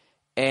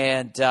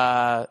 and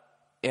the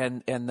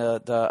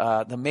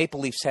Maple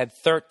Leafs had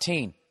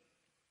 13.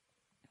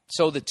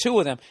 So the two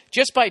of them,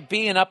 just by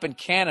being up in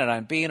Canada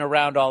and being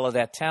around all of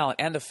that talent,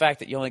 and the fact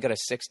that you only got a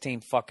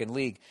 16 fucking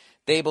league,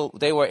 they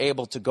were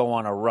able to go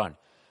on a run.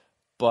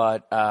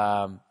 But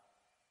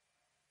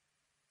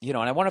and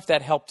I wonder if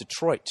that helped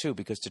Detroit too,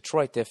 because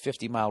Detroit, their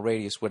 50-mile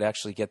radius would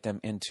actually get them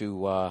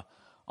into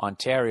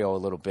Ontario a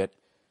little bit,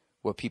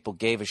 where people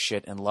gave a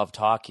shit and loved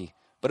hockey.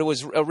 But it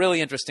was a really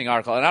interesting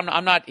article, and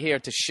I'm not here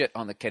to shit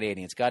on the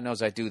Canadians. God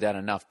knows I do that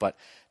enough, but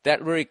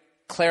that really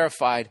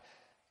clarified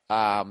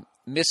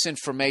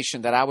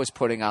misinformation that I was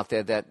putting out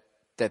there.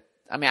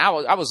 I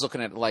was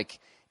looking at like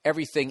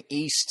everything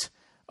east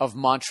of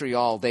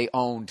Montreal they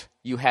owned.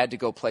 You had to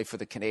go play for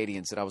the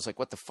Canadians, and I was like,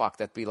 what the fuck?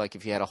 That'd be like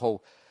if you had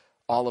all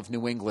of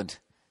New England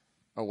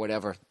or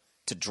whatever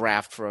to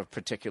draft for a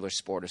particular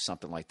sport or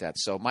something like that.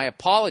 So my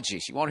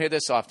apologies. You won't hear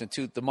this often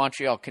to the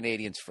Montreal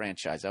Canadiens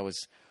franchise. I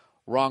was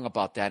wrong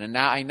about that. And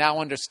I now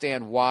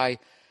understand why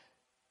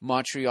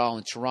Montreal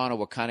and Toronto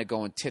were kind of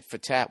going tit for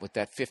tat with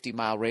that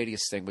 50-mile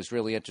radius thing. Was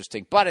really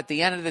interesting. But at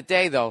the end of the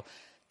day, though,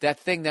 that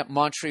thing that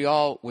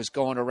Montreal was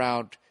going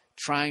around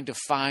trying to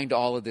find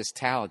all of this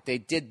talent, they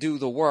did do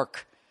the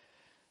work.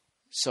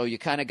 So you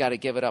kind of got to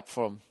give it up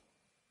for them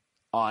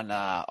on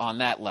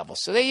that level.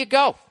 So there you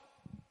go.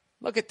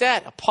 Look at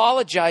that.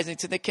 Apologizing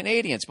to the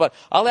Canadians. But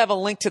I'll have a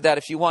link to that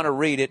if you want to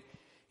read it,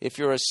 if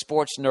you're a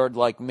sports nerd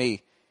like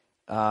me.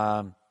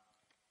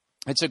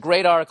 It's a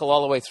great article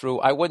all the way through.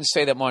 I wouldn't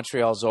say that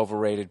Montreal is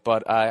overrated,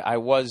 but I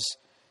was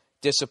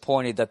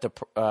disappointed that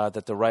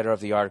the writer of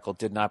the article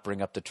did not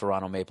bring up the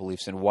Toronto Maple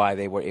Leafs and why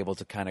they were able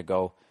to kind of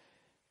go,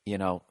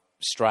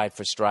 stride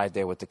for stride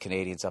there with the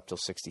Canadians up till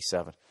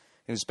 67.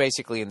 It was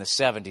basically in the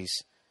 70s,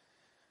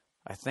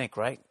 I think,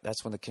 right?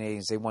 That's when the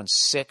Canadians, they won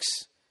 6.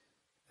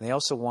 And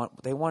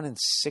they won in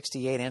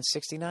 68 and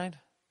 69?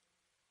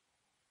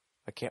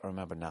 I can't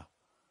remember now.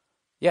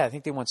 Yeah, I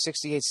think they won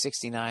 68,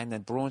 69,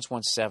 then Bruins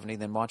won 70,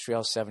 then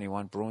Montreal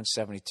 71, Bruins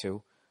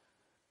 72,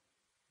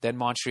 then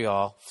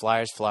Montreal,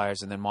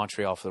 Flyers, and then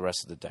Montreal for the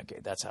rest of the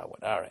decade. That's how it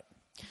went. All right.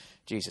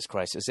 Jesus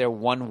Christ. Is there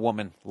one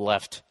woman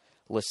left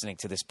listening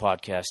to this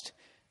podcast?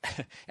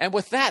 And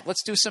with that,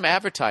 let's do some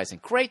advertising.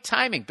 Great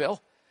timing,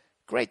 Bill.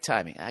 Great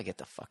timing. I get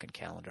the fucking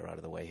calendar out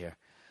of the way here.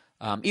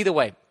 Either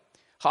way,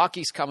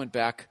 hockey's coming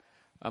back.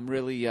 I'm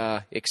really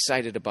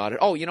excited about it.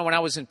 Oh, when I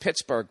was in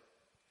Pittsburgh,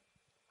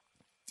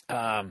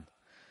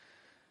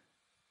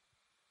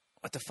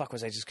 what the fuck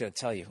was I just going to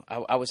tell you?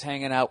 I was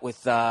hanging out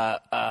with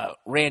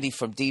Randy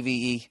from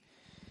DVE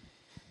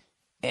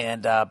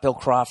and Bill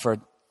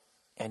Crawford.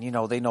 And,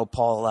 they know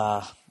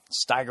Paul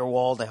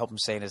Steigerwald. I hope I'm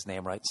saying his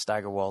name right.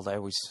 Steigerwald. I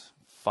always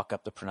fuck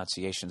up the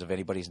pronunciations of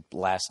anybody's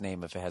last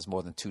name if it has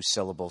more than 2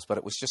 syllables. But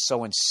it was just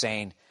so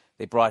insane.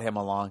 They brought him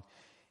along.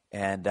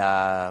 And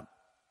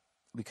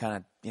we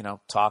kind of,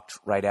 talked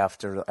right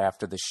after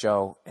the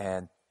show.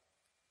 And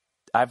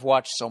I've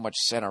watched so much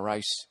Center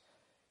Ice.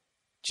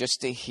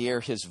 Just to hear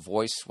his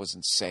voice was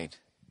insane.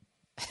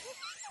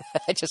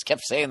 I just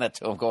kept saying that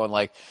to him, going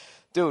like,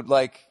 dude,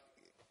 like,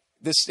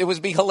 it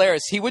would be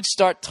hilarious. He would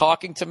start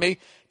talking to me,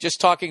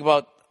 just talking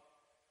about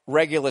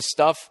regular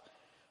stuff,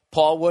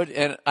 Paul would,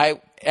 and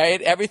I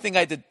had everything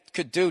I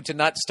could do to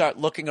not start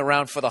looking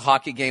around for the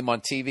hockey game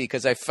on TV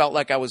because I felt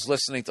like I was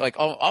listening to, like,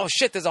 oh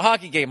shit, there's a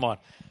hockey game on.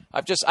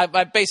 I've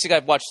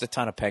watched a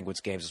ton of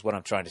Penguins games is what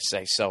I'm trying to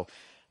say. So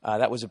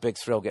that was a big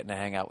thrill getting to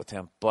hang out with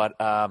him. But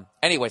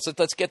anyway, so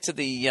let's get to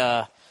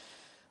the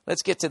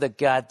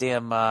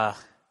goddamn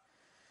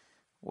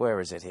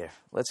where is it here?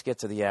 Let's get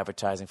to the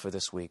advertising for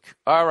this week.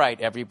 All right,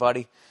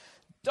 everybody.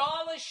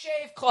 Dollar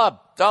Shave Club.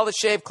 Dollar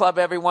Shave Club,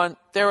 everyone.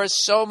 There are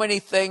so many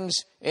things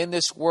in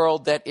this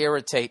world that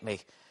irritate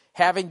me.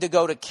 Having to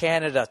go to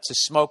Canada to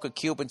smoke a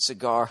Cuban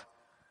cigar,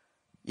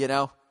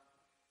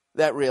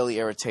 that really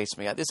irritates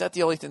me. Is that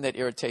the only thing that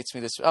irritates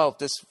me? This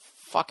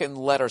fucking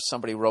letter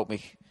somebody wrote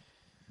me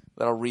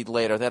that I'll read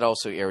later. That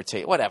also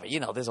irritates. Whatever.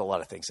 There's a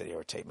lot of things that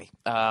irritate me.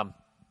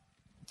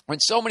 When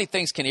so many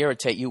things can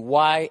irritate you,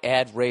 why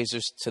add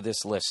razors to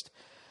this list?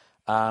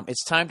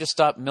 It's time to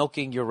stop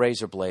milking your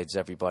razor blades,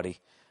 everybody.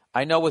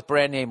 I know with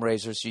brand name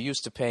razors, you're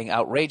used to paying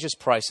outrageous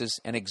prices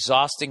and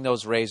exhausting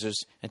those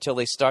razors until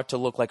they start to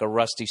look like a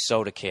rusty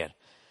soda can.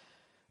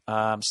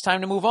 It's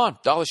time to move on.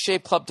 Dollar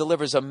Shave Club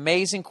delivers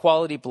amazing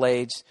quality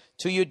blades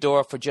to your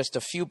door for just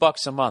a few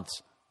bucks a month.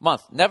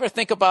 Never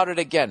think about it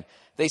again.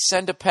 They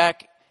send a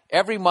pack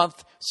every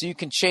month so you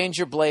can change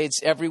your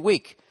blades every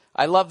week.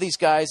 I love these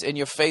guys, and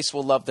your face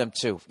will love them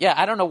too. Yeah,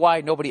 I don't know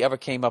why nobody ever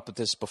came up with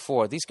this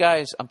before. These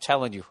guys, I'm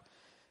telling you,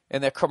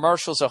 and their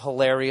commercials are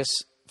hilarious.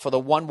 For the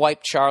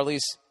one-wipe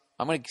Charlies,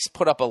 I'm going to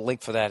put up a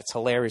link for that. It's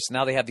hilarious.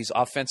 Now they have these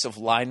offensive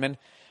linemen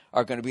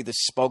are going to be the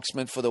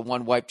spokesman for the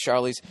One Wipe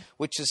Charlies,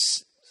 which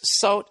is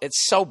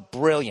it's so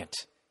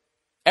brilliant.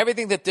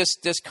 Everything that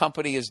this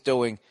company is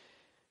doing,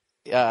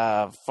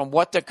 from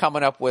what they're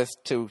coming up with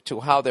to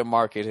how they're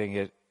marketing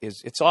it,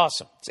 it's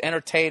awesome. It's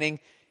entertaining.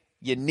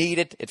 You need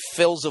it. It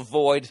fills a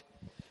void.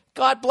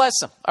 God bless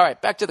them. All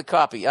right, back to the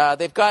copy.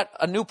 They've got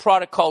a new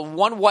product called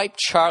One Wipe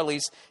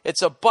Charlies.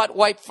 It's a butt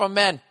wipe for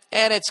men,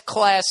 and it's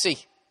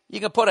classy. You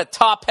can put a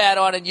top hat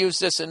on and use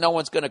this, and no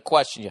one's going to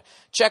question you.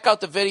 Check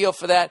out the video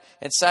for that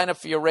and sign up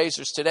for your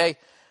razors today.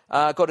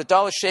 Go to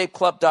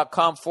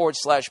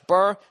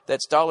dollarshaveclub.com/Burr.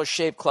 That's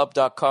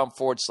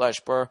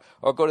dollarshaveclub.com/Burr.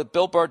 Or go to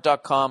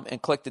billburr.com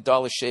and click the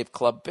Dollar Shave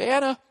Club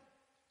banner.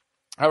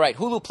 All right,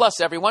 Hulu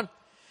Plus, everyone.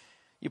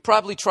 You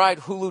probably tried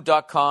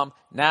Hulu.com.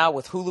 Now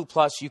with Hulu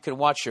Plus, you can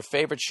watch your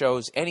favorite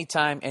shows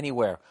anytime,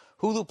 anywhere.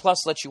 Hulu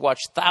Plus lets you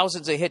watch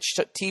thousands of hit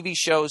TV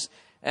shows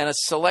and a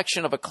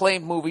selection of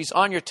acclaimed movies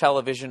on your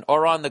television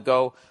or on the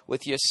go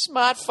with your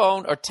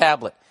smartphone or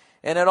tablet.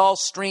 And it all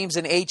streams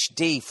in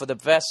HD for the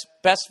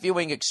best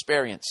viewing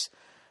experience.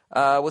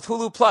 With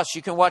Hulu Plus,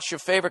 you can watch your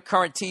favorite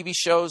current TV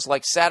shows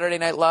like Saturday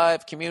Night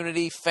Live,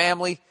 Community,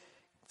 Family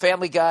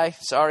Guy,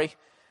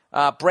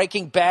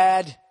 Breaking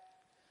Bad,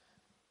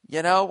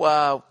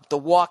 The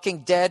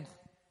Walking Dead,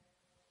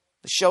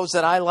 the shows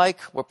that I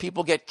like where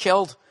people get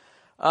killed.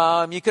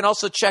 You can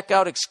also check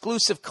out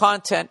exclusive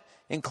content,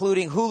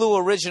 including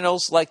Hulu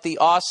originals like The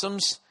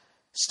Awesomes,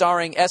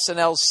 starring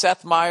SNL's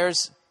Seth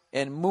Meyers,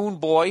 and Moon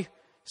Boy,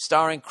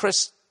 starring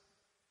Chris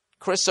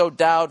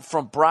O'Dowd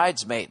from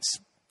Bridesmaids.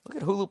 Look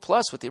at Hulu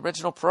Plus with the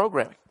original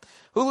programming.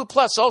 Hulu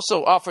Plus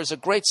also offers a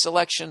great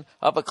selection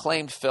of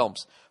acclaimed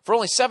films. For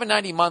only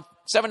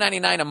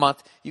 $7.99 a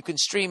month, you can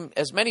stream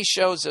as many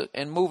shows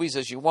and movies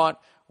as you want,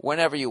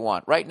 whenever you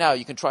want. Right now,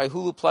 you can try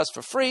Hulu Plus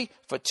for free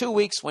for 2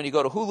 weeks when you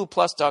go to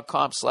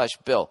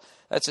huluplus.com/Bill.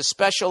 That's a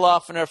special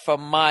offer for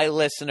my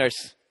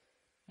listeners.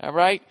 All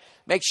right?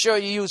 Make sure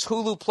you use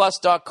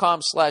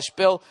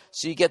huluplus.com/Bill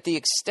so you get the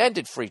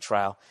extended free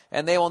trial,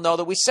 and they will know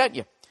that we sent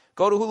you.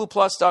 Go to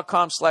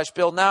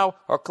huluplus.com/Bill now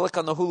or click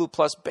on the Hulu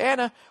Plus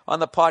banner on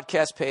the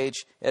podcast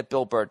page at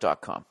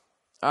billburr.com.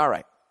 All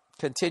right,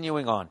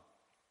 continuing on.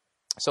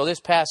 So this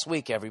past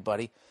week,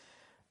 everybody,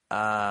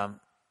 I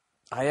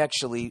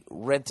actually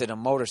rented a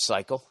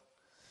motorcycle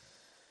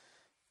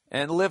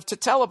and lived to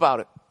tell about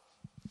it.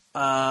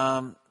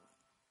 I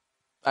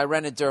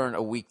rented during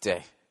a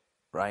weekday,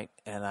 right?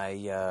 And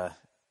I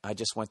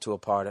just went to a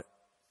part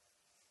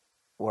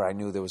where I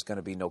knew there was going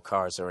to be no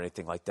cars or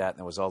anything like that. And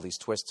there was all these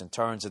twists and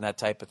turns and that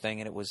type of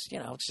thing. And it was,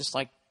 it's just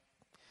like,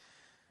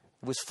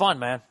 it was fun,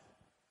 man.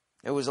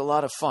 It was a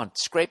lot of fun.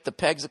 Scraped the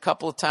pegs a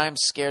couple of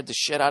times, scared the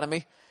shit out of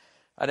me.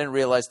 I didn't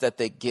realize that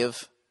they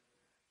give,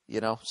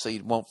 so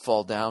you won't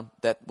fall down.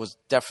 That was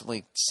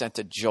definitely sent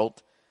a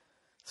jolt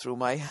through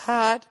my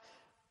heart.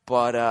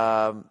 But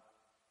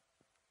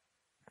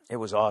it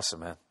was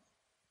awesome, man.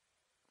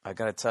 I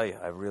got to tell you,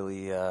 I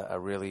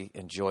really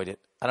enjoyed it.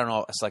 I don't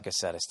know. It's like I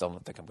said, I still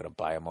don't think I'm going to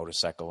buy a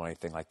motorcycle or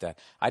anything like that.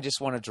 I just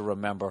wanted to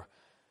remember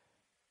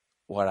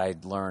what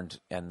I'd learned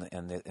in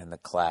the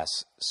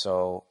class.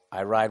 So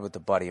I ride with a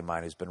buddy of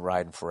mine who's been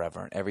riding forever,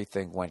 and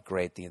everything went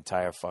great the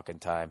entire fucking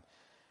time.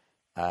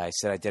 I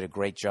said I did a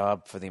great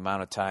job for the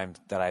amount of time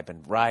that I've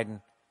been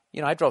riding.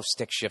 I drove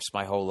stick shifts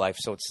my whole life,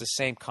 so it's the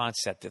same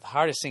concept. The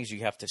hardest thing is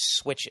you have to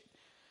switch it,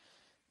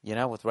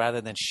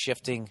 rather than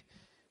shifting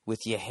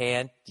with your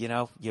hand,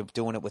 you're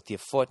doing it with your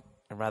foot,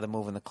 and rather than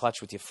moving the clutch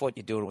with your foot,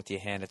 you're doing it with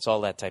your hand. It's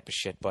all that type of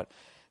shit. But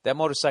that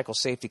motorcycle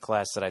safety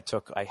class that I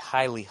took, I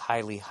highly,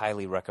 highly,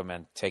 highly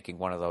recommend taking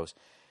one of those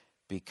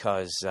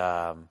because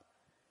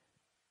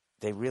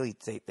they really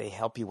they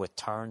help you with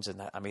turns and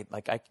that. I mean,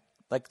 like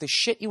the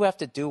shit you have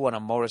to do on a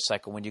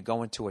motorcycle when you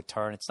go into a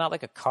turn. It's not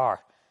like a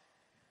car.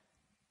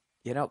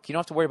 You don't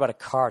have to worry about a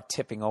car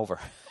tipping over.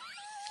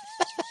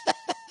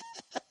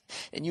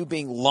 And you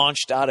being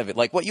launched out of it.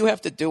 Like what you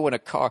have to do in a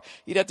car,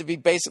 you'd have to be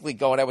basically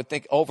going, I would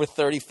think, over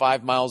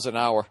 35 miles an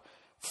hour,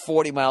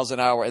 40 miles an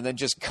hour, and then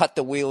just cut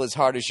the wheel as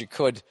hard as you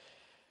could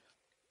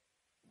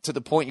to the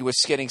point you were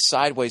skidding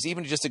sideways,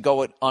 even just to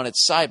go on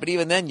its side. But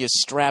even then, you're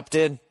strapped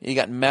in. You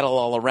got metal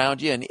all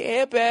around you and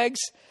airbags.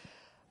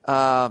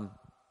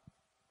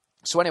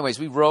 So anyways,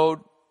 we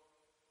rode.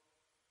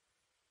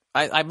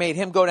 I made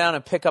him go down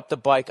and pick up the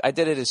bike. I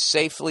did it as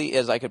safely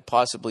as I could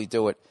possibly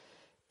do it.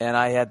 And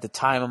I had the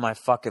time of my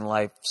fucking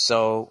life.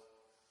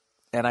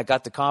 And I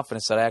got the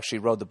confidence that I actually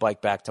rode the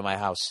bike back to my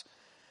house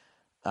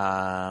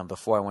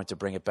before I went to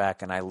bring it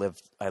back. And I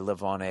live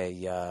on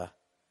a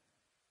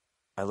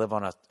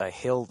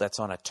hill that's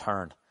on a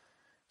turn.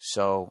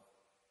 So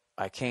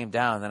I came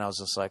down and then I was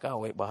just like, oh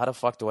wait, well how the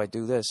fuck do I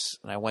do this?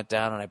 And I went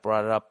down and I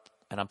brought it up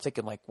and I'm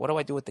thinking like, what do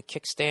I do with the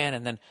kickstand?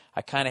 And then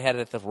I kind of had it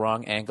at the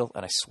wrong angle.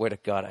 And I swear to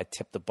God, I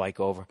tipped the bike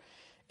over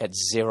at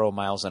 0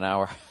 miles an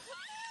hour.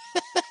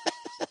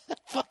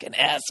 Fucking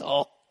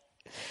asshole.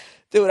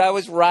 Dude, I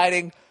was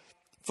riding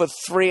for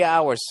 3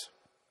 hours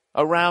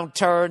around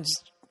turns,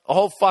 The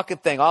whole fucking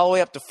thing, all the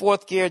way up to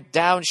fourth gear,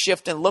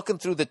 downshifting, looking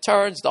through the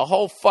turns, the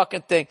whole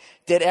fucking thing.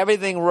 Did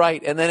everything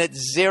right. And then at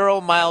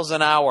 0 miles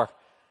an hour,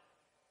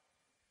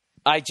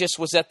 I just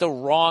was at the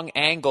wrong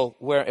angle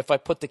where if I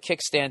put the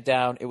kickstand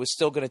down, it was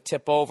still going to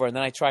tip over. And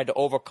then I tried to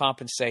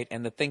overcompensate,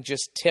 and the thing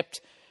just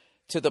tipped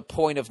to the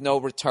point of no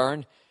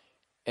return.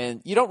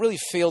 And you don't really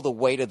feel the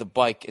weight of the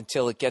bike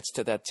until it gets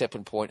to that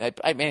tipping point.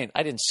 I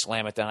didn't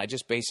slam it down. I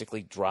just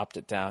basically dropped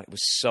it down. It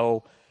was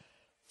so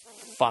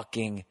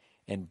fucking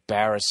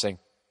embarrassing.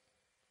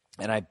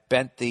 And I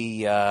bent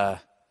the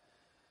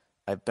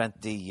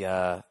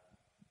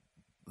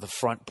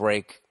front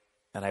brake,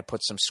 and I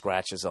put some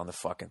scratches on the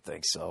fucking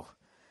thing. So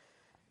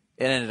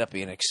it ended up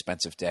being an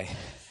expensive day.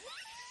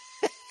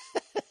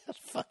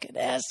 Fucking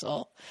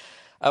asshole.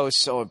 I was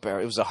so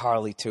embarrassed. It was a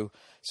Harley too.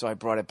 So I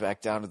brought it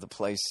back down to the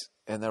place,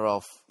 and they're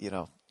all,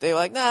 they were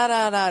like, nah,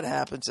 it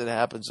happens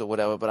or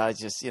whatever. But I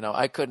just,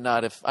 I could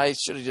not have, I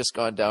should have just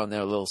gone down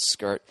there a little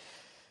skirt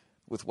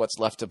with what's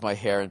left of my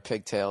hair and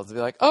pigtails and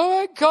be like, oh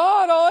my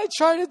God, all I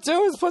try to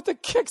do is put the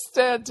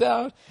kickstand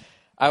down.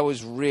 I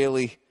was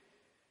really,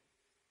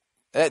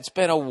 it's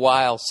been a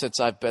while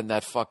since I've been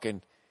that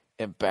fucking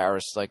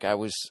embarrassed. Like I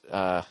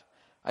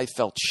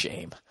felt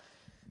shame.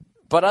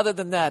 But other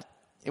than that,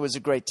 it was a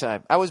great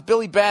time. I was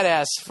Billy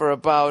Badass for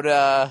about,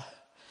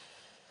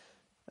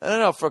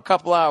 for a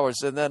couple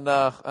hours. And then,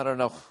 I don't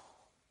know,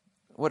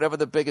 whatever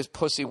the biggest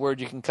pussy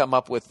word you can come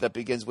up with that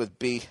begins with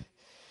B.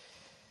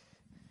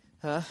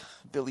 Huh?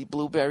 Billy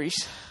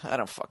Blueberries? I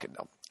don't fucking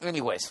know.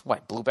 Anyways, why,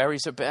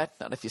 blueberries are bad?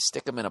 Not if you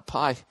stick them in a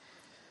pie.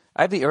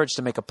 I have the urge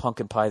to make a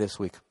pumpkin pie this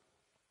week.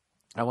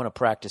 I want to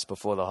practice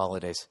before the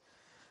holidays.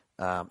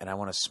 And I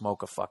want to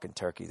smoke a fucking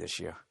turkey this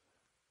year.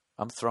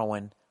 I'm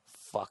throwing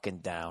fucking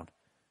down.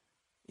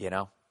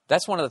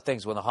 That's one of the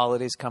things when the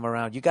holidays come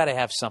around, you got to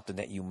have something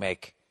that you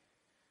make.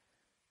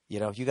 You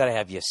got to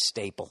have your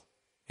staple.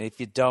 And if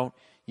you don't,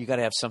 you got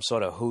to have some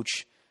sort of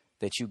hooch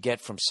that you get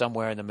from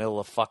somewhere in the middle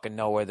of fucking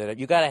nowhere. That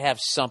you got to have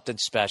something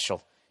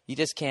special. You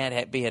just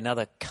can't be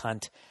another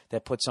cunt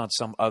that puts on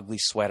some ugly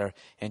sweater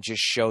and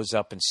just shows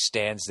up and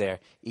stands there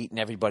eating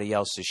everybody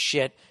else's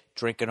shit,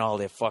 drinking all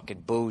their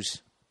fucking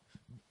booze.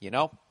 You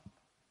got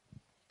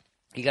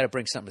to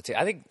bring something to.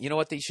 I think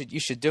what you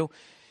should do.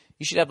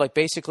 You should have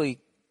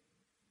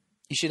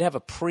you should have a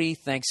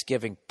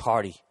pre-Thanksgiving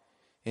party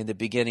in the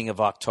beginning of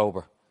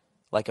October,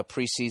 like a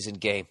preseason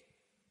game,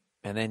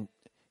 and then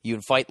you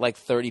invite like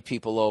 30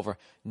 people over,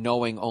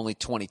 knowing only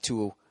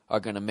 22 are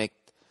going to make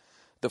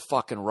the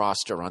fucking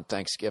roster on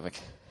Thanksgiving.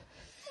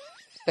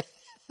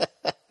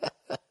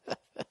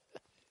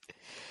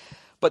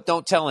 But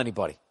don't tell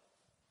anybody.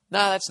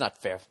 Nah, that's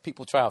not fair.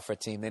 People try out for a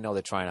team. They know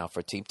they're trying out for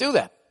a team. Do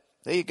that.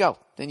 There you go.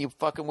 Then you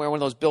fucking wear one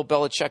of those Bill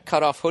Belichick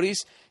cutoff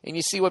hoodies, and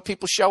you see what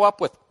people show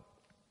up with.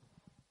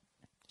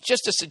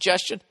 Just a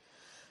suggestion.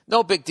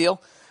 No big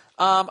deal.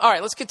 All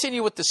right, let's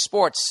continue with the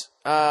sports.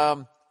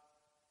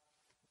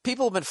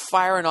 People have been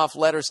firing off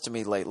letters to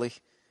me lately,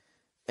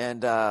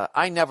 and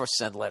I never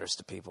send letters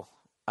to people.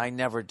 I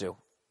never do.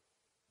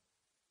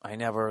 I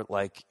never,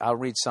 I'll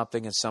read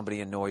something and somebody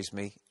annoys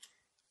me.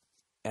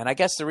 And I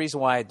guess the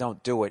reason why I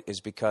don't do it is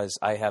because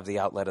I have the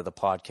outlet of the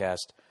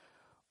podcast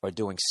or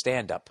doing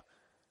stand-up.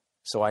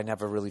 So I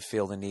never really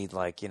feel the need,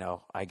 I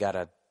got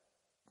to,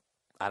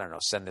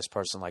 send this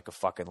person a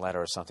fucking letter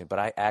or something. But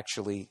I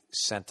actually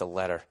sent a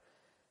letter,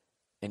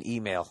 an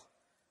email.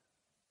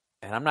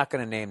 And I'm not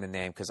going to name the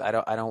name because I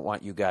don't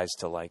want you guys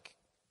to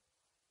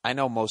I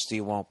know most of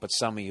you won't, but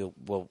some of you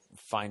will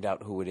find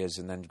out who it is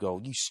and then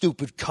go, you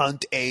stupid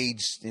cunt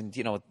AIDS. And,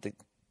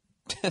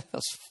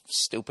 those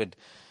stupid,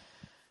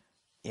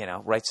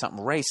 write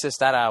something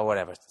racist,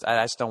 whatever.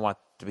 I just don't want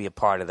to be a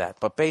part of that.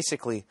 But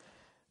basically,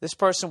 this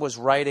person was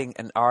writing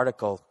an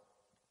article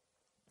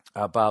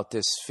about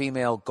this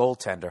female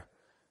goaltender,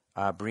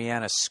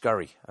 Brianna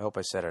Scurry. I hope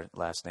I said her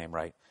last name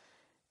right.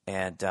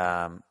 And,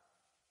 it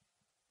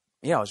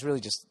was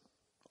really just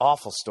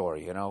awful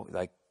story,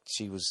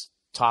 she was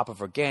top of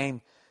her game,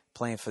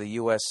 playing for the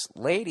U.S.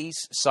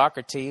 ladies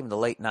soccer team in the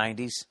late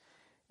 90s.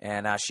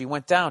 And she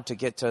went down to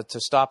get to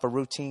stop a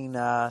routine,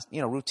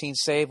 routine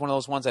save, one of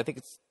those ones. I think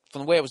it's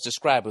from the way it was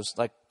described, it was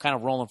kind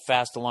of rolling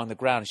fast along the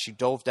ground. And she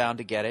dove down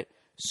to get it,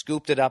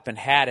 scooped it up and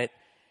had it.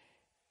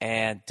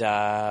 And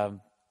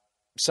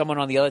someone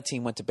on the other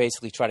team went to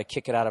basically try to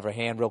kick it out of her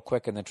hand real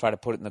quick and then try to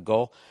put it in the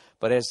goal.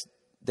 But as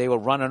they were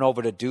running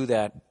over to do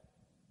that,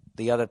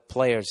 the other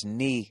player's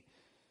knee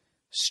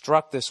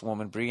struck this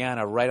woman,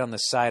 Brianna, right on the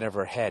side of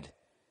her head.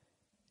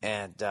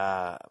 And,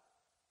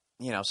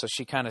 so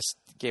she kind of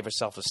gave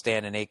herself a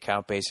stand and 8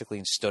 count basically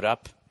and stood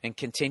up and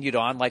continued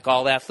on like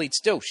all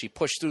athletes do. She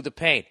pushed through the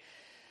pain.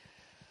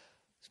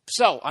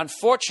 So,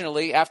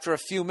 unfortunately, after a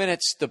few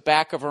minutes, the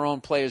back of her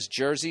own players'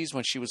 jerseys,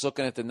 when she was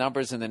looking at the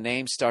numbers and the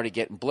names, started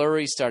getting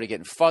blurry, started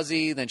getting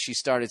fuzzy. Then she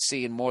started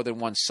seeing more than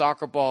one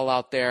soccer ball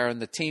out there,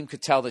 and the team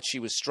could tell that she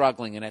was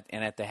struggling. And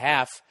at the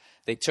half,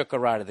 they took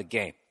her out of the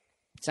game.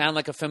 Sound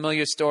like a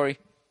familiar story?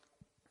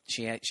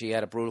 She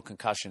had a brutal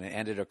concussion and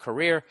ended her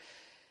career.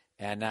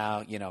 And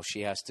now,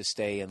 she has to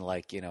stay in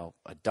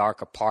a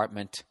dark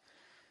apartment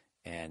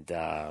And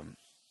I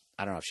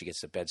don't know if she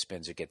gets the bed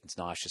spins or gets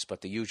nauseous,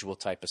 but the usual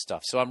type of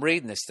stuff. So I'm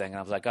reading this thing, and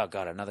I was like, oh,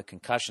 God, another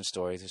concussion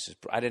story.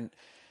 I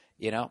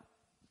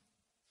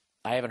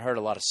haven't heard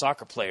a lot of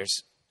soccer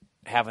players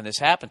having this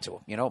happen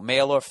to them,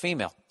 male or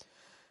female.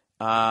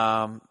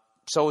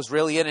 So it was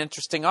really an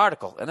interesting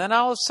article. And then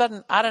all of a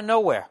sudden, out of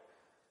nowhere,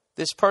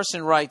 this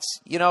person writes,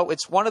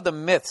 it's one of the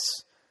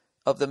myths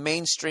of the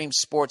mainstream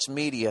sports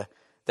media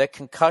that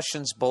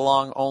concussions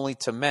belong only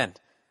to men.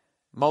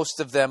 Most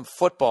of them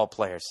football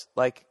players.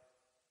 Like,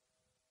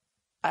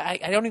 I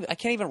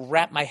can't even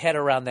wrap my head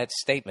around that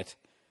statement.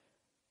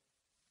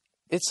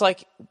 It's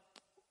like,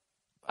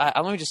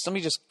 let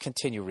me just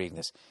continue reading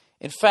this.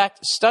 In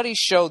fact, studies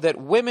show that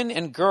women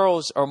and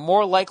girls are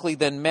more likely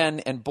than men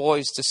and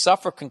boys to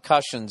suffer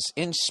concussions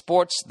in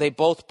sports they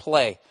both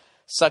play,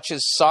 such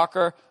as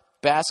soccer,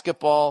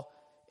 basketball,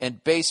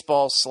 and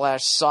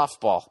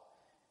baseball/softball.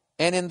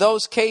 And in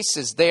those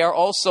cases, they are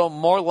also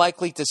more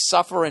likely to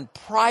suffer in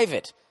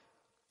private,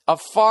 a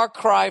far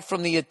cry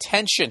from the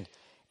attention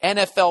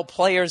NFL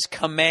players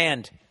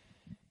command.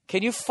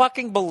 Can you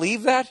fucking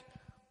believe that?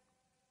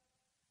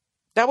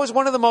 That was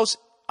one of the most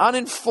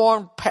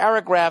uninformed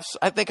paragraphs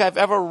I think I've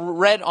ever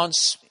read on.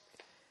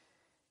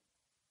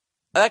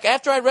 Like,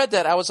 after I read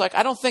that, I was like,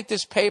 I don't think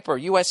this paper,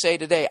 USA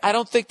Today, I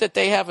don't think that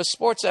they have a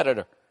sports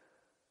editor.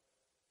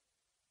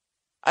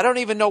 I don't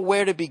even know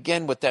where to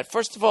begin with that.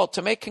 First of all,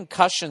 to make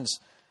concussions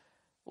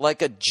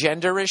like a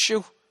gender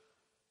issue.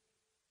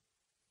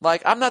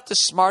 Like, I'm not the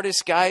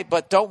smartest guy,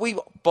 but don't we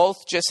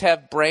both just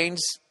have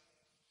brains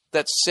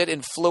that sit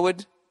in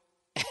fluid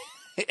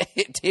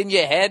in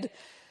your head?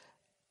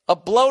 A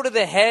blow to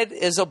the head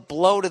is a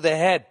blow to the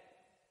head.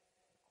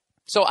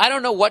 So I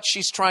don't know what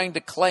she's trying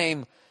to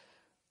claim.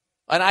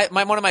 And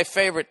one of my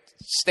favorite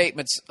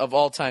statements of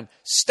all time,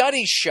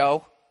 studies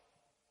show,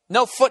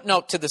 no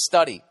footnote to the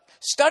study.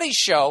 Studies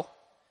show,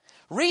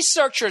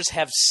 researchers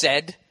have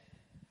said,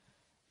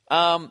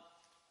 oh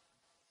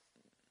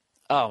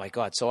my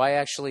God. So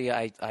I'm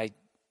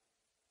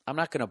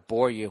not going to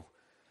bore you.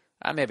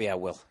 Maybe I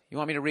will. You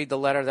want me to read the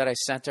letter that I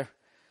sent her?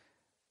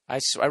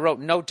 I wrote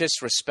no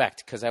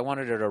disrespect because I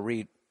wanted her to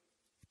read,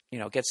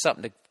 get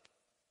something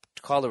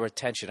to call her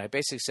attention. I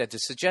basically said to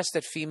suggest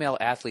that female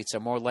athletes are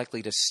more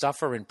likely to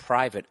suffer in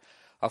private,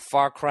 a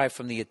far cry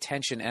from the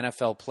attention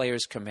NFL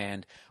players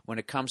command when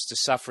it comes to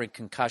suffering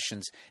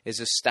concussions, is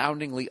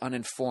astoundingly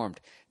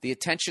uninformed. The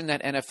attention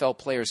that NFL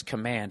players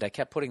command, I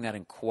kept putting that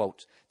in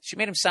quotes. She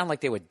made them sound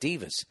like they were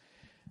divas.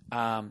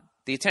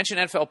 The attention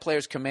NFL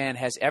players command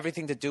has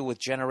everything to do with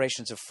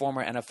generations of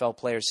former NFL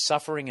players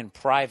suffering in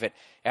private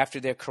after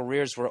their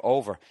careers were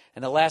over.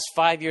 In the last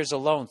 5 years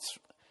alone,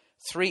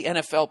 3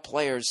 NFL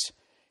players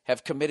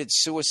have committed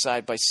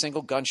suicide by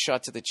single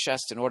gunshot to the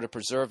chest in order to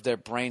preserve their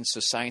brains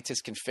so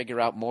scientists can figure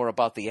out more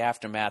about the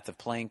aftermath of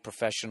playing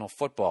professional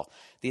football.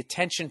 The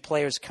attention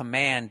players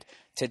command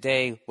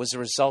today was a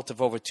result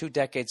of over 2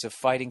 decades of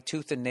fighting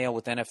tooth and nail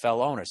with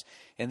NFL owners.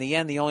 In the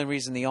end, the only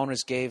reason the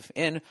owners gave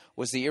in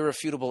was the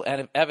irrefutable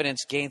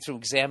evidence gained through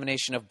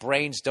examination of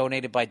brains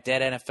donated by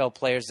dead NFL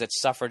players that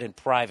suffered in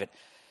private.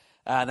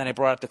 Then I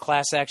brought up the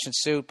class action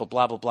suit, blah,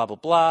 blah, blah, blah,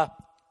 blah.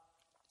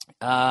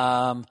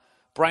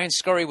 Brianna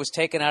Scurry was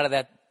taken out of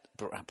that.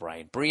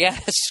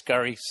 Brianna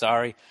Scurry,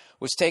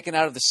 was taken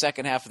out of the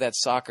second half of that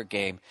soccer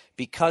game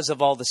because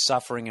of all the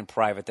suffering in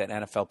private that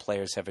NFL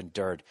players have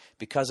endured,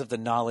 because of the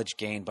knowledge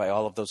gained by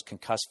all of those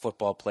concussed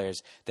football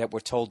players that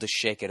were told to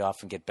shake it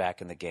off and get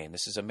back in the game.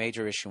 This is a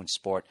major issue in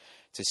sport.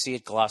 To see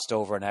it glossed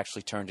over and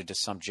actually turned into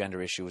some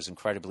gender issue is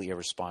incredibly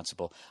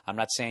irresponsible. I'm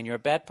not saying you're a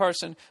bad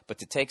person, but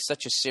to take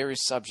such a serious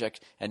subject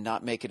and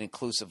not make it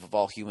inclusive of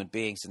all human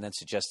beings and then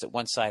suggest that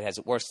one side has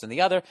it worse than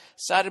the other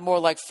sounded more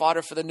like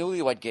fodder for the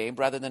newlywed game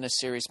rather than a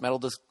serious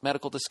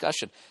medical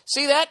discussion.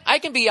 See that? I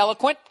can be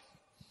eloquent.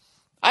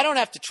 I don't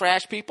have to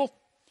trash people.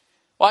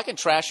 Well, I can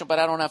trash them, but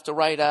I don't have to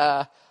write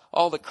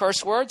all the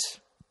curse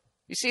words.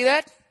 You see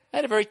that? I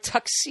had a very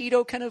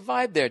tuxedo kind of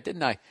vibe there,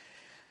 didn't I?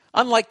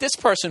 Unlike this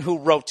person who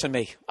wrote to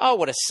me. Oh,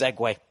 what a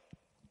segue.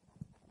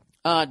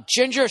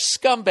 Ginger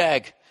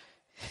scumbag.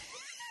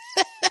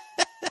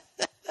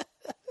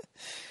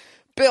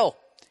 Bill,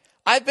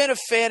 I've been a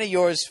fan of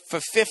yours for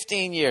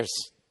 15 years.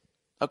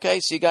 Okay,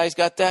 so you guys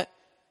got that?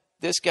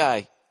 This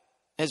guy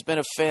has been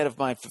a fan of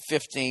mine for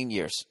 15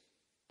 years.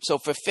 So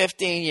for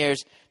 15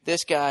 years,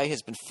 this guy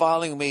has been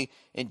following me,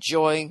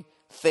 enjoying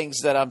things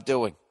that I'm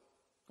doing.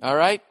 All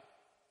right?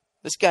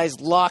 This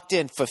guy's locked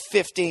in for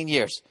 15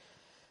 years.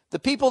 The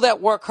people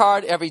that work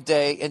hard every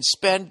day and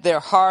spend their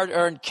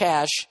hard-earned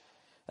cash,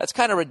 that's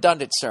kind of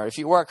redundant, sir. If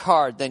you work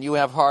hard, then you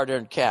have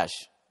hard-earned cash.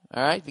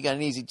 All right? If you got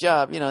an easy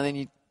job, then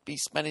you'd be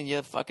spending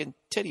your fucking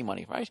titty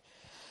money, right?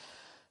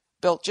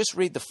 Bill, just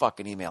read the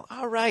fucking email.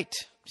 All right.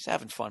 Just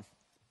having fun.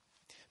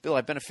 Bill,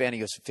 I've been a fan of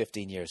yours for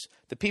 15 years.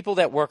 The people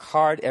that work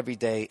hard every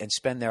day and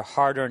spend their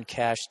hard-earned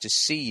cash to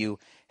see you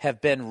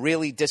have been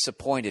really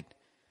disappointed.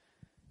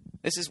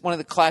 This is one of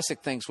the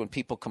classic things when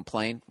people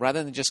complain.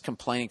 Rather than just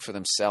complaining for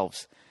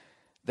themselves,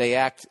 they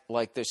act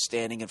like they're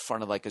standing in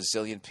front of like a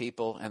zillion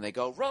people and they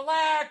go,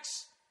 relax,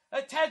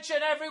 attention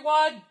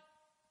everyone.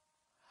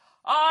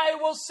 I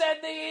will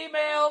send the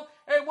email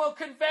and will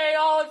convey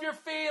all of your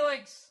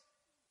feelings.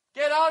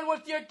 Get on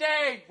with your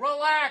day.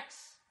 Relax.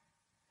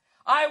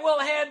 I will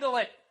handle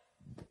it.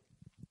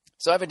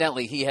 So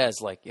evidently he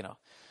has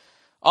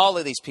all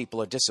of these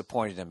people are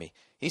disappointed in me.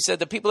 He said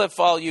the people that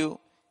follow you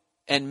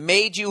and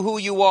made you who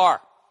you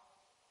are.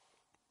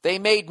 They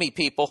made me,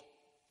 people.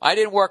 I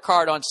didn't work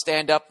hard on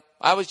stand-up.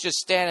 I was just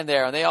standing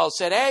there, and they all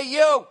said, hey,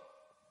 you,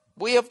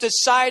 we have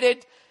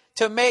decided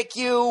to make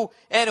you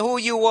and who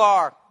you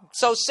are.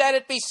 So said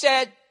it be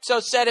said, so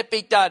said it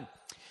be done.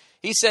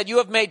 He said, you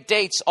have made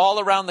dates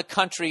all around the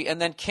country and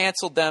then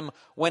canceled them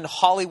when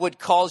Hollywood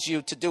calls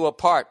you to do a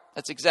part.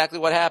 That's exactly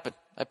what happened.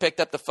 I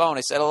picked up the phone.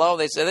 I said, hello.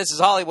 They said, this is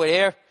Hollywood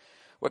here.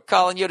 We're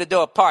calling you to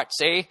do a part,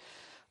 see?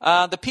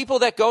 The people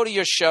that go to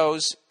your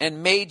shows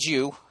and made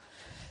you,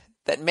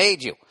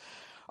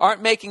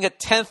 aren't making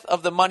 1/10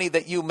 of the money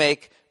that you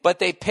make, but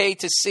they pay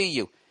to see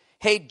you.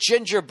 Hey,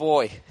 Ginger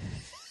Boy.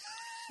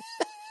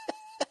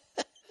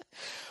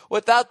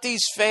 Without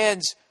these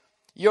fans,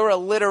 your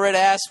illiterate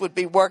ass would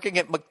be working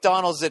at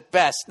McDonald's at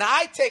best. Now,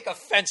 I take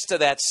offense to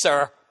that,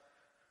 sir.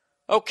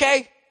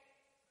 Okay?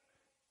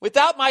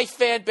 Without my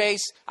fan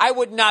base, I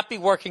would not be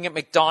working at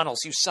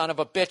McDonald's, you son of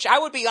a bitch. I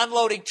would be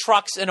unloading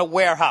trucks in a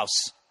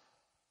warehouse.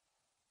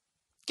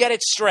 Get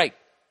it straight.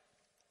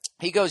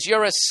 He goes,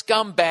 you're a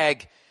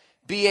scumbag,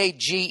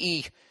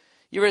 B-A-G-E.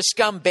 You're a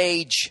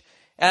scumbag.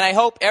 And I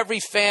hope every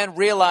fan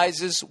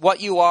realizes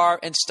what you are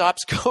and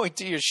stops going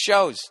to your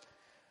shows.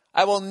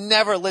 I will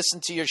never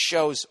listen to your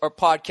shows or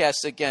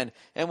podcasts again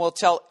and will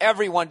tell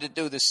everyone to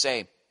do the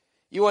same.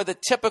 You are the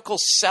typical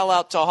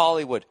sellout to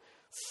Hollywood.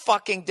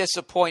 Fucking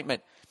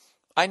disappointment.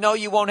 I know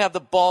you won't have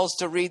the balls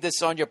to read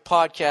this on your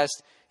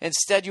podcast.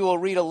 Instead, you will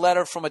read a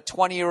letter from a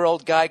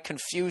 20-year-old guy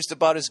confused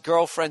about his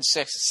girlfriend's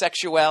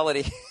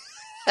sexuality.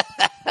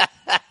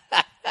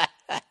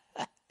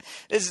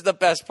 This is the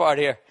best part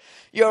here.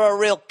 You're a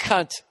real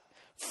cunt.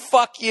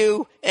 Fuck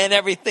you and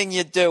everything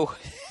you do.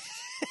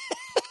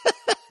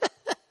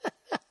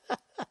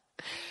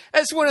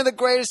 That's one of the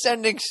greatest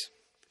endings.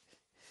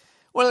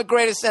 One of the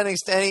greatest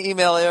endings to any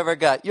email I ever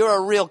got. You're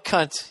a real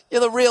cunt. You're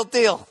the real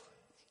deal.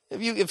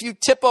 If you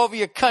tip over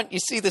your cunt, you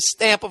see the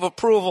stamp of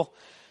approval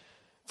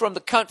from the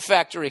cunt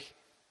factory.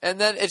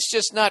 And then it's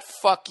just not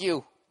fuck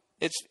you.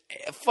 It's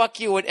fuck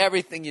you with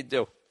everything you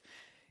do.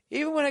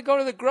 Even when I go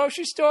to the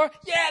grocery store,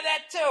 yeah,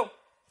 that too.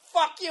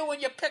 Fuck you when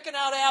you're picking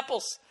out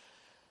apples.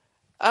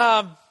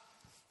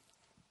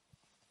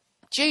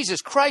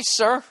 Jesus Christ,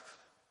 sir.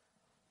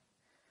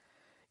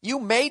 You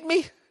made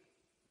me?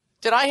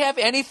 Did I have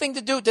anything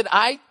to do? Did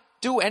I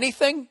do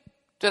anything?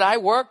 Did I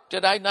work?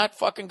 Did I not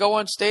fucking go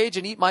on stage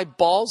and eat my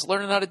balls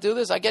learning how to do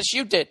this? I guess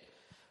you did.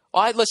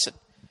 Well, listen,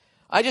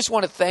 I just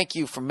want to thank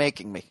you for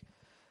making me.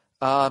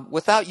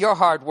 Without your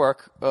hard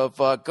work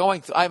of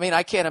going through,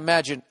 I can't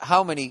imagine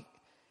how many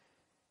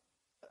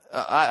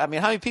how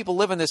many people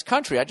live in this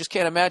country? I just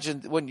can't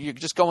imagine when you're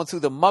just going through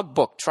the mug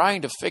book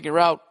trying to figure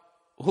out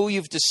who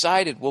you've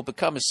decided will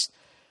become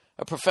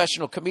a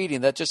professional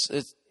comedian. That just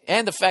is,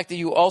 and the fact that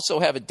you also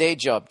have a day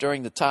job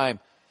during the time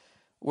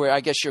where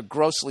I guess you're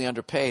grossly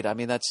underpaid.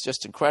 That's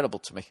just incredible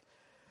to me.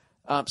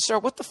 Sir,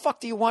 what the fuck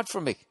do you want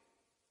from me?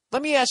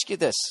 Let me ask you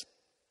this.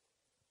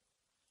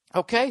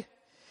 Okay?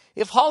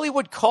 If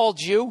Hollywood called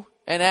you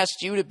and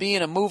asked you to be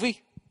in a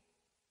movie,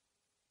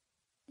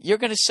 you're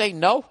going to say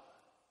no?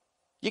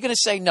 You're going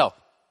to say no.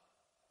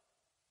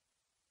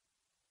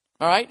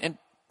 All right? And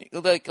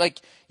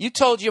like you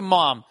told your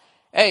mom,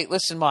 hey,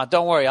 listen, Mom,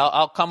 don't worry.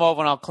 I'll come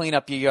over and I'll clean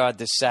up your yard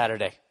this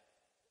Saturday.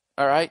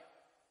 All right?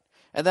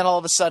 And then all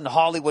of a sudden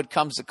Hollywood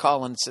comes to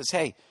call and says,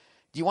 hey,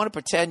 do you want to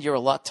pretend you're a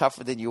lot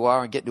tougher than you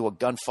are and get into a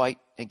gunfight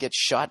and get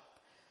shot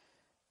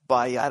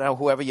by, I don't know,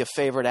 whoever your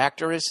favorite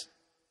actor is?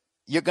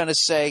 You're going to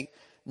say,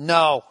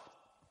 no,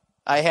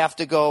 I have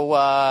to go,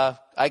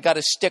 I got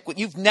to stick with,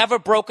 you've never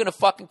broken a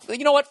fucking,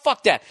 you know what,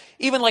 fuck that.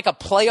 Even like a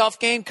playoff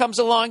game comes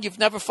along, you've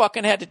never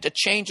fucking had to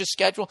change a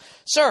schedule.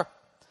 Sir,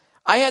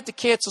 I had to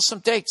cancel some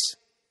dates.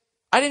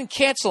 I didn't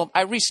cancel them,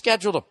 I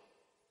rescheduled them.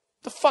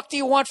 The fuck do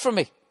you want from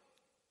me?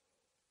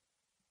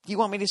 Do you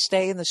want me to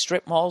stay in the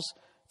strip malls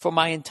for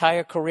my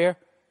entire career?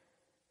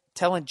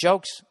 Telling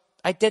jokes?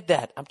 I did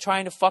that. I'm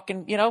trying to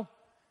fucking,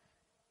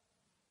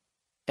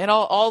 And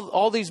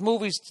all these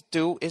movies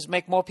do is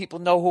make more people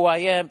know who I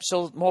am,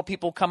 so more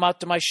people come out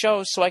to my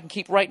shows so I can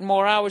keep writing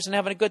more hours and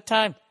having a good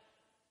time.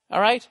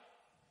 All right?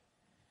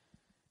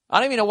 I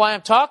don't even know why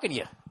I'm talking to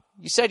you.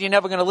 You said you're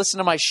never going to listen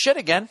to my shit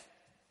again.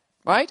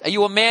 Right? Are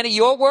you a man of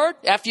your word?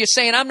 After you're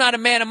saying I'm not a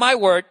man of my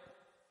word,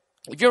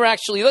 if you're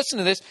actually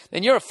listening to this,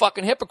 then you're a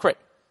fucking hypocrite.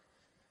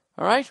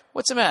 All right?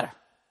 What's the matter?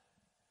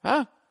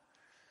 Huh?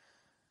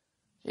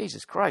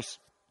 Jesus Christ.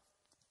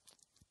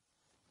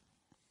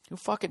 Who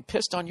fucking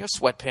pissed on your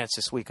sweatpants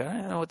this week? I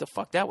don't know what the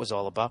fuck that was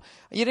all about.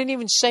 You didn't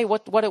even say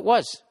what it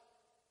was.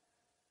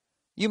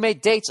 You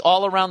made dates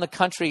all around the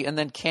country and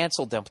then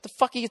canceled them. What the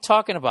fuck are you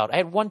talking about? I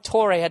had one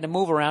tour I had to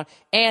move around,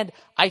 and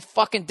I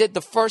fucking did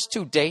the first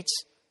 2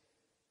 dates.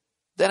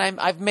 Then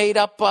I've made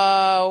up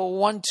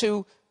 1,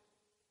 2,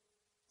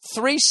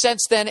 3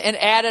 since then and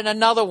added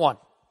another one.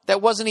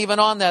 that wasn't even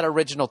on that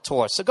original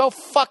tour. So go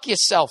fuck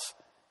yourself.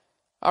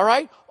 All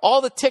right? All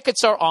the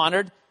tickets are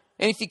honored.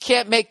 And if you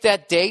can't make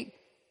that date,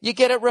 you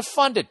get it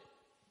refunded.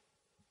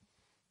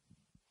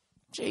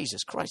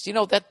 Jesus Christ. You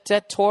know,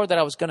 that tour that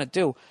I was going to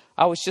do,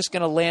 I was just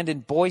going to land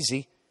in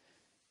Boise,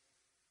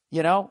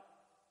 you know,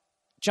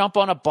 jump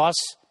on a bus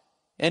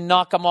and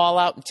knock them all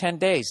out in 10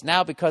 days.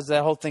 Now, because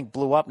that whole thing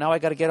blew up, now I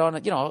got to get on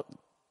it. You know,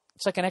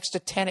 it's like an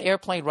extra 10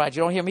 airplane rides.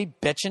 You don't hear me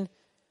bitching?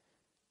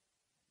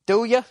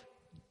 Do you?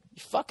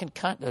 You fucking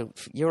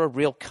cunt. You're a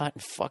real cunt,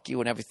 and fuck you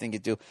and everything you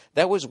do.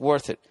 That was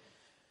worth it.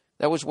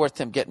 That was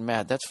worth him getting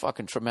mad. That's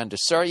fucking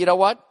tremendous. Sir, you know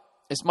what?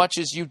 As much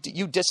as you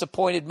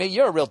disappointed me,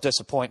 you're a real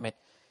disappointment.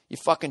 You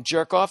fucking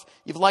jerk off.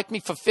 You've liked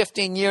me for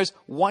 15 years,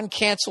 one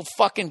canceled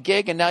fucking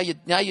gig, and now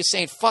you're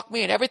saying fuck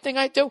me and everything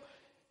I do?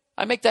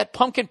 I make that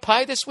pumpkin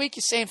pie this week.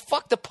 You're saying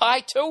fuck the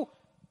pie too?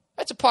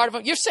 That's a part of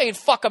it. You're saying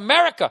fuck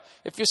America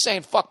if you're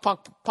saying fuck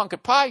pumpkin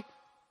pie.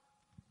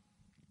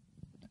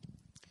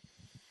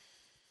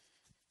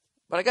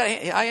 But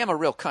I am a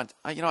real cunt.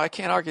 I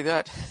can't argue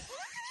that.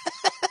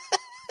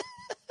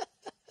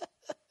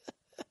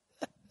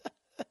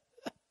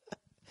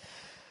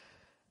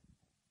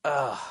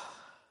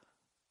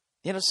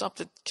 You know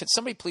something? Can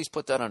somebody please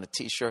put that on a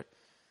T-shirt?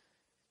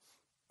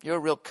 You're a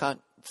real cunt.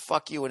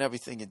 Fuck you and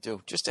everything you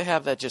do. Just to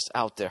have that just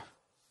out there.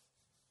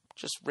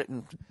 Just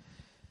written.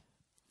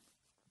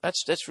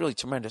 That's really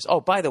tremendous. Oh,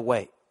 by the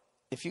way,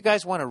 if you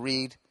guys want to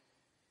read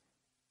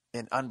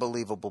an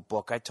unbelievable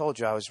book, I told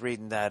you I was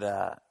reading that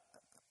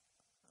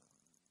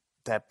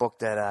book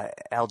that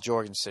Al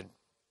Jorgensen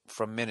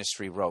from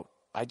Ministry wrote.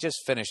 I just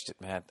finished it,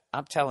 man.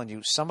 I'm telling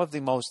you, some of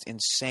the most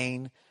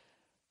insane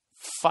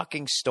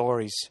fucking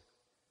stories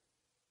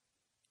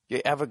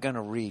you're ever going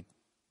to read.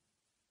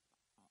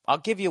 I'll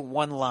give you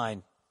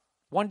one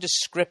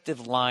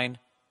descriptive line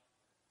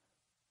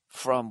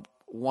from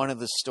one of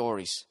the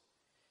stories.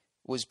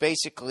 Was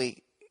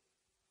basically,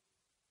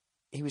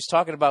 he was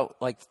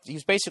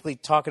basically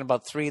talking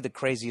about three of the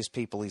craziest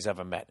people he's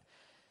ever met.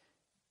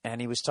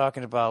 And he was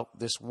talking about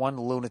this one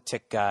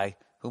lunatic guy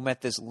who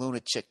met this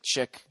lunatic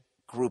chick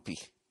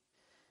groupie.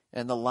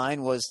 And the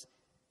line was,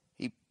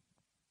 he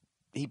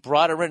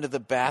brought her into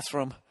the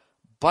bathroom,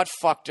 butt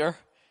fucked her,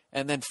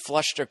 and then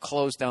flushed her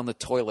clothes down the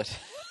toilet.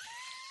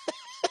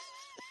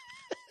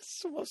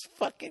 It's the most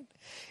fucking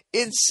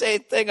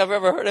insane thing I've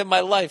ever heard in my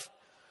life.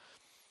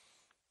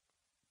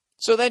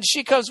 So then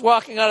she comes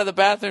walking out of the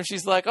bathroom.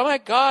 She's like, oh, my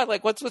God,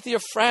 like, what's with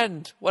your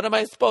friend? What am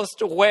I supposed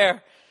to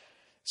wear?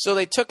 So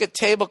they took a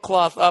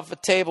tablecloth off a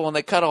table and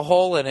they cut a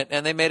hole in it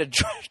and they made a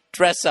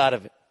dress out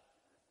of it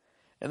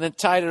and then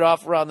tied it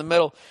off around the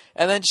middle.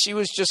 And then she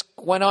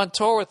went on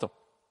tour with them.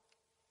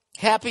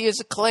 Happy as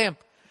a clam.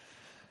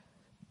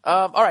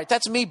 All right,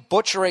 that's me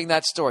butchering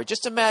that story.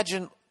 Just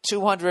imagine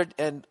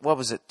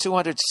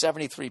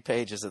 273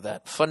 pages of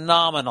that.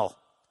 Phenomenal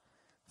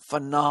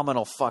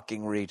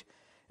fucking read.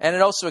 And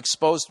it also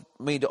exposed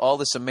me to all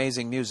this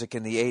amazing music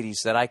in the 80s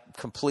that I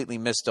completely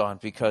missed on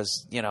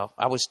because,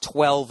 I was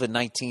 12 in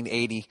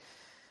 1980.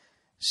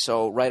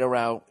 So right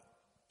around,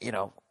 you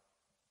don't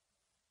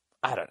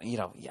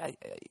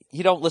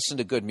listen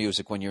to good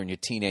music when you're in your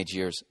teenage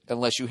years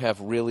unless you have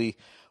really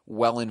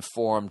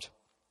well-informed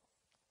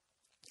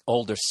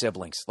older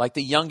siblings. Like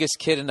the youngest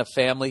kid in the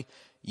family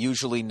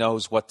usually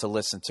knows what to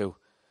listen to.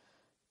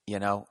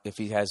 If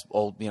he has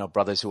old,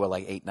 brothers who are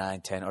like 8, 9,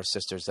 10, or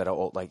sisters that are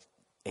old, like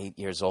 8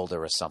 years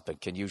older or something,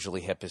 can usually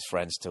hip his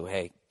friends to,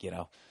 hey,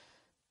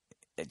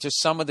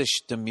 just some of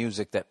the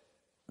music that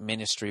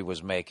Ministry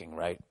was making,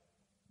 right?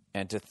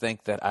 And to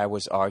think that I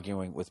was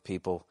arguing with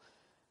people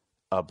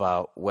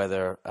about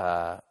whether,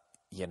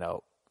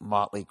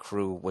 Motley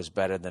Crue was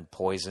better than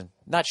Poison.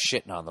 Not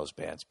shitting on those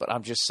bands, but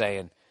I'm just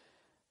saying,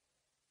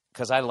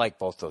 because I like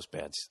both those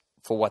bands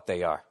for what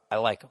they are. I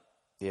like them,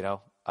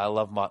 I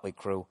love Motley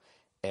Crue.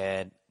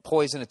 And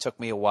Poison, it took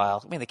me a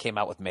while. I mean, they came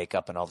out with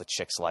makeup and all the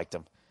chicks liked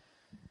them.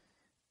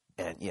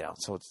 And,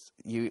 so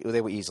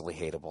they were easily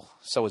hateable.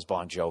 So was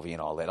Bon Jovi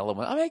and all that. Oh,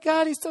 my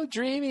God, he's so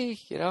dreamy,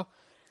 Oh,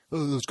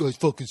 those guys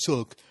fucking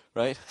suck,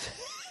 right?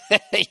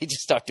 You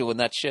just start doing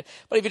that shit.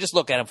 But if you just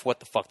look at them for what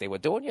the fuck they were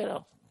doing,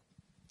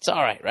 it's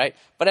all right?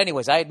 But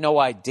anyways, I had no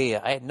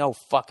idea. I had no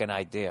fucking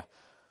idea.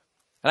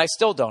 And I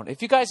still don't.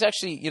 If you guys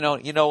actually, you know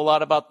a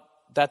lot about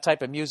that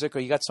type of music or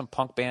you got some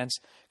punk bands,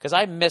 because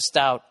I missed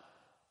out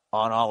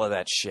on all of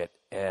that shit.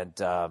 And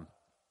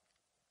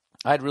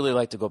I'd really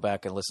like to go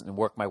back and listen and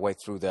work my way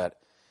through that,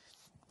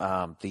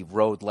 the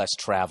road less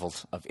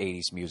traveled of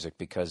 80s music,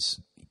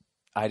 because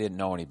I didn't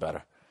know any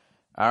better.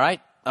 All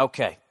right?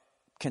 Okay.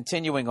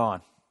 Continuing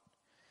on.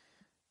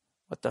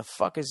 What the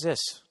fuck is this?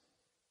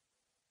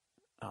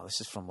 Oh, this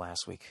is from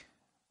last week.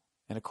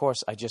 And, of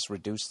course, I just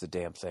reduced the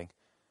damn thing.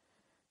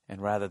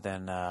 And rather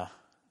than,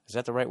 is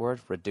that the right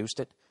word? Reduced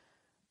it?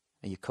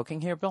 Are you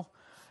cooking here, Bill?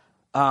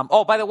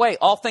 By the way,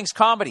 All Things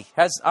Comedy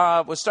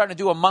was starting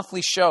to do a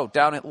monthly show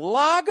down at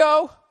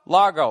Largo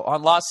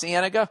on La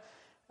Cienega.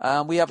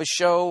 We have a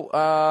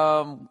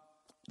show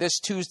this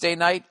Tuesday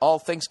night, All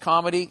Things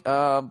Comedy.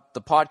 The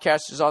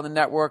podcast is on the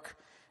network.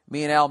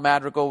 Me and Al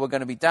Madrigal were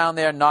going to be down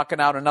there knocking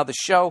out another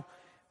show.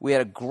 We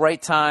had a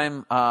great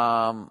time.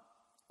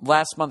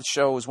 Last month's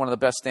show was one of the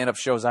best stand-up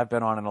shows I've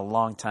been on in a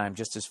long time,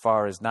 just as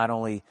far as not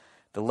only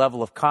the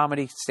level of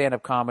comedy,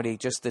 stand-up comedy,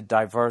 just the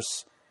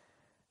diverse,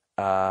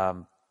 I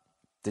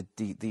don't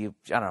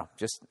know,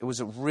 just it was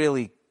a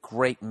really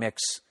great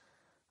mix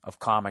of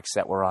comics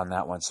that were on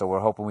that one. So we're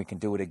hoping we can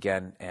do it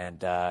again.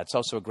 And it's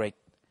also a great,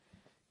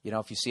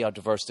 if you see how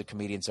diverse the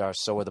comedians are,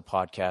 so are the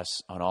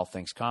podcasts on all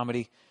things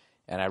comedy.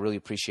 And I really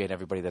appreciate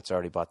everybody that's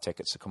already bought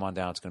tickets. So come on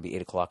down. It's going to be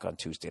 8 o'clock on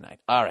Tuesday night.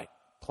 All right,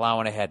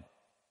 plowing ahead.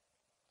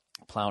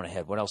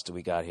 What else do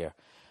we got here?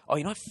 Oh,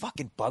 you know what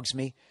fucking bugs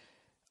me?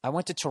 I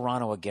went to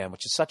Toronto again,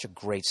 which is such a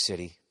great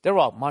city. They're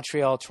all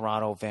Montreal,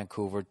 Toronto,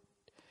 Vancouver.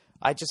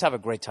 I just have a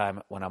great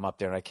time when I'm up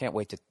there, and I can't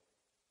wait to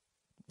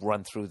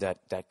run through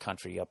that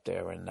country up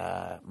there in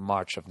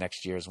March of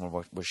next year is when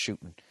we're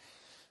shooting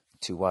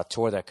to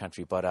tour that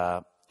country.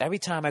 But every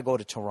time I go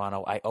to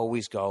Toronto, I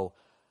always go,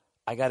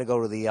 I got to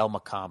go to the El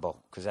Macambo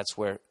because that's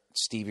where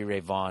Stevie Ray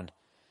Vaughan,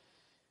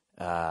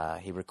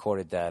 he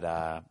recorded that,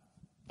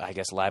 I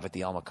guess, live at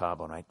the El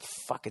Macambo, and I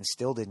fucking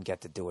still didn't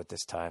get to do it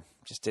this time.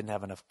 Just didn't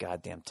have enough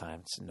goddamn time.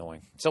 It's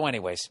annoying. So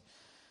anyways,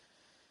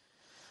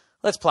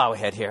 let's plow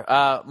ahead here.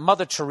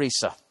 Mother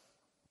Teresa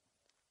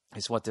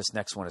is what this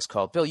next one is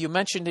called. Bill, you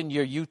mentioned in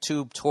your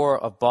YouTube tour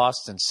of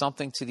Boston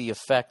something to the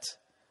effect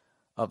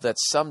of that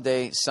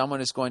someday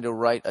someone is going to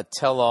write a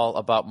tell-all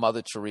about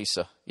Mother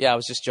Teresa. Yeah, I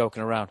was just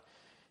joking around.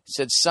 It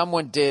said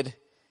someone did.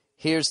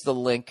 Here's the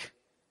link.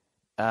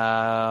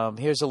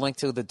 Here's a link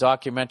to the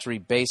documentary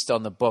based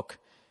on the book.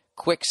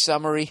 Quick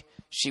summary,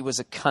 she was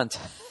a cunt.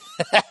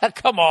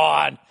 Come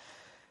on.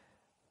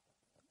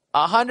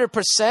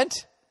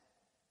 100%?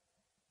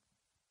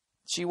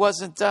 She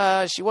wasn't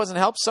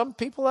help some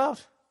people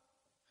out?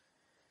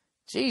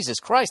 Jesus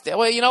Christ.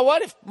 Well, you know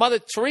what? If Mother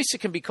Teresa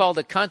can be called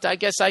a cunt, I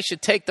guess I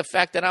should take the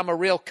fact that I'm a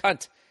real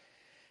cunt.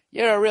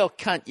 You're a real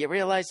cunt. You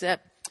realize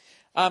that?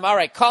 All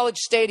right, College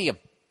Stadium.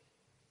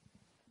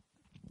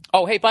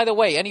 Oh, hey, by the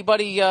way,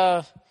 anybody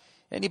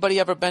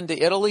ever been to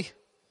Italy?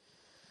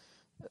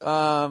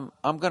 I'm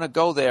going to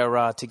go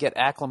there to get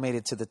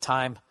acclimated to the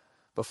time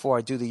before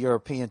I do the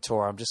European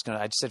tour. I just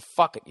said,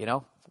 fuck it,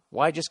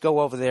 Why just go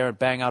over there and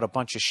bang out a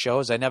bunch of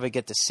shows? I never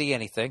get to see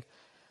anything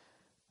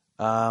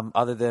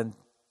other than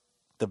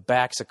the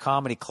backs of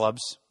comedy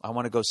clubs. I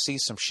want to go see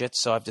some shit,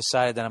 so I've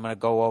decided that I'm going to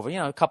go over,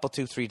 a couple,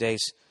 2-3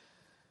 days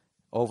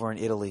over in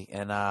Italy.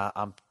 And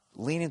I'm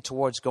leaning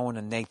towards going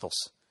to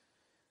Naples.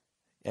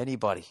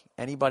 Anybody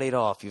at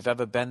all. If you've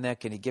ever been there,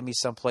 can you give me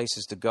some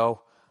places to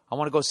go? I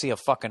want to go see a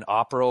fucking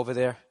opera over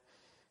there.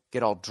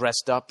 Get all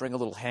dressed up, bring a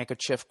little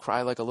handkerchief,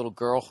 cry like a little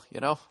girl,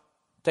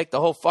 Take the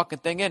whole fucking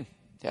thing in.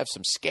 Have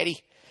some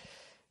sketty.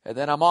 And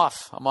then I'm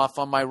off. I'm off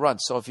on my run.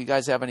 So if you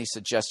guys have any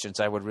suggestions,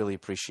 I would really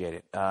appreciate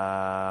it.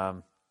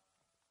 And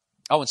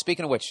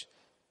speaking of which,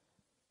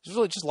 there's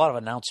really just a lot of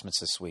announcements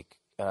this week.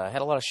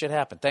 Had a lot of shit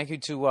happen. Thank you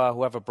to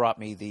whoever brought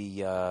me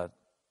the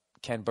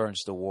Ken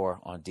Burns' The War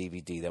on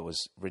DVD. That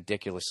was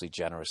ridiculously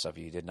generous of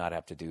you. You did not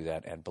have to do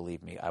that. And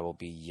believe me, I will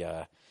be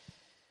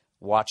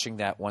watching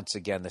that once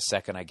again the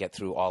second I get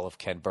through all of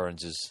Ken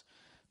Burns'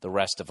 the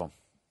rest of them.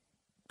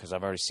 Because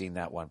I've already seen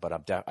that one, but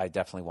I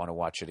definitely want to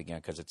watch it again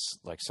because it's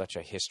like such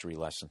a history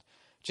lesson.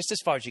 Just as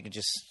far as you can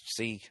just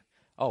see,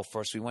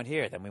 first we went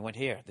here, then we went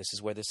here. This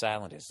is where this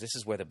island is. This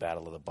is where the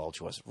Battle of the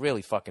Bulge was.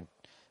 Really fucking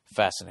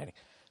fascinating.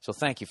 So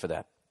thank you for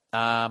that.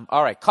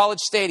 All right, College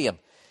Stadium.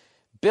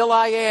 Bill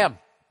I Am.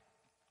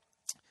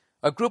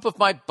 A group of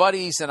my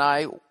buddies and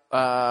I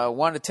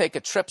want to take a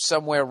trip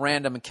somewhere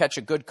random and catch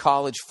a good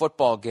college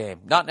football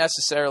game. Not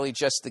necessarily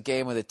just the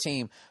game of the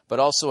team, but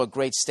also a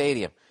great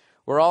stadium.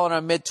 We're all in our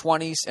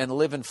mid-20s and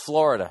live in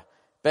Florida.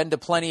 Been to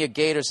plenty of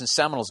Gators and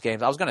Seminoles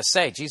games. I was going to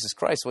say, Jesus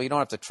Christ, well, you don't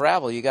have to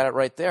travel. You got it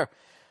right there.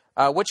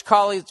 Which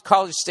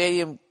college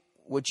stadium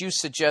would you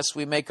suggest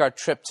we make our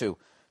trip to?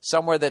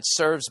 Somewhere that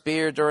serves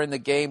beer during the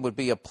game would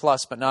be a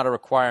plus, but not a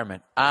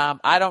requirement.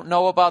 I don't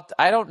know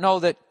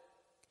that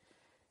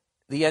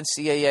the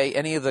NCAA,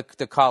 any of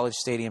the college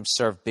stadiums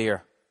serve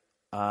beer.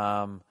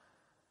 I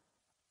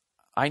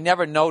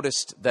never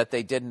noticed that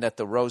they didn't at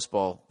the Rose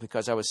Bowl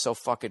because I was so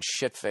fucking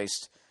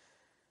shit-faced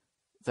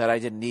that I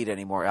didn't need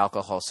any more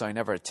alcohol, so I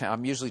never attend.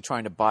 I'm usually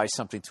trying to buy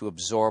something to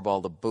absorb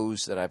all the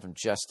booze that I've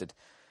ingested.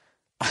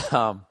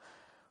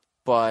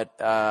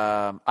 But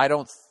I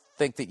don't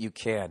think that you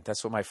can.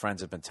 That's what my friends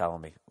have been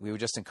telling me. We were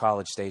just in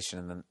College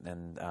Station,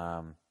 and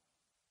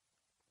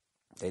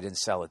they didn't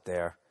sell it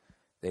there.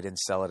 They didn't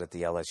sell it at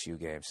the LSU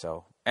game.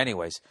 So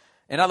anyways,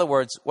 in other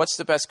words, what's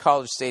the best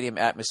college stadium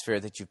atmosphere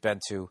that you've been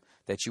to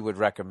that you would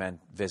recommend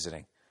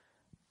visiting?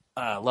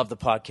 Love the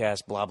podcast,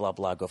 blah, blah,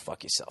 blah. Go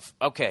fuck yourself.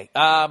 Okay.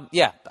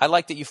 Yeah, I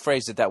like that you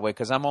phrased it that way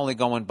because I'm only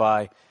going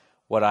by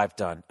what I've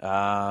done.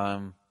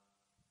 I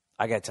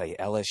got to tell you,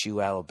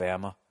 LSU,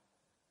 Alabama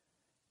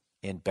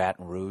in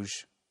Baton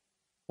Rouge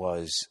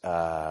was,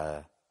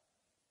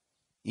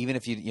 even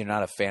if you're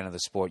not a fan of the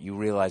sport, you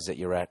realize that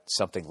you're at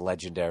something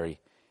legendary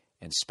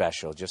and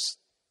special. Just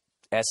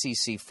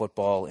SEC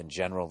football in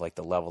general, like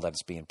the level that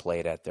it's being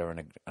played at, they're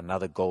in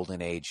another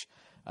golden age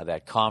of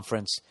that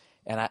conference.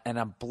 And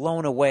I'm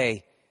blown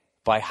away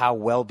by how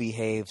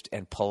well-behaved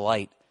and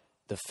polite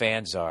the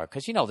fans are.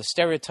 Because, the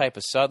stereotype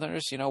of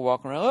Southerners,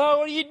 walking around, oh,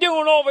 what are you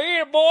doing over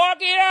here, boy?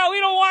 Get out. We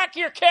don't like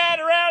your cat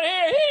around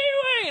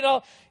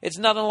here. It's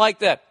nothing like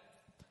that.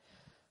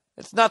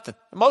 It's nothing.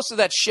 Most of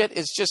that shit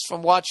is just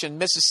from watching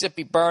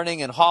Mississippi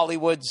Burning and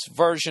Hollywood's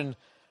version.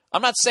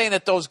 I'm not saying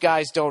that those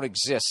guys don't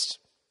exist.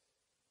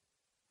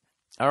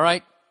 All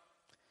right?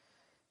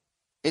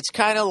 It's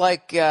kind of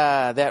like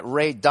that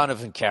Ray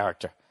Donovan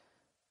character.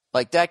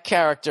 Like, that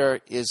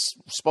character is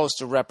supposed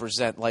to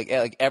represent,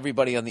 like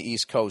everybody on the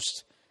East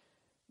Coast,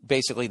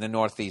 basically the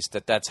Northeast,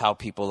 that's how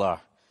people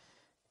are.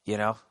 You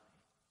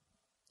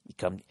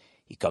come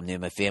near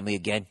my family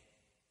again,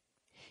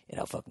 and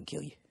I'll fucking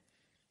kill you.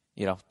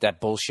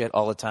 That bullshit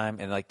all the time.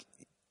 And, like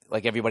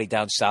everybody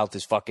down south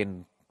is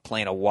fucking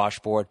playing a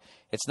washboard.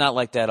 It's not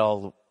like that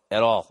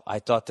at all. I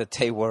thought that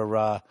they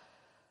were,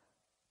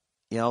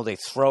 they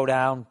throw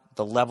down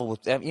the level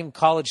with even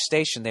College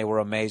Station. They were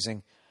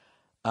amazing.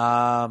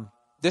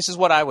 This is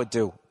what I would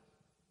do.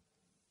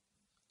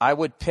 I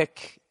would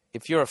pick,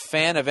 if you're a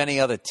fan of any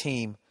other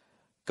team,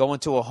 going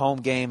to a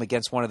home game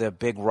against one of their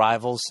big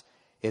rivals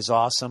is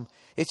awesome.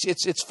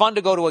 It's fun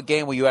to go to a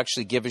game where you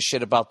actually give a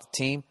shit about the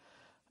team.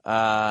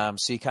 So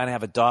you kind of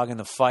have a dog in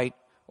the fight.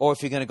 Or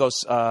if you're going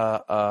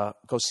to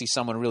go see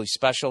someone really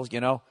special,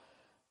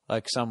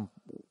 like some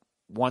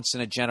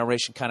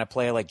once-in-a-generation kind of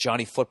player like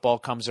Johnny Football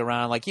comes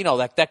around. Like,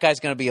 that guy's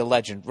going to be a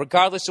legend.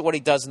 Regardless of what he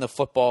does in the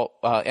football,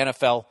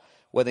 NFL,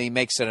 whether he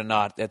makes it or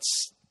not,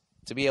 that's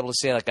to be able to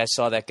say, like, I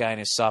saw that guy in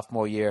his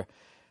sophomore year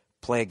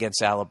play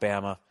against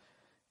Alabama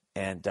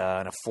and in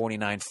a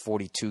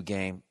 49-42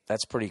 game.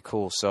 That's pretty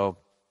cool. So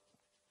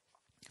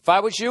if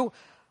I was you,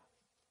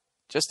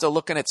 just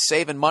looking at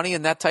saving money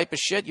and that type of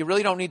shit, you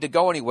really don't need to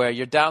go anywhere.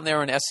 You're down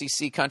there in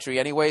SEC country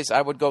anyways.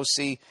 I would go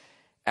see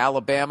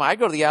Alabama. I'd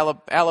go to the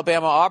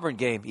Alabama-Auburn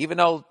game. Even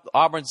though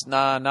Auburn's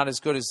not as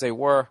good as they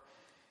were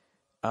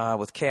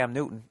with Cam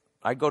Newton,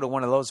 I'd go to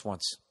one of those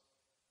ones.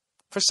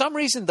 For some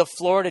reason, the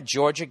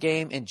Florida-Georgia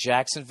game in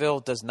Jacksonville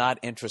does not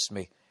interest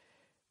me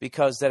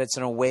because that it's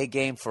an away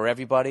game for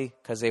everybody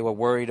because they were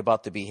worried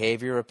about the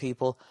behavior of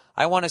people.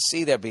 I want to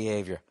see their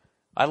behavior.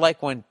 I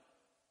like when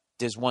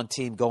there's one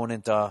team going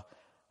into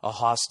a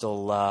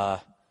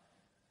hostile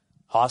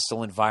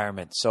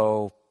environment.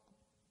 So,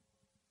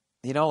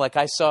 like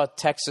I saw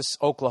Texas,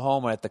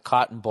 Oklahoma at the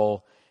Cotton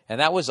Bowl, and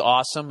that was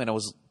awesome, and it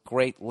was a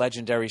great,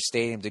 legendary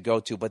stadium to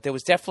go to. But there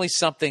was definitely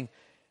something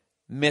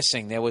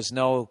missing. There was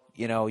no,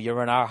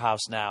 you're in our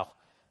house now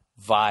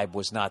vibe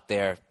was not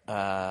there.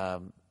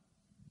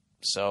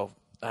 So,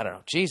 I don't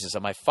know. Jesus,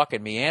 am I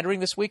fucking meandering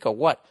this week or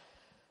what?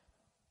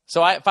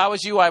 So if I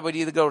was you, I would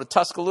either go to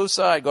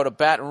Tuscaloosa, I'd go to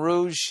Baton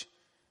Rouge.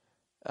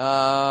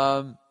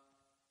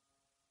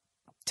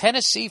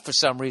 Tennessee, for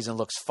some reason,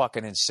 looks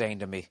fucking insane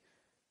to me.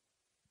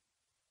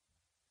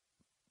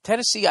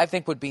 Tennessee, I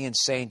think, would be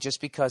insane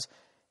just because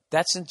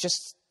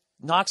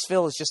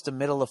Knoxville is just the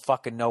middle of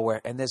fucking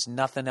nowhere, and there's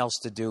nothing else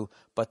to do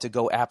but to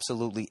go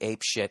absolutely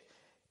ape shit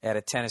at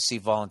a Tennessee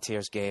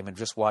Volunteers game and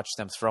just watch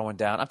them throwing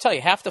down. I'm telling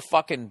you, half the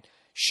fucking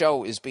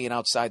show is being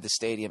outside the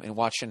stadium and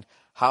watching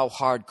how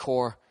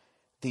hardcore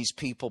these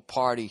people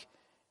party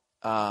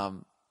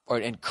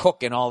and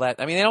cook and all that.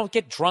 I mean, they don't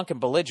get drunk and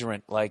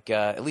belligerent. Like,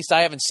 at least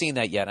I haven't seen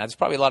that yet. Now, there's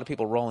probably a lot of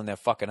people rolling their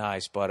fucking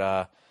eyes,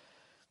 but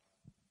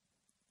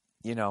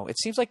it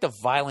seems like the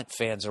violent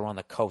fans are on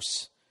the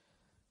coast.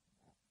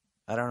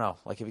 I don't know.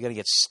 Like, if you're going to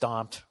get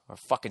stomped or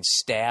fucking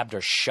stabbed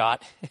or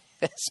shot,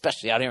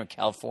 especially out here in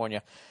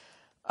California,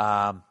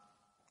 I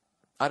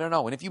don't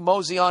know. And if you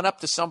mosey on up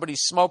to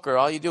somebody's smoker,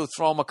 all you do is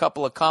throw them a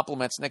couple of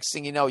compliments. Next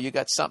thing you know, you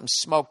got something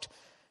smoked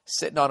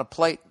sitting on a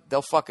plate.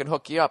 They'll fucking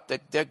hook you up.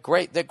 They're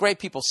great. They're great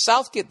people.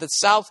 The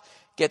South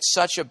gets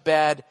such a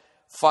bad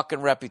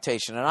fucking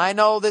reputation. And I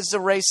know there's the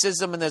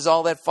racism and there's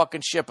all that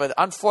fucking shit, but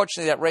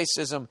unfortunately that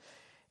racism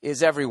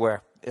is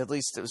everywhere, at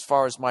least as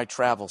far as my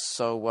travels.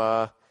 So,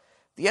 at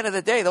the end of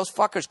the day, those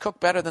fuckers cook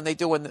better than they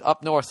do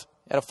up north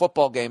at a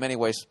football game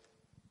anyways.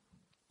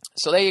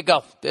 So there you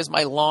go. There's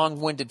my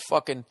long-winded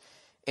fucking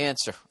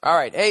answer. All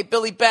right. Hey,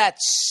 Billy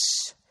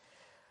Bats.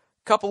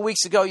 A couple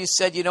weeks ago, you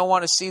said you don't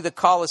want to see the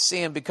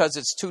Coliseum because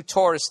it's too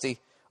touristy.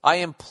 I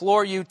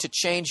implore you to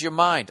change your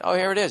mind. Oh,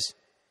 here it is.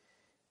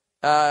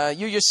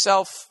 You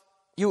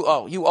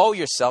owe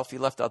yourself. You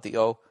left out the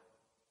O.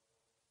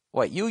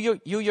 Wait, you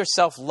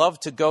yourself love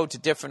to go to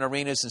different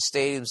arenas and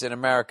stadiums in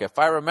America. If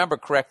I remember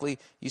correctly,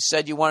 you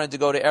said you wanted to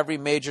go to every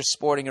major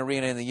sporting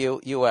arena in the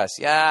U.S.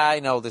 Yeah,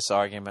 I know this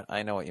argument.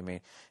 I know what you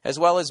mean. As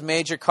well as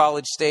major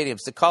college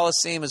stadiums. The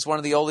Coliseum is one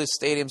of the oldest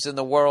stadiums in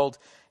the world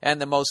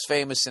and the most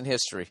famous in the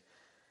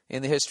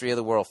history of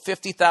the world.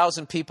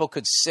 50,000 people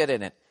could sit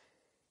in it.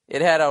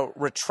 It had a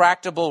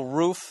retractable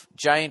roof,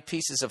 giant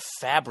pieces of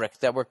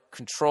fabric that were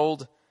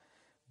controlled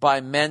by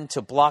men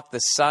to block the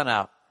sun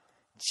out.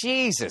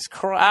 Jesus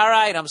Christ. All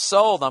right, I'm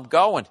sold. I'm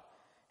going.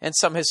 And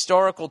some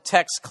historical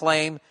texts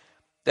claim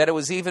that it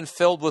was even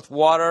filled with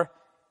water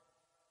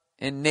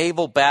and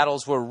naval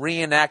battles were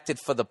reenacted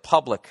for the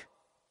public.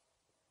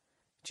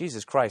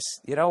 Jesus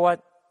Christ. You know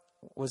what?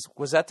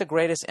 Was that the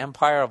greatest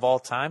empire of all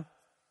time?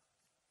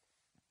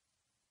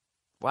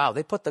 Wow,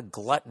 they put the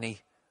gluttony.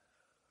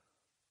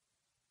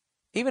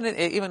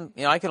 Even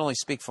I can only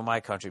speak for my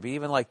country, but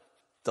even like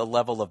the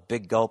level of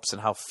big gulps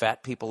and how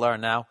fat people are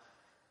now,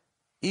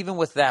 even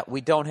with that,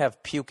 we don't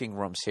have puking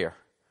rooms here.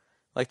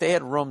 Like they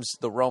had rooms,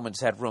 the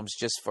Romans had rooms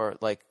just for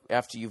like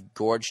after you've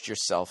gorged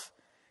yourself,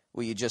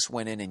 where you just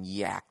went in and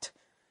yacked,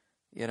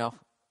 you know?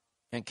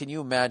 And can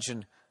you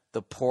imagine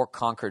the poor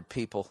conquered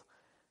people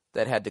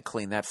that had to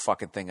clean that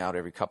fucking thing out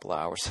every couple of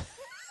hours?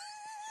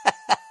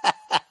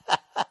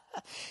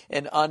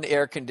 An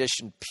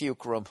unair-conditioned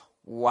puke room.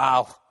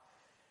 Wow.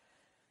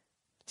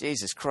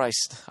 Jesus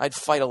Christ. I'd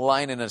fight a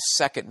lion in a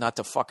second not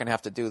to fucking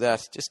have to do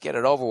that. Just get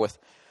it over with.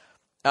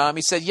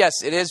 He said,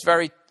 yes, it is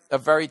a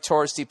very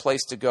touristy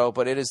place to go,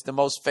 but it is the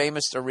most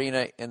famous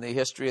arena in the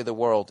history of the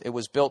world. It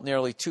was built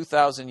nearly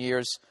 2,000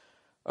 years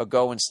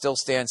ago and still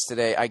stands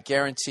today. I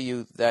guarantee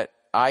you that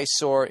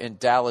eyesore in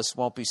Dallas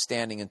won't be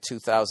standing in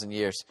 2,000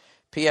 years.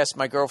 P.S.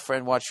 My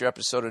girlfriend watched your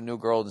episode of New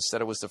Girl and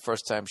said it was the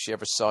first time she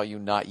ever saw you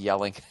not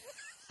yelling.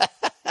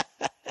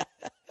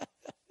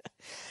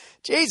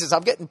 Jesus,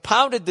 I'm getting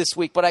pounded this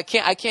week, but I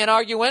can't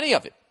argue any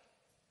of it.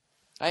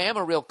 I am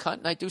a real cunt,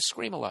 and I do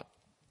scream a lot.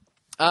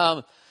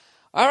 All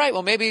right,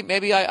 well,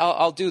 maybe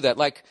I'll do that.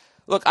 Like,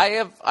 look,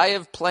 I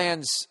have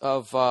plans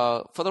of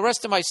for the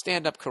rest of my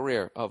stand-up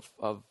career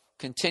of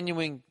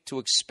continuing to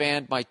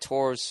expand my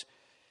tours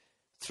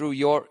through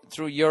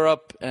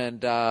Europe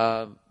and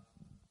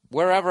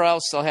wherever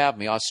else they'll have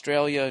me,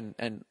 Australia,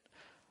 and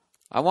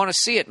I want to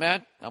see it,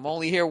 man. I'm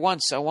only here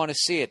once. I want to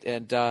see it,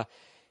 and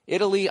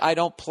Italy, I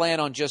don't plan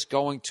on just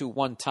going to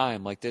one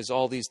time. Like there's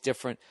all these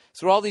different,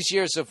 through all these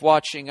years of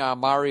watching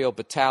Mario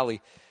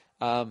Batali,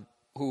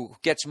 who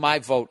gets my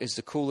vote as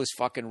the coolest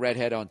fucking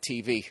redhead on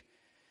TV.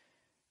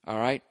 All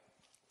right?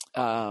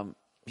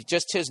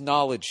 Just his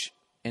knowledge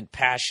and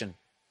passion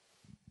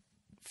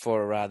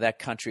for that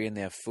country and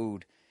their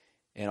food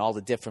and all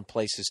the different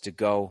places to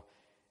go.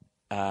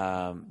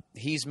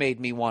 He's made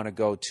me want to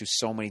go to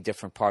so many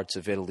different parts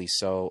of Italy.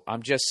 So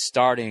I'm just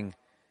starting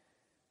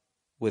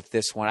with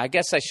this one. I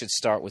guess I should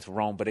start with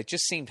Rome, but it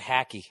just seemed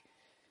hacky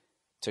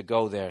to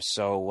go there.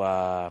 So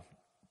I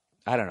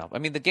don't know. I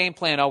mean, the game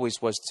plan always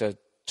was to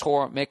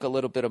tour, make a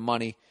little bit of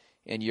money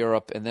in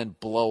Europe, and then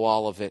blow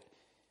all of it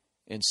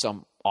in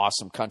some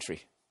awesome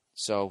country.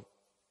 So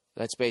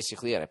that's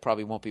basically it. I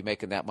probably won't be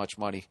making that much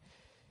money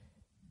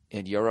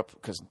in Europe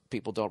because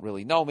people don't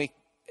really know me.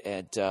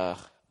 And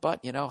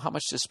but, you know, how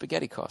much does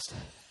spaghetti cost?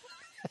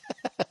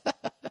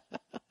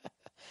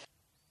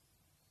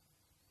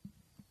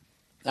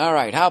 All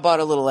right, how about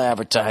a little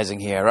advertising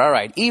here? All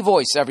right,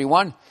 eVoice,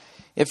 everyone.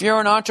 If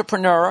you're an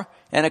entrepreneur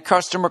and a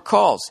customer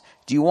calls,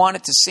 do you want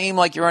it to seem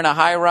like you're in a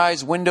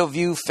high-rise,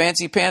 window-view,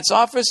 fancy-pants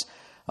office?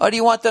 Or do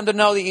you want them to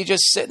know that you're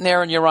just sitting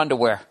there in your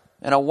underwear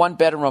in a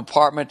one-bedroom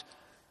apartment,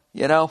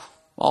 you know,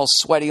 all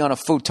sweaty on a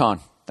futon?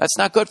 That's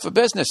not good for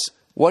business.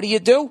 What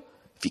do?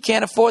 If you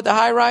can't afford the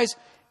high-rise,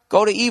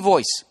 go to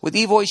eVoice. With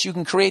eVoice, you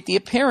can create the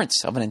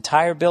appearance of an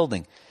entire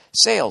building.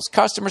 Sales,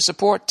 customer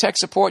support, tech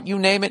support, you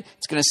name it,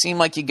 it's going to seem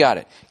like you got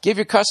it. Give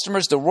your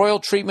customers the royal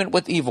treatment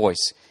with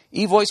eVoice.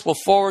 eVoice will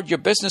forward your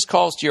business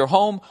calls to your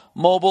home,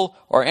 mobile,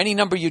 or any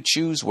number you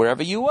choose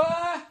wherever you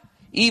are.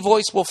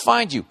 eVoice will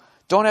find you.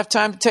 Don't have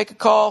time to take a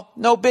call?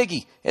 No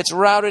biggie. It's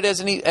routed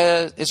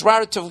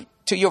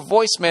to your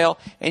voicemail,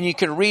 and you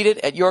can read it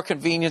at your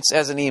convenience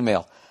as an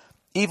email.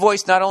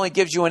 eVoice not only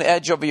gives you an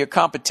edge over your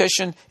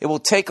competition, it will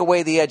take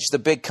away the edge the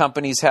big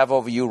companies have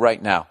over you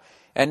right now.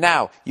 And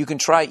now you can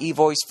try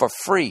eVoice for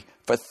free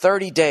for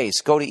 30 days.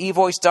 Go to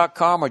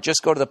eVoice.com or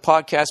just go to the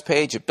podcast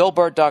page at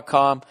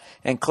BillBurr.com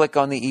and click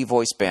on the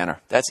eVoice banner.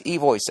 That's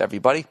eVoice,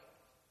 everybody.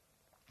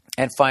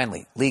 And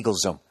finally,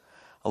 LegalZoom.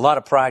 A lot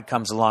of pride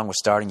comes along with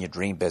starting your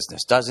dream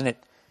business, doesn't it?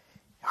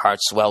 Your heart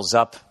swells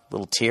up, a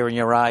little tear in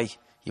your eye.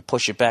 You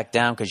push it back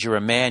down because you're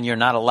a man, you're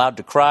not allowed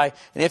to cry.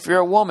 And if you're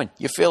a woman,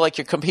 you feel like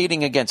you're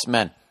competing against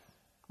men,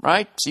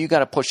 right? So you got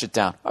to push it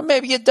down. Or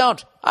maybe you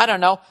don't. I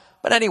don't know.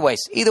 But anyways,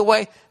 either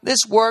way, this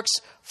works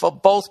for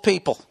both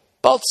people,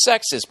 both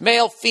sexes,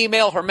 male,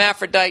 female,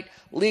 hermaphrodite,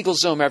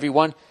 LegalZoom,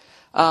 everyone.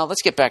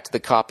 Let's get back to the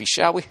copy,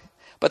 shall we?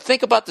 But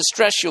think about the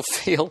stress you'll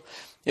feel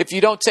if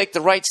you don't take the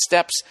right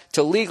steps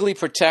to legally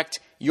protect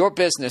your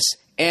business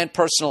and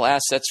personal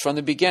assets from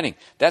the beginning.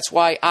 That's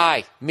why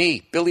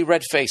Billy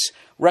Redface,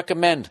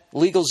 recommend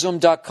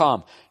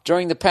LegalZoom.com.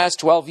 During the past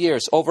 12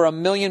 years, over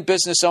 1 million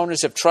business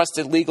owners have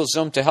trusted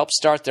LegalZoom to help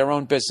start their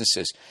own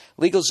businesses.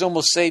 LegalZoom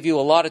will save you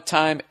a lot of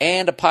time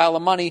and a pile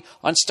of money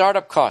on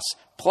startup costs.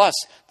 Plus,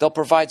 they'll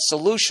provide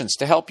solutions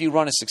to help you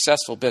run a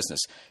successful business.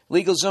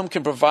 LegalZoom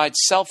can provide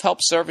self-help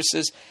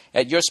services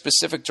at your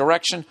specific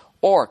direction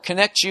or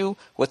connect you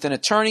with an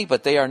attorney,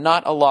 but they are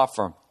not a law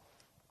firm.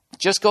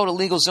 Just go to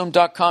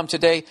LegalZoom.com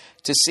today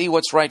to see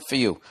what's right for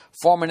you.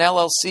 Form an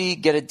LLC,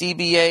 get a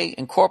DBA,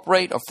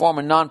 incorporate, or form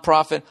a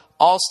nonprofit,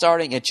 all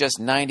starting at just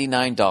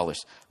 $99.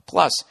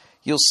 Plus,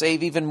 You'll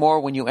save even more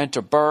when you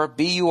enter BURR,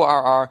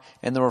 B-U-R-R,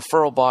 in the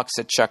referral box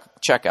at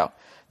checkout.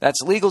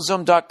 That's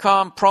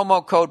LegalZoom.com,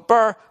 promo code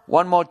BURR.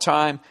 One more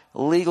time,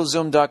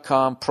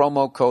 LegalZoom.com,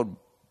 promo code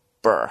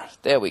BURR.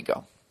 There we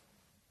go.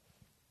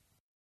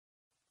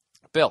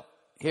 Bill,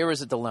 here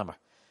is a dilemma.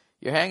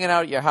 You're hanging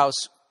out at your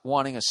house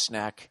wanting a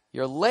snack.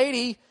 Your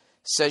lady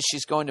says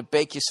she's going to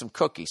bake you some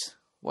cookies.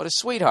 What a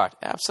sweetheart.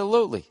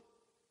 Absolutely.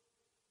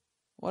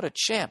 What a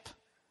champ.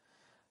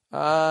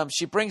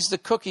 She brings the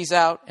cookies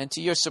out, and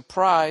to your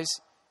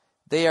surprise,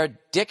 they are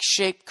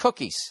dick-shaped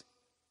cookies.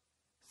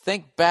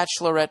 Think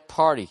bachelorette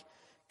party,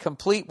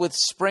 complete with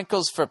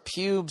sprinkles for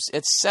pubes,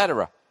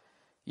 etc.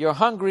 You're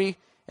hungry,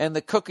 and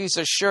the cookies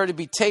are sure to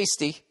be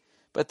tasty,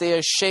 but they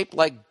are shaped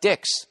like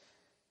dicks.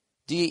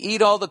 Do you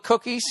eat all the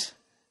cookies?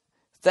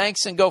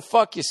 Thanks, and go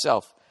fuck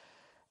yourself.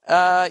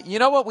 You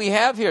know what we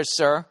have here,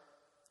 sir?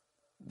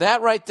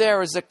 That right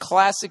there is a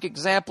classic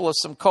example of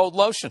some cold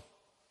lotion.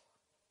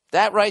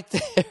 That right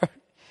there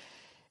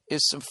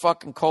is some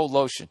fucking cold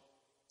lotion.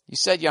 You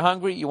said you're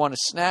hungry, you want a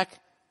snack,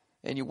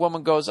 and your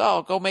woman goes, oh,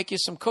 I'll go make you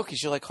some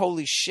cookies. You're like,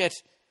 holy shit.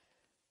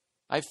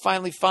 I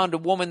finally found a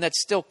woman that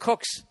still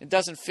cooks. It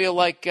doesn't feel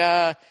like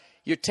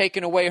you're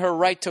taking away her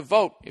right to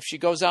vote if she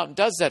goes out and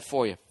does that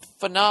for you.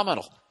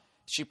 Phenomenal.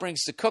 She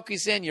brings the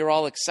cookies in, you're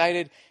all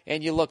excited,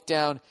 and you look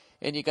down,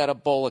 and you got a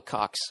bowl of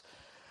cocks.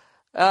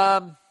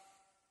 Do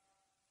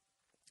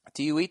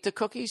you eat the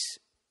cookies?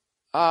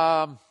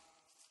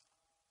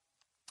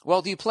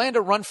 Well, do you plan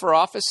to run for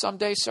office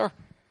someday, sir?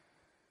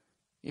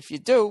 If you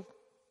do,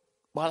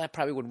 well, that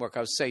probably wouldn't work. I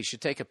would say you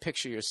should take a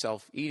picture of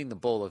yourself eating the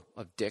bowl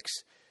of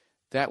dicks.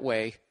 That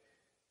way,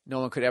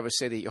 no one could ever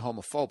say that you're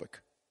homophobic.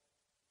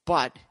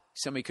 But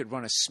somebody could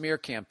run a smear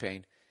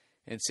campaign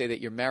and say that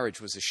your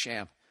marriage was a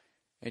sham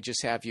and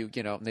just have you,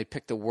 and they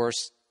pick the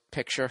worst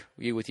picture,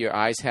 you with your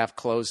eyes half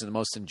closed and the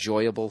most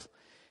enjoyable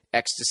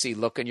ecstasy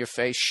look in your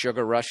face,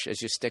 sugar rush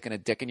as you're sticking a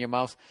dick in your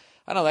mouth.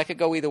 I don't know, that could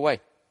go either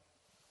way.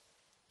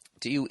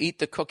 Do you eat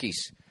the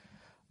cookies?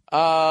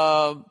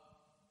 Hey,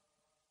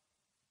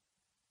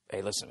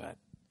 listen, man.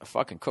 A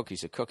fucking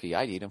cookie's a cookie.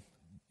 I'd eat them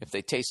if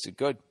they tasted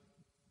good.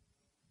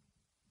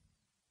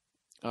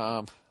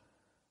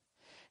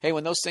 Hey,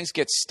 when those things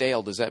get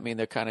stale, does that mean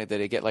that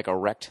they get like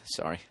erect?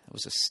 Sorry, that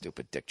was a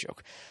stupid dick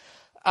joke.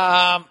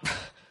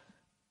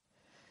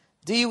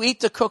 Do you eat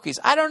the cookies?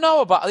 I don't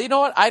know about. You know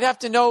what? I'd have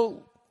to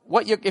know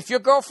if your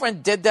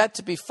girlfriend did that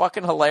to be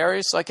fucking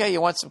hilarious. Like, hey,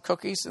 you want some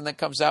cookies? And then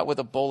comes out with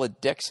a bowl of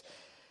dick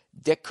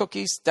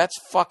cookies. That's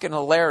fucking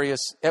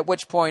hilarious. At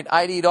which point,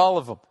 I'd eat all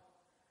of them.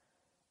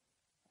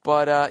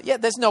 But, yeah,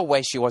 there's no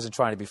way she wasn't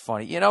trying to be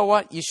funny. You know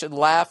what? You should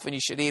laugh and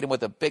you should eat them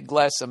with a big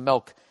glass of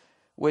milk,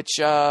 which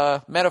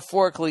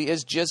metaphorically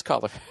is jizz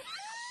color.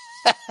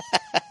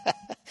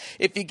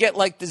 If you get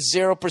like the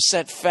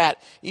 0%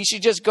 fat, you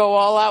should just go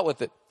all out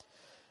with it.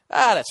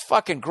 That's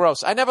fucking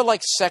gross. I never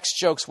like sex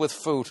jokes with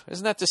food.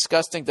 Isn't that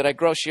disgusting? Did I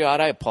gross you out?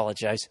 I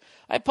apologize.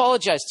 I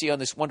apologize to you on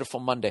this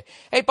wonderful Monday.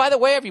 Hey, by the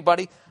way,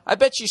 everybody, I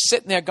bet you're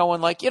sitting there going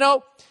like,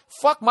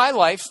 fuck my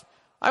life.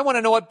 I want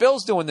to know what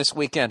Bill's doing this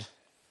weekend.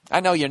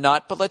 I know you're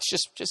not, but let's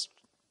just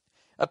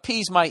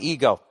appease my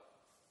ego.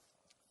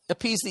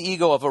 Appease the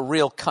ego of a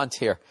real cunt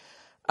here.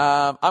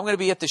 I'm going to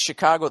be at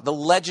the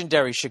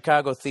legendary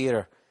Chicago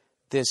Theater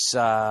this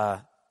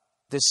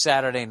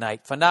Saturday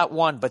night for not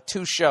one, but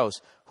two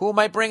shows. Who am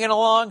I bringing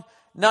along?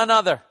 None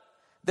other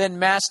than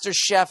Master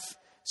Chef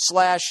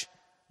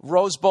 /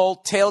 Rose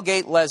Bowl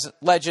tailgate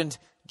legend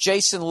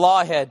Jason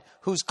Lawhead,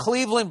 whose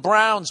Cleveland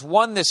Browns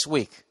won this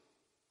week.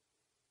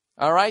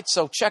 All right,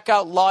 so check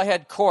out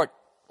Lawhead's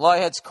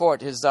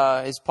Court, his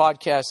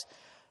podcast.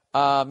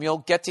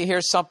 You'll get to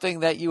hear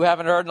something that you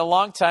haven't heard in a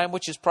long time,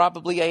 which is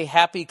probably a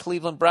happy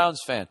Cleveland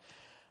Browns fan.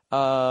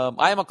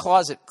 I am a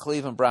closet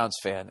Cleveland Browns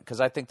fan because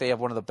I think they have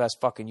one of the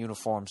best fucking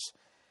uniforms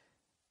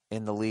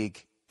in the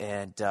league.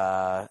 And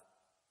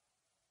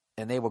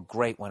they were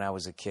great when I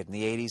was a kid. In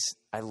the 80s,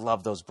 I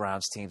loved those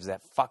Browns teams,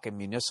 that fucking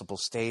Municipal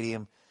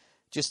Stadium.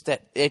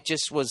 It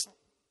just was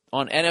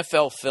on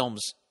NFL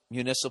Films,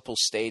 Municipal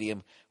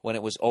Stadium, when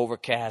it was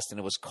overcast and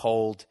it was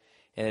cold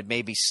and it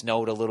maybe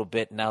snowed a little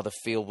bit and now the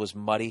field was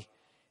muddy.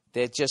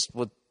 It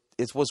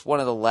was one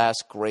of the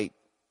last great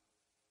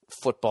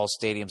football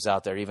stadiums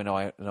out there, even though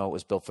I know it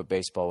was built for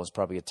baseball. It was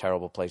probably a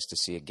terrible place to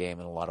see a game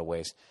in a lot of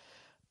ways.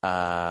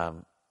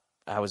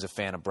 I was a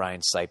fan of Brian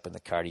Sipe and the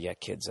Cardiac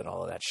Kids and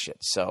all of that shit.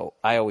 So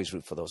I always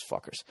root for those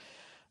fuckers.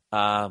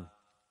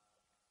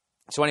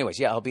 So anyways,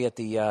 yeah, I'll be at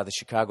the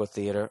Chicago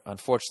Theater.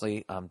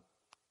 Unfortunately, I'm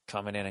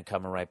coming in and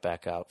coming right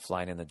back out,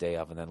 flying in the day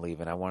of and then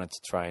leaving. I wanted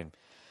to try and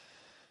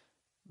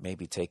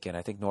maybe take in,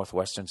 I think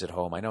Northwestern's at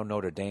home. I know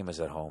Notre Dame is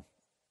at home.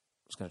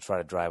 I was going to try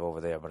to drive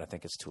over there, but I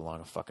think it's too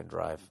long a fucking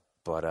drive.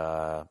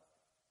 But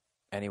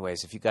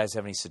anyways, if you guys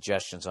have any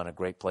suggestions on a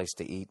great place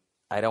to eat,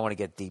 I don't want to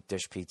get deep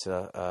dish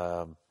pizza.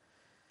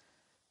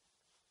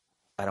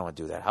 I don't want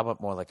to do that. How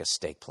about more like a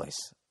steak place?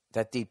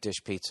 That deep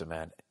dish pizza,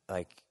 man,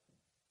 like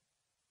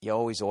you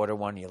always order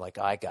one. And you're like,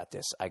 I got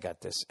this.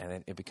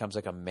 And it becomes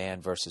like a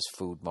man versus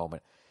food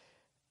moment.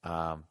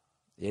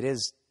 It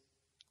is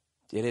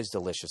It is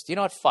delicious. You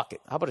know what? Fuck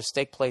it. How about a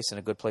steak place and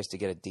a good place to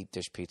get a deep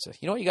dish pizza?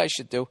 You know what you guys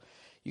should do?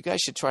 You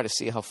guys should try to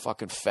see how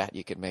fucking fat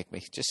you can make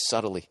me, just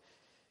subtly.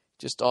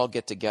 Just all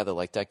get together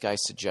like that guy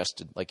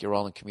suggested, like you're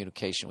all in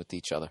communication with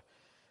each other.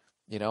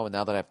 You know, and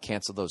now that I've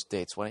canceled those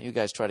dates, why don't you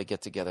guys try to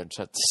get together and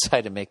try to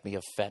decide to make me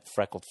a fat,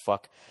 freckled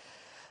fuck?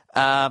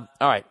 All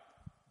right.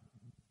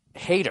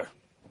 Hater.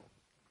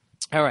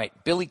 All right.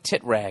 Billy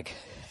Tit Rag.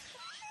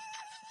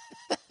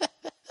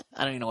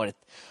 I don't even know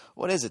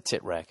what is a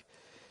tit rag?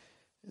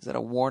 Is that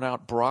a worn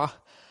out bra?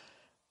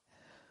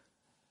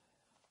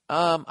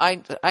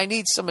 I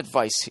need some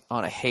advice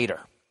on a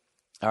hater.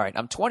 All right,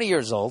 I'm 20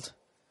 years old.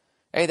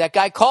 Hey, that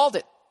guy called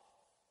it.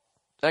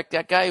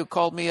 That guy who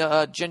called me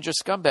a ginger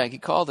scumbag, he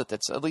called it.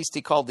 At least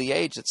he called the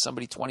age that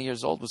somebody 20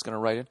 years old was going to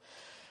write in.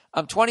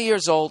 I'm 20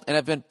 years old, and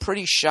I've been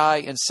pretty shy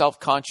and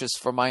self-conscious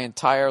for my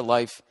entire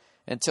life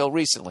until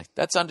recently.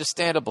 That's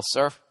understandable,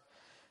 sir.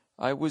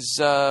 I was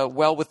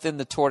well within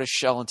the tortoise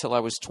shell until I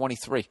was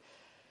 23.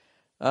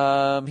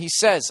 He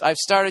says, I've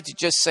started to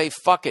just say,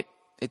 fuck it.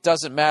 It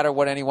doesn't matter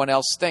what anyone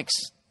else thinks.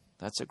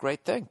 That's a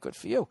great thing. Good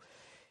for you.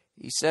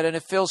 He said, and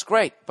it feels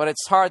great, but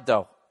it's hard,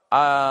 though.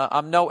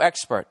 I'm no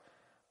expert.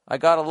 I've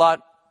got a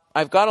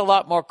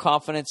lot more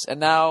confidence, and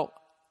now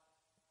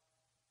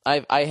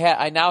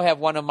I now have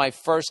one of my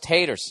first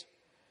haters.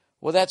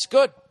 Well, that's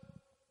good.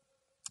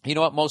 You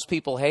know what most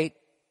people hate?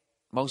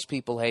 Most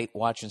people hate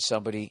watching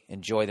somebody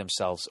enjoy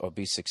themselves or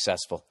be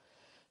successful.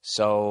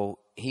 So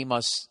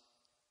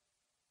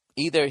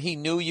either he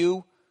knew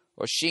you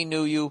or she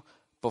knew you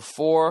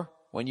before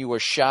when you were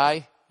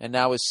shy and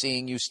now is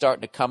seeing you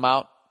starting to come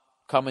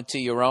into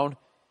your own,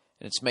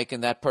 and it's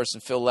making that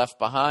person feel left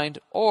behind,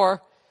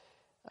 or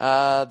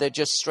they're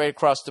just straight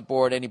across the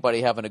board,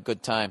 anybody having a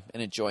good time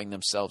and enjoying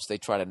themselves, they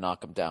try to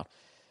knock them down.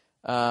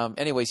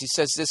 Anyways, he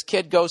says, this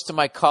kid goes to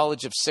my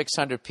college of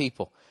 600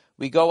 people.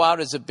 We go out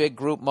as a big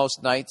group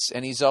most nights,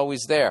 and he's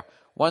always there.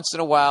 Once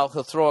in a while,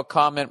 he'll throw a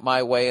comment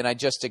my way, and I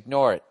just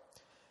ignore it.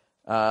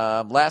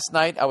 Last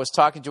night, I was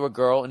talking to a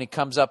girl, and he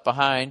comes up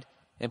behind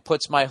and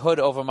puts my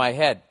hood over my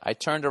head. I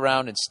turned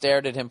around and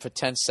stared at him for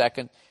 10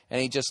 seconds, and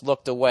he just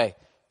looked away.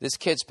 This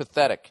kid's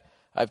pathetic.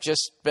 I've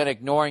just been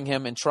ignoring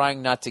him and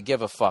trying not to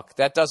give a fuck.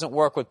 That doesn't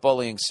work with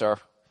bullying, sir.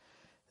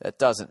 That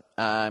doesn't.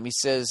 He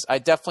says, I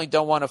definitely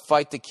don't want to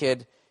fight the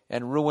kid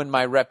and ruin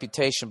my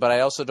reputation, but I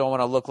also don't want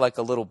to look like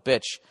a little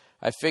bitch.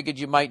 I figured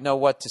you might know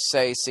what to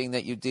say, seeing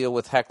that you deal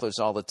with hecklers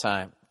all the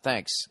time.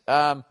 Thanks.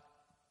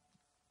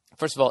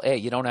 First of all,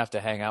 you don't have to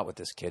hang out with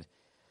this kid.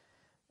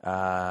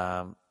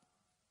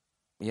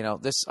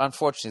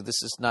 Unfortunately,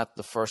 this is not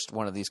the first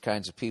one of these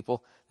kinds of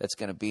people that's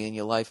going to be in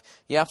your life.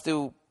 You have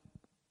to,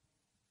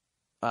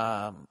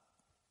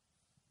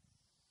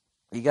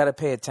 you got to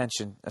pay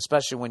attention,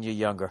 especially when you're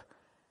younger,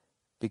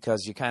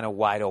 because you're kind of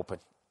wide open.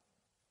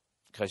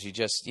 Because you're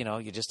just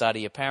out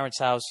of your parents'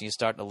 house and you're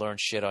starting to learn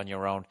shit on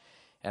your own.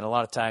 And a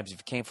lot of times, if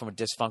you came from a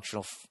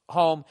dysfunctional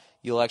home,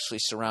 you'll actually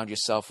surround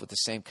yourself with the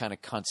same kind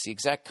of cunts. The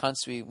exact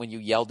cunts when you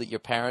yelled at your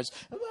parents,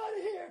 I'm out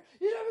of here,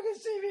 you're never going to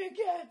see me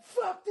again,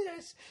 fuck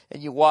this.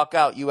 And you walk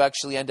out, you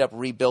actually end up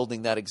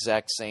rebuilding that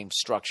exact same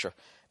structure.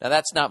 Now,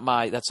 that's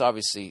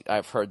obviously,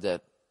 I've heard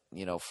that,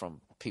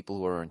 from people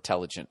who are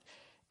intelligent.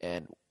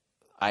 And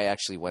I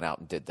actually went out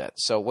and did that.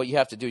 So what you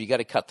have to do, you got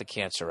to cut the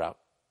cancer out,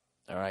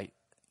 all right?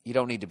 You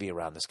don't need to be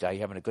around this guy.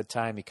 You're having a good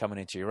time. You're coming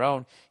into your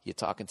own. You're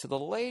talking to the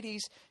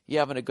ladies.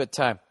 You're having a good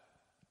time.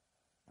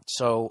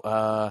 So,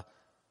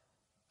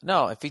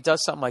 no, if he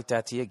does something like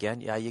that to you again,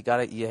 yeah, you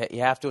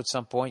have to at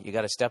some point. You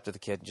got to step to the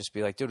kid and just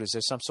be like, dude, is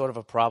there some sort of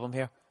a problem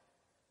here?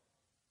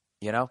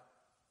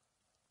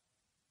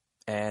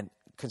 And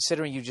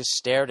considering you just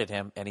stared at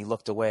him and he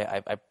looked away,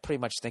 I pretty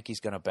much think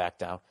he's going to back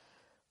down.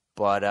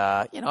 But,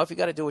 if you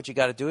got to do what you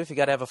got to do, if you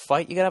got to have a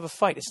fight, you got to have a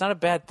fight. It's not a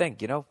bad thing,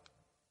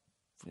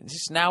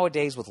 Just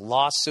nowadays with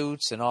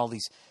lawsuits and all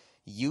these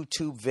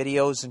YouTube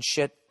videos and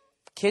shit,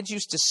 kids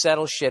used to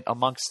settle shit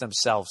amongst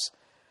themselves.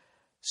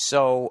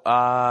 So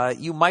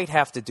you might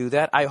have to do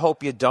that. I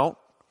hope you don't.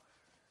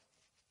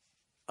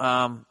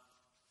 But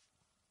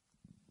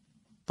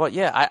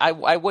yeah,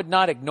 I would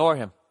not ignore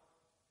him.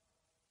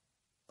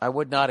 I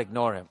would not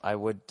ignore him. I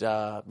would,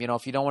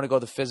 if you don't want to go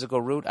the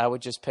physical route, I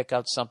would just pick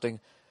out something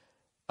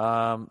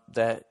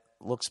that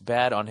looks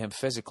bad on him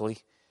physically,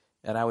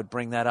 and I would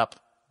bring that up.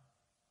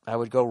 I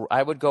would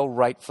go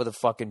right for the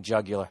fucking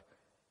jugular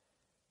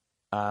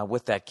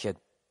with that kid.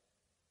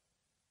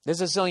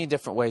 There's a zillion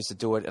different ways to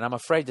do it, and I'm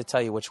afraid to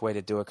tell you which way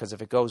to do it, because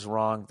if it goes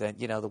wrong, then,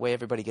 the way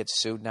everybody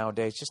gets sued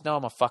nowadays, just know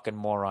I'm a fucking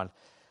moron.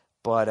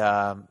 But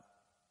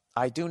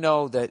I do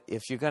know that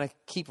if you're going to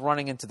keep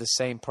running into the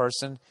same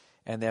person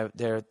and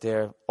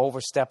they're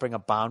overstepping a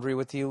boundary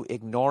with you,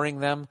 ignoring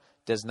them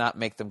does not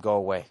make them go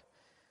away.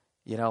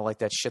 Like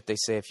that shit they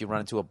say if you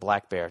run into a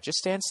black bear. Just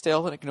stand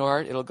still and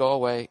ignore it. It'll go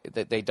away.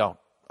 They don't.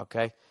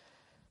 Okay?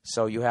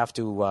 So you have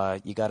to,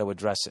 you got to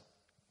address it.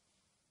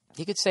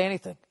 He could say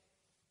anything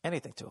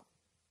to him,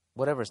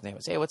 whatever his name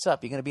is. Hey, what's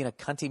up? You going to be in a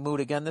cunty mood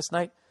again this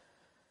night?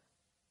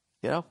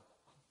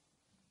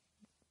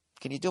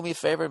 Can you do me a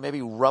favor?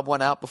 Maybe rub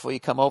one out before you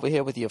come over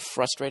here with your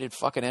frustrated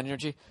fucking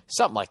energy?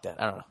 Something like that.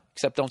 I don't know.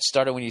 Except don't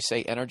start it when you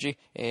say energy.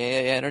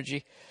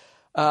 Energy.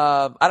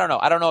 I don't know.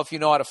 I don't know if you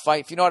know how to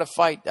fight. If you know how to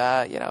fight,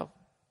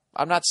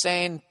 I'm not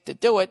saying to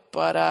do it,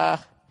 but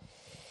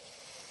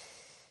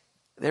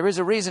there is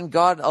a reason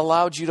God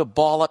allowed you to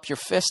ball up your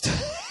fist.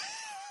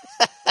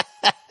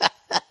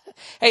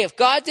 Hey, if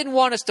God didn't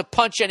want us to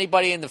punch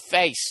anybody in the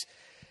face,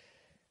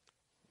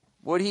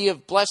 would he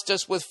have blessed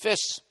us with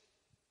fists?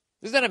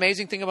 Isn't that an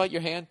amazing thing about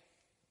your hand?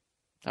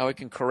 How it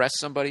can caress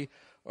somebody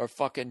or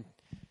fucking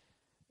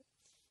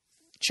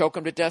choke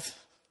them to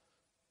death?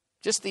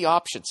 Just the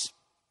options.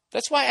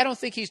 That's why I don't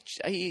think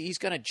he's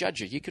going to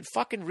judge you. You can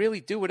fucking really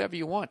do whatever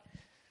you want.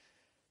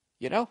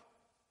 You know?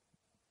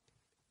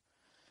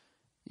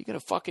 You're going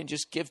to fucking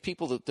just give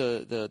people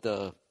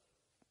the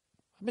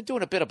I've been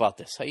doing a bit about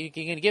this. You're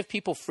going to give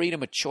people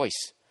freedom of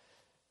choice.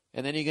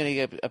 And then you're going to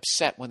get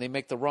upset when they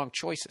make the wrong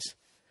choices.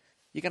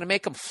 You're going to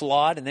make them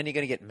flawed and then you're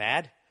going to get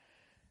mad?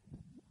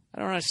 I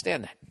don't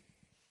understand that.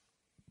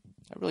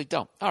 I really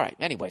don't. All right.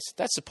 Anyways,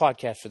 that's the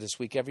podcast for this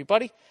week,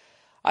 everybody.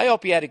 I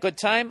hope you had a good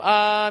time.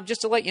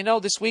 Just to let you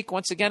know, this week,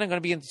 once again, I'm going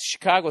to be in the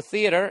Chicago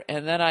Theater.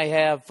 And then I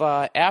have,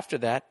 after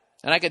that,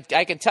 and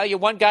I can tell you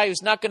one guy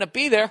who's not going to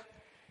be there.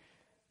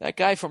 That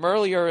guy from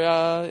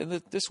earlier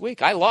this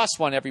week. I lost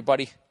one,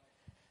 everybody.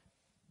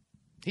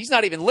 He's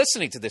not even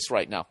listening to this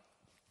right now.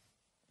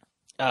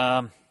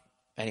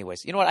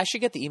 Anyways, you know what? I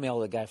should get the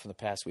email of the guy from the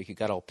past week who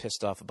got all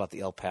pissed off about the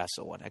El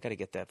Paso one. I got to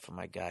get that from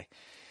my guy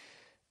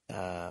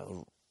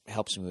who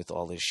helps me with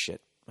all this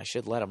shit. I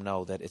should let him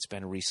know that it's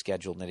been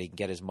rescheduled and that he can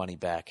get his money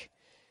back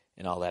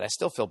and all that. I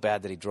still feel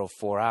bad that he drove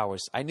 4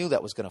 hours. I knew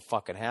that was going to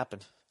fucking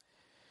happen.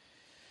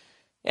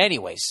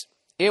 Anyways,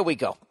 here we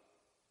go.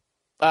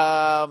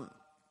 October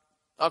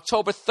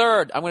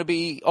 3rd, I'm going to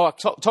be,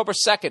 October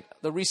 2nd,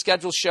 the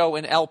rescheduled show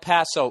in El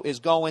Paso is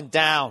going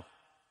down.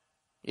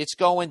 It's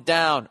going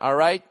down, all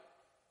right?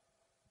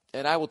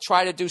 And I will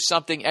try to do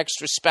something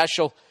extra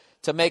special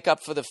to make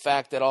up for the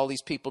fact that all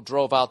these people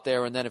drove out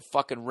there and then it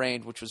fucking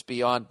rained, which was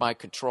beyond my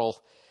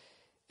control.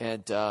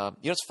 And you know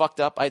what's fucked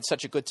up? I had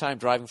such a good time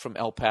driving from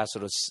El Paso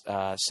to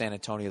San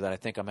Antonio that I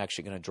think I'm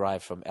actually going to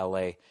drive from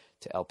L.A.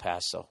 to El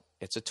Paso.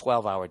 It's a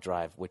 12-hour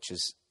drive, which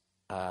is,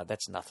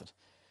 that's nothing.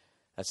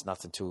 That's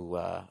nothing to,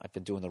 I've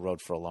been doing the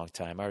road for a long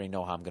time. I already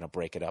know how I'm going to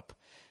break it up.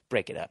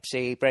 Break it up.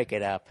 See, break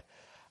it up.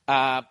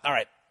 All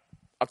right.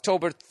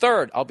 October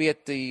 3rd, I'll be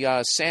at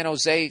the San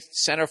Jose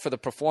Center for the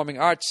Performing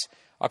Arts.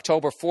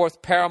 October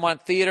 4th,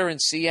 Paramount Theater in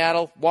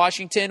Seattle,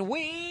 Washington.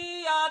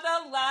 We are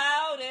the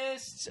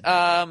loudest.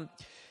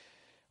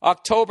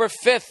 October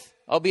 5th,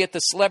 I'll be at the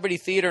Celebrity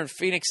Theater in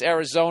Phoenix,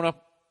 Arizona.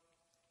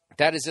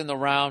 That is in the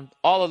round.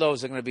 All of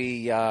those are going to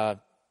be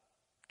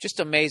just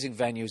amazing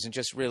venues and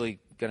just really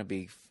going to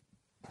be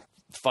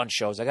fun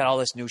shows. I got all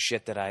this new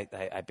shit that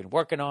I've been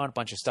working on. A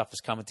bunch of stuff is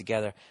coming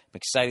together. I'm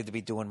excited to be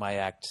doing my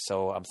act,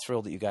 so I'm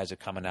thrilled that you guys are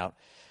coming out,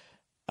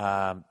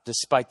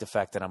 despite the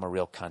fact that I'm a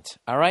real cunt.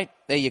 All right?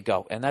 There you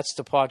go. And that's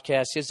the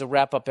podcast. Here's the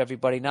wrap-up,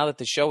 everybody. Now that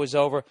the show is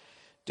over,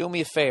 do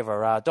me a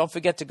favor. Don't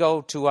forget to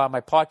go to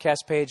my podcast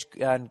page.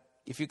 And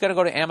if you're going to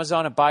go to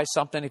Amazon and buy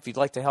something, if you'd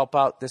like to help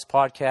out this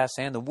podcast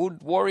and the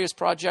Wounded Warriors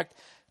Project,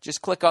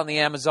 just click on the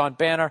Amazon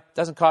banner.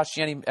 Doesn't cost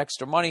you any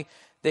extra money.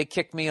 They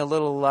kicked me a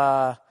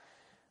little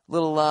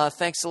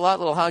thanks a lot,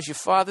 little how's your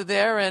father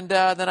there, and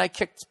then I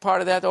kicked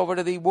part of that over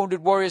to the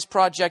Wounded Warriors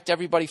Project.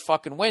 Everybody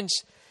fucking wins.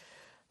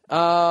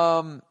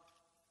 And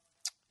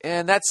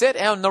that's it.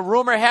 And the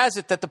rumor has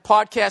it that the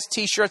podcast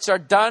T-shirts are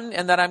done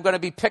and that I'm going to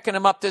be picking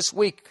them up this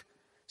week.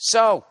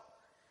 So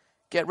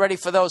get ready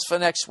for those for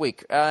next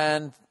week.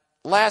 And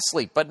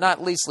lastly, but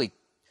not leastly,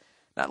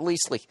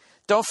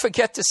 don't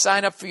forget to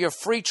sign up for your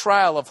free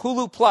trial of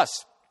Hulu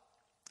Plus.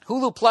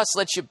 Hulu Plus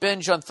lets you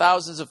binge on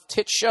thousands of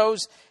hit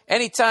shows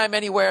anytime,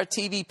 anywhere,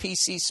 TV,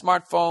 PC,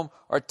 smartphone,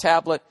 or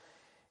tablet.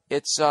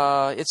 It's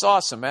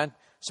awesome, man.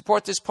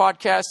 Support this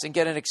podcast and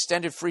get an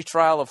extended free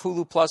trial of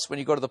Hulu Plus when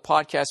you go to the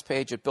podcast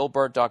page at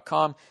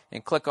BillBurr.com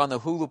and click on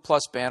the Hulu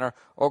Plus banner,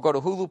 or go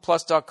to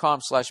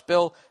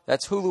huluplus.com/Bill.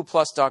 That's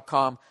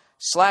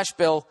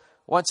huluplus.com/Bill.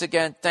 Once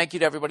again, thank you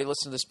to everybody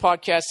listening to this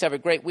podcast. Have a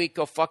great week.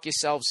 Go fuck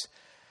yourselves.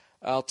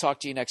 I'll talk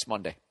to you next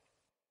Monday.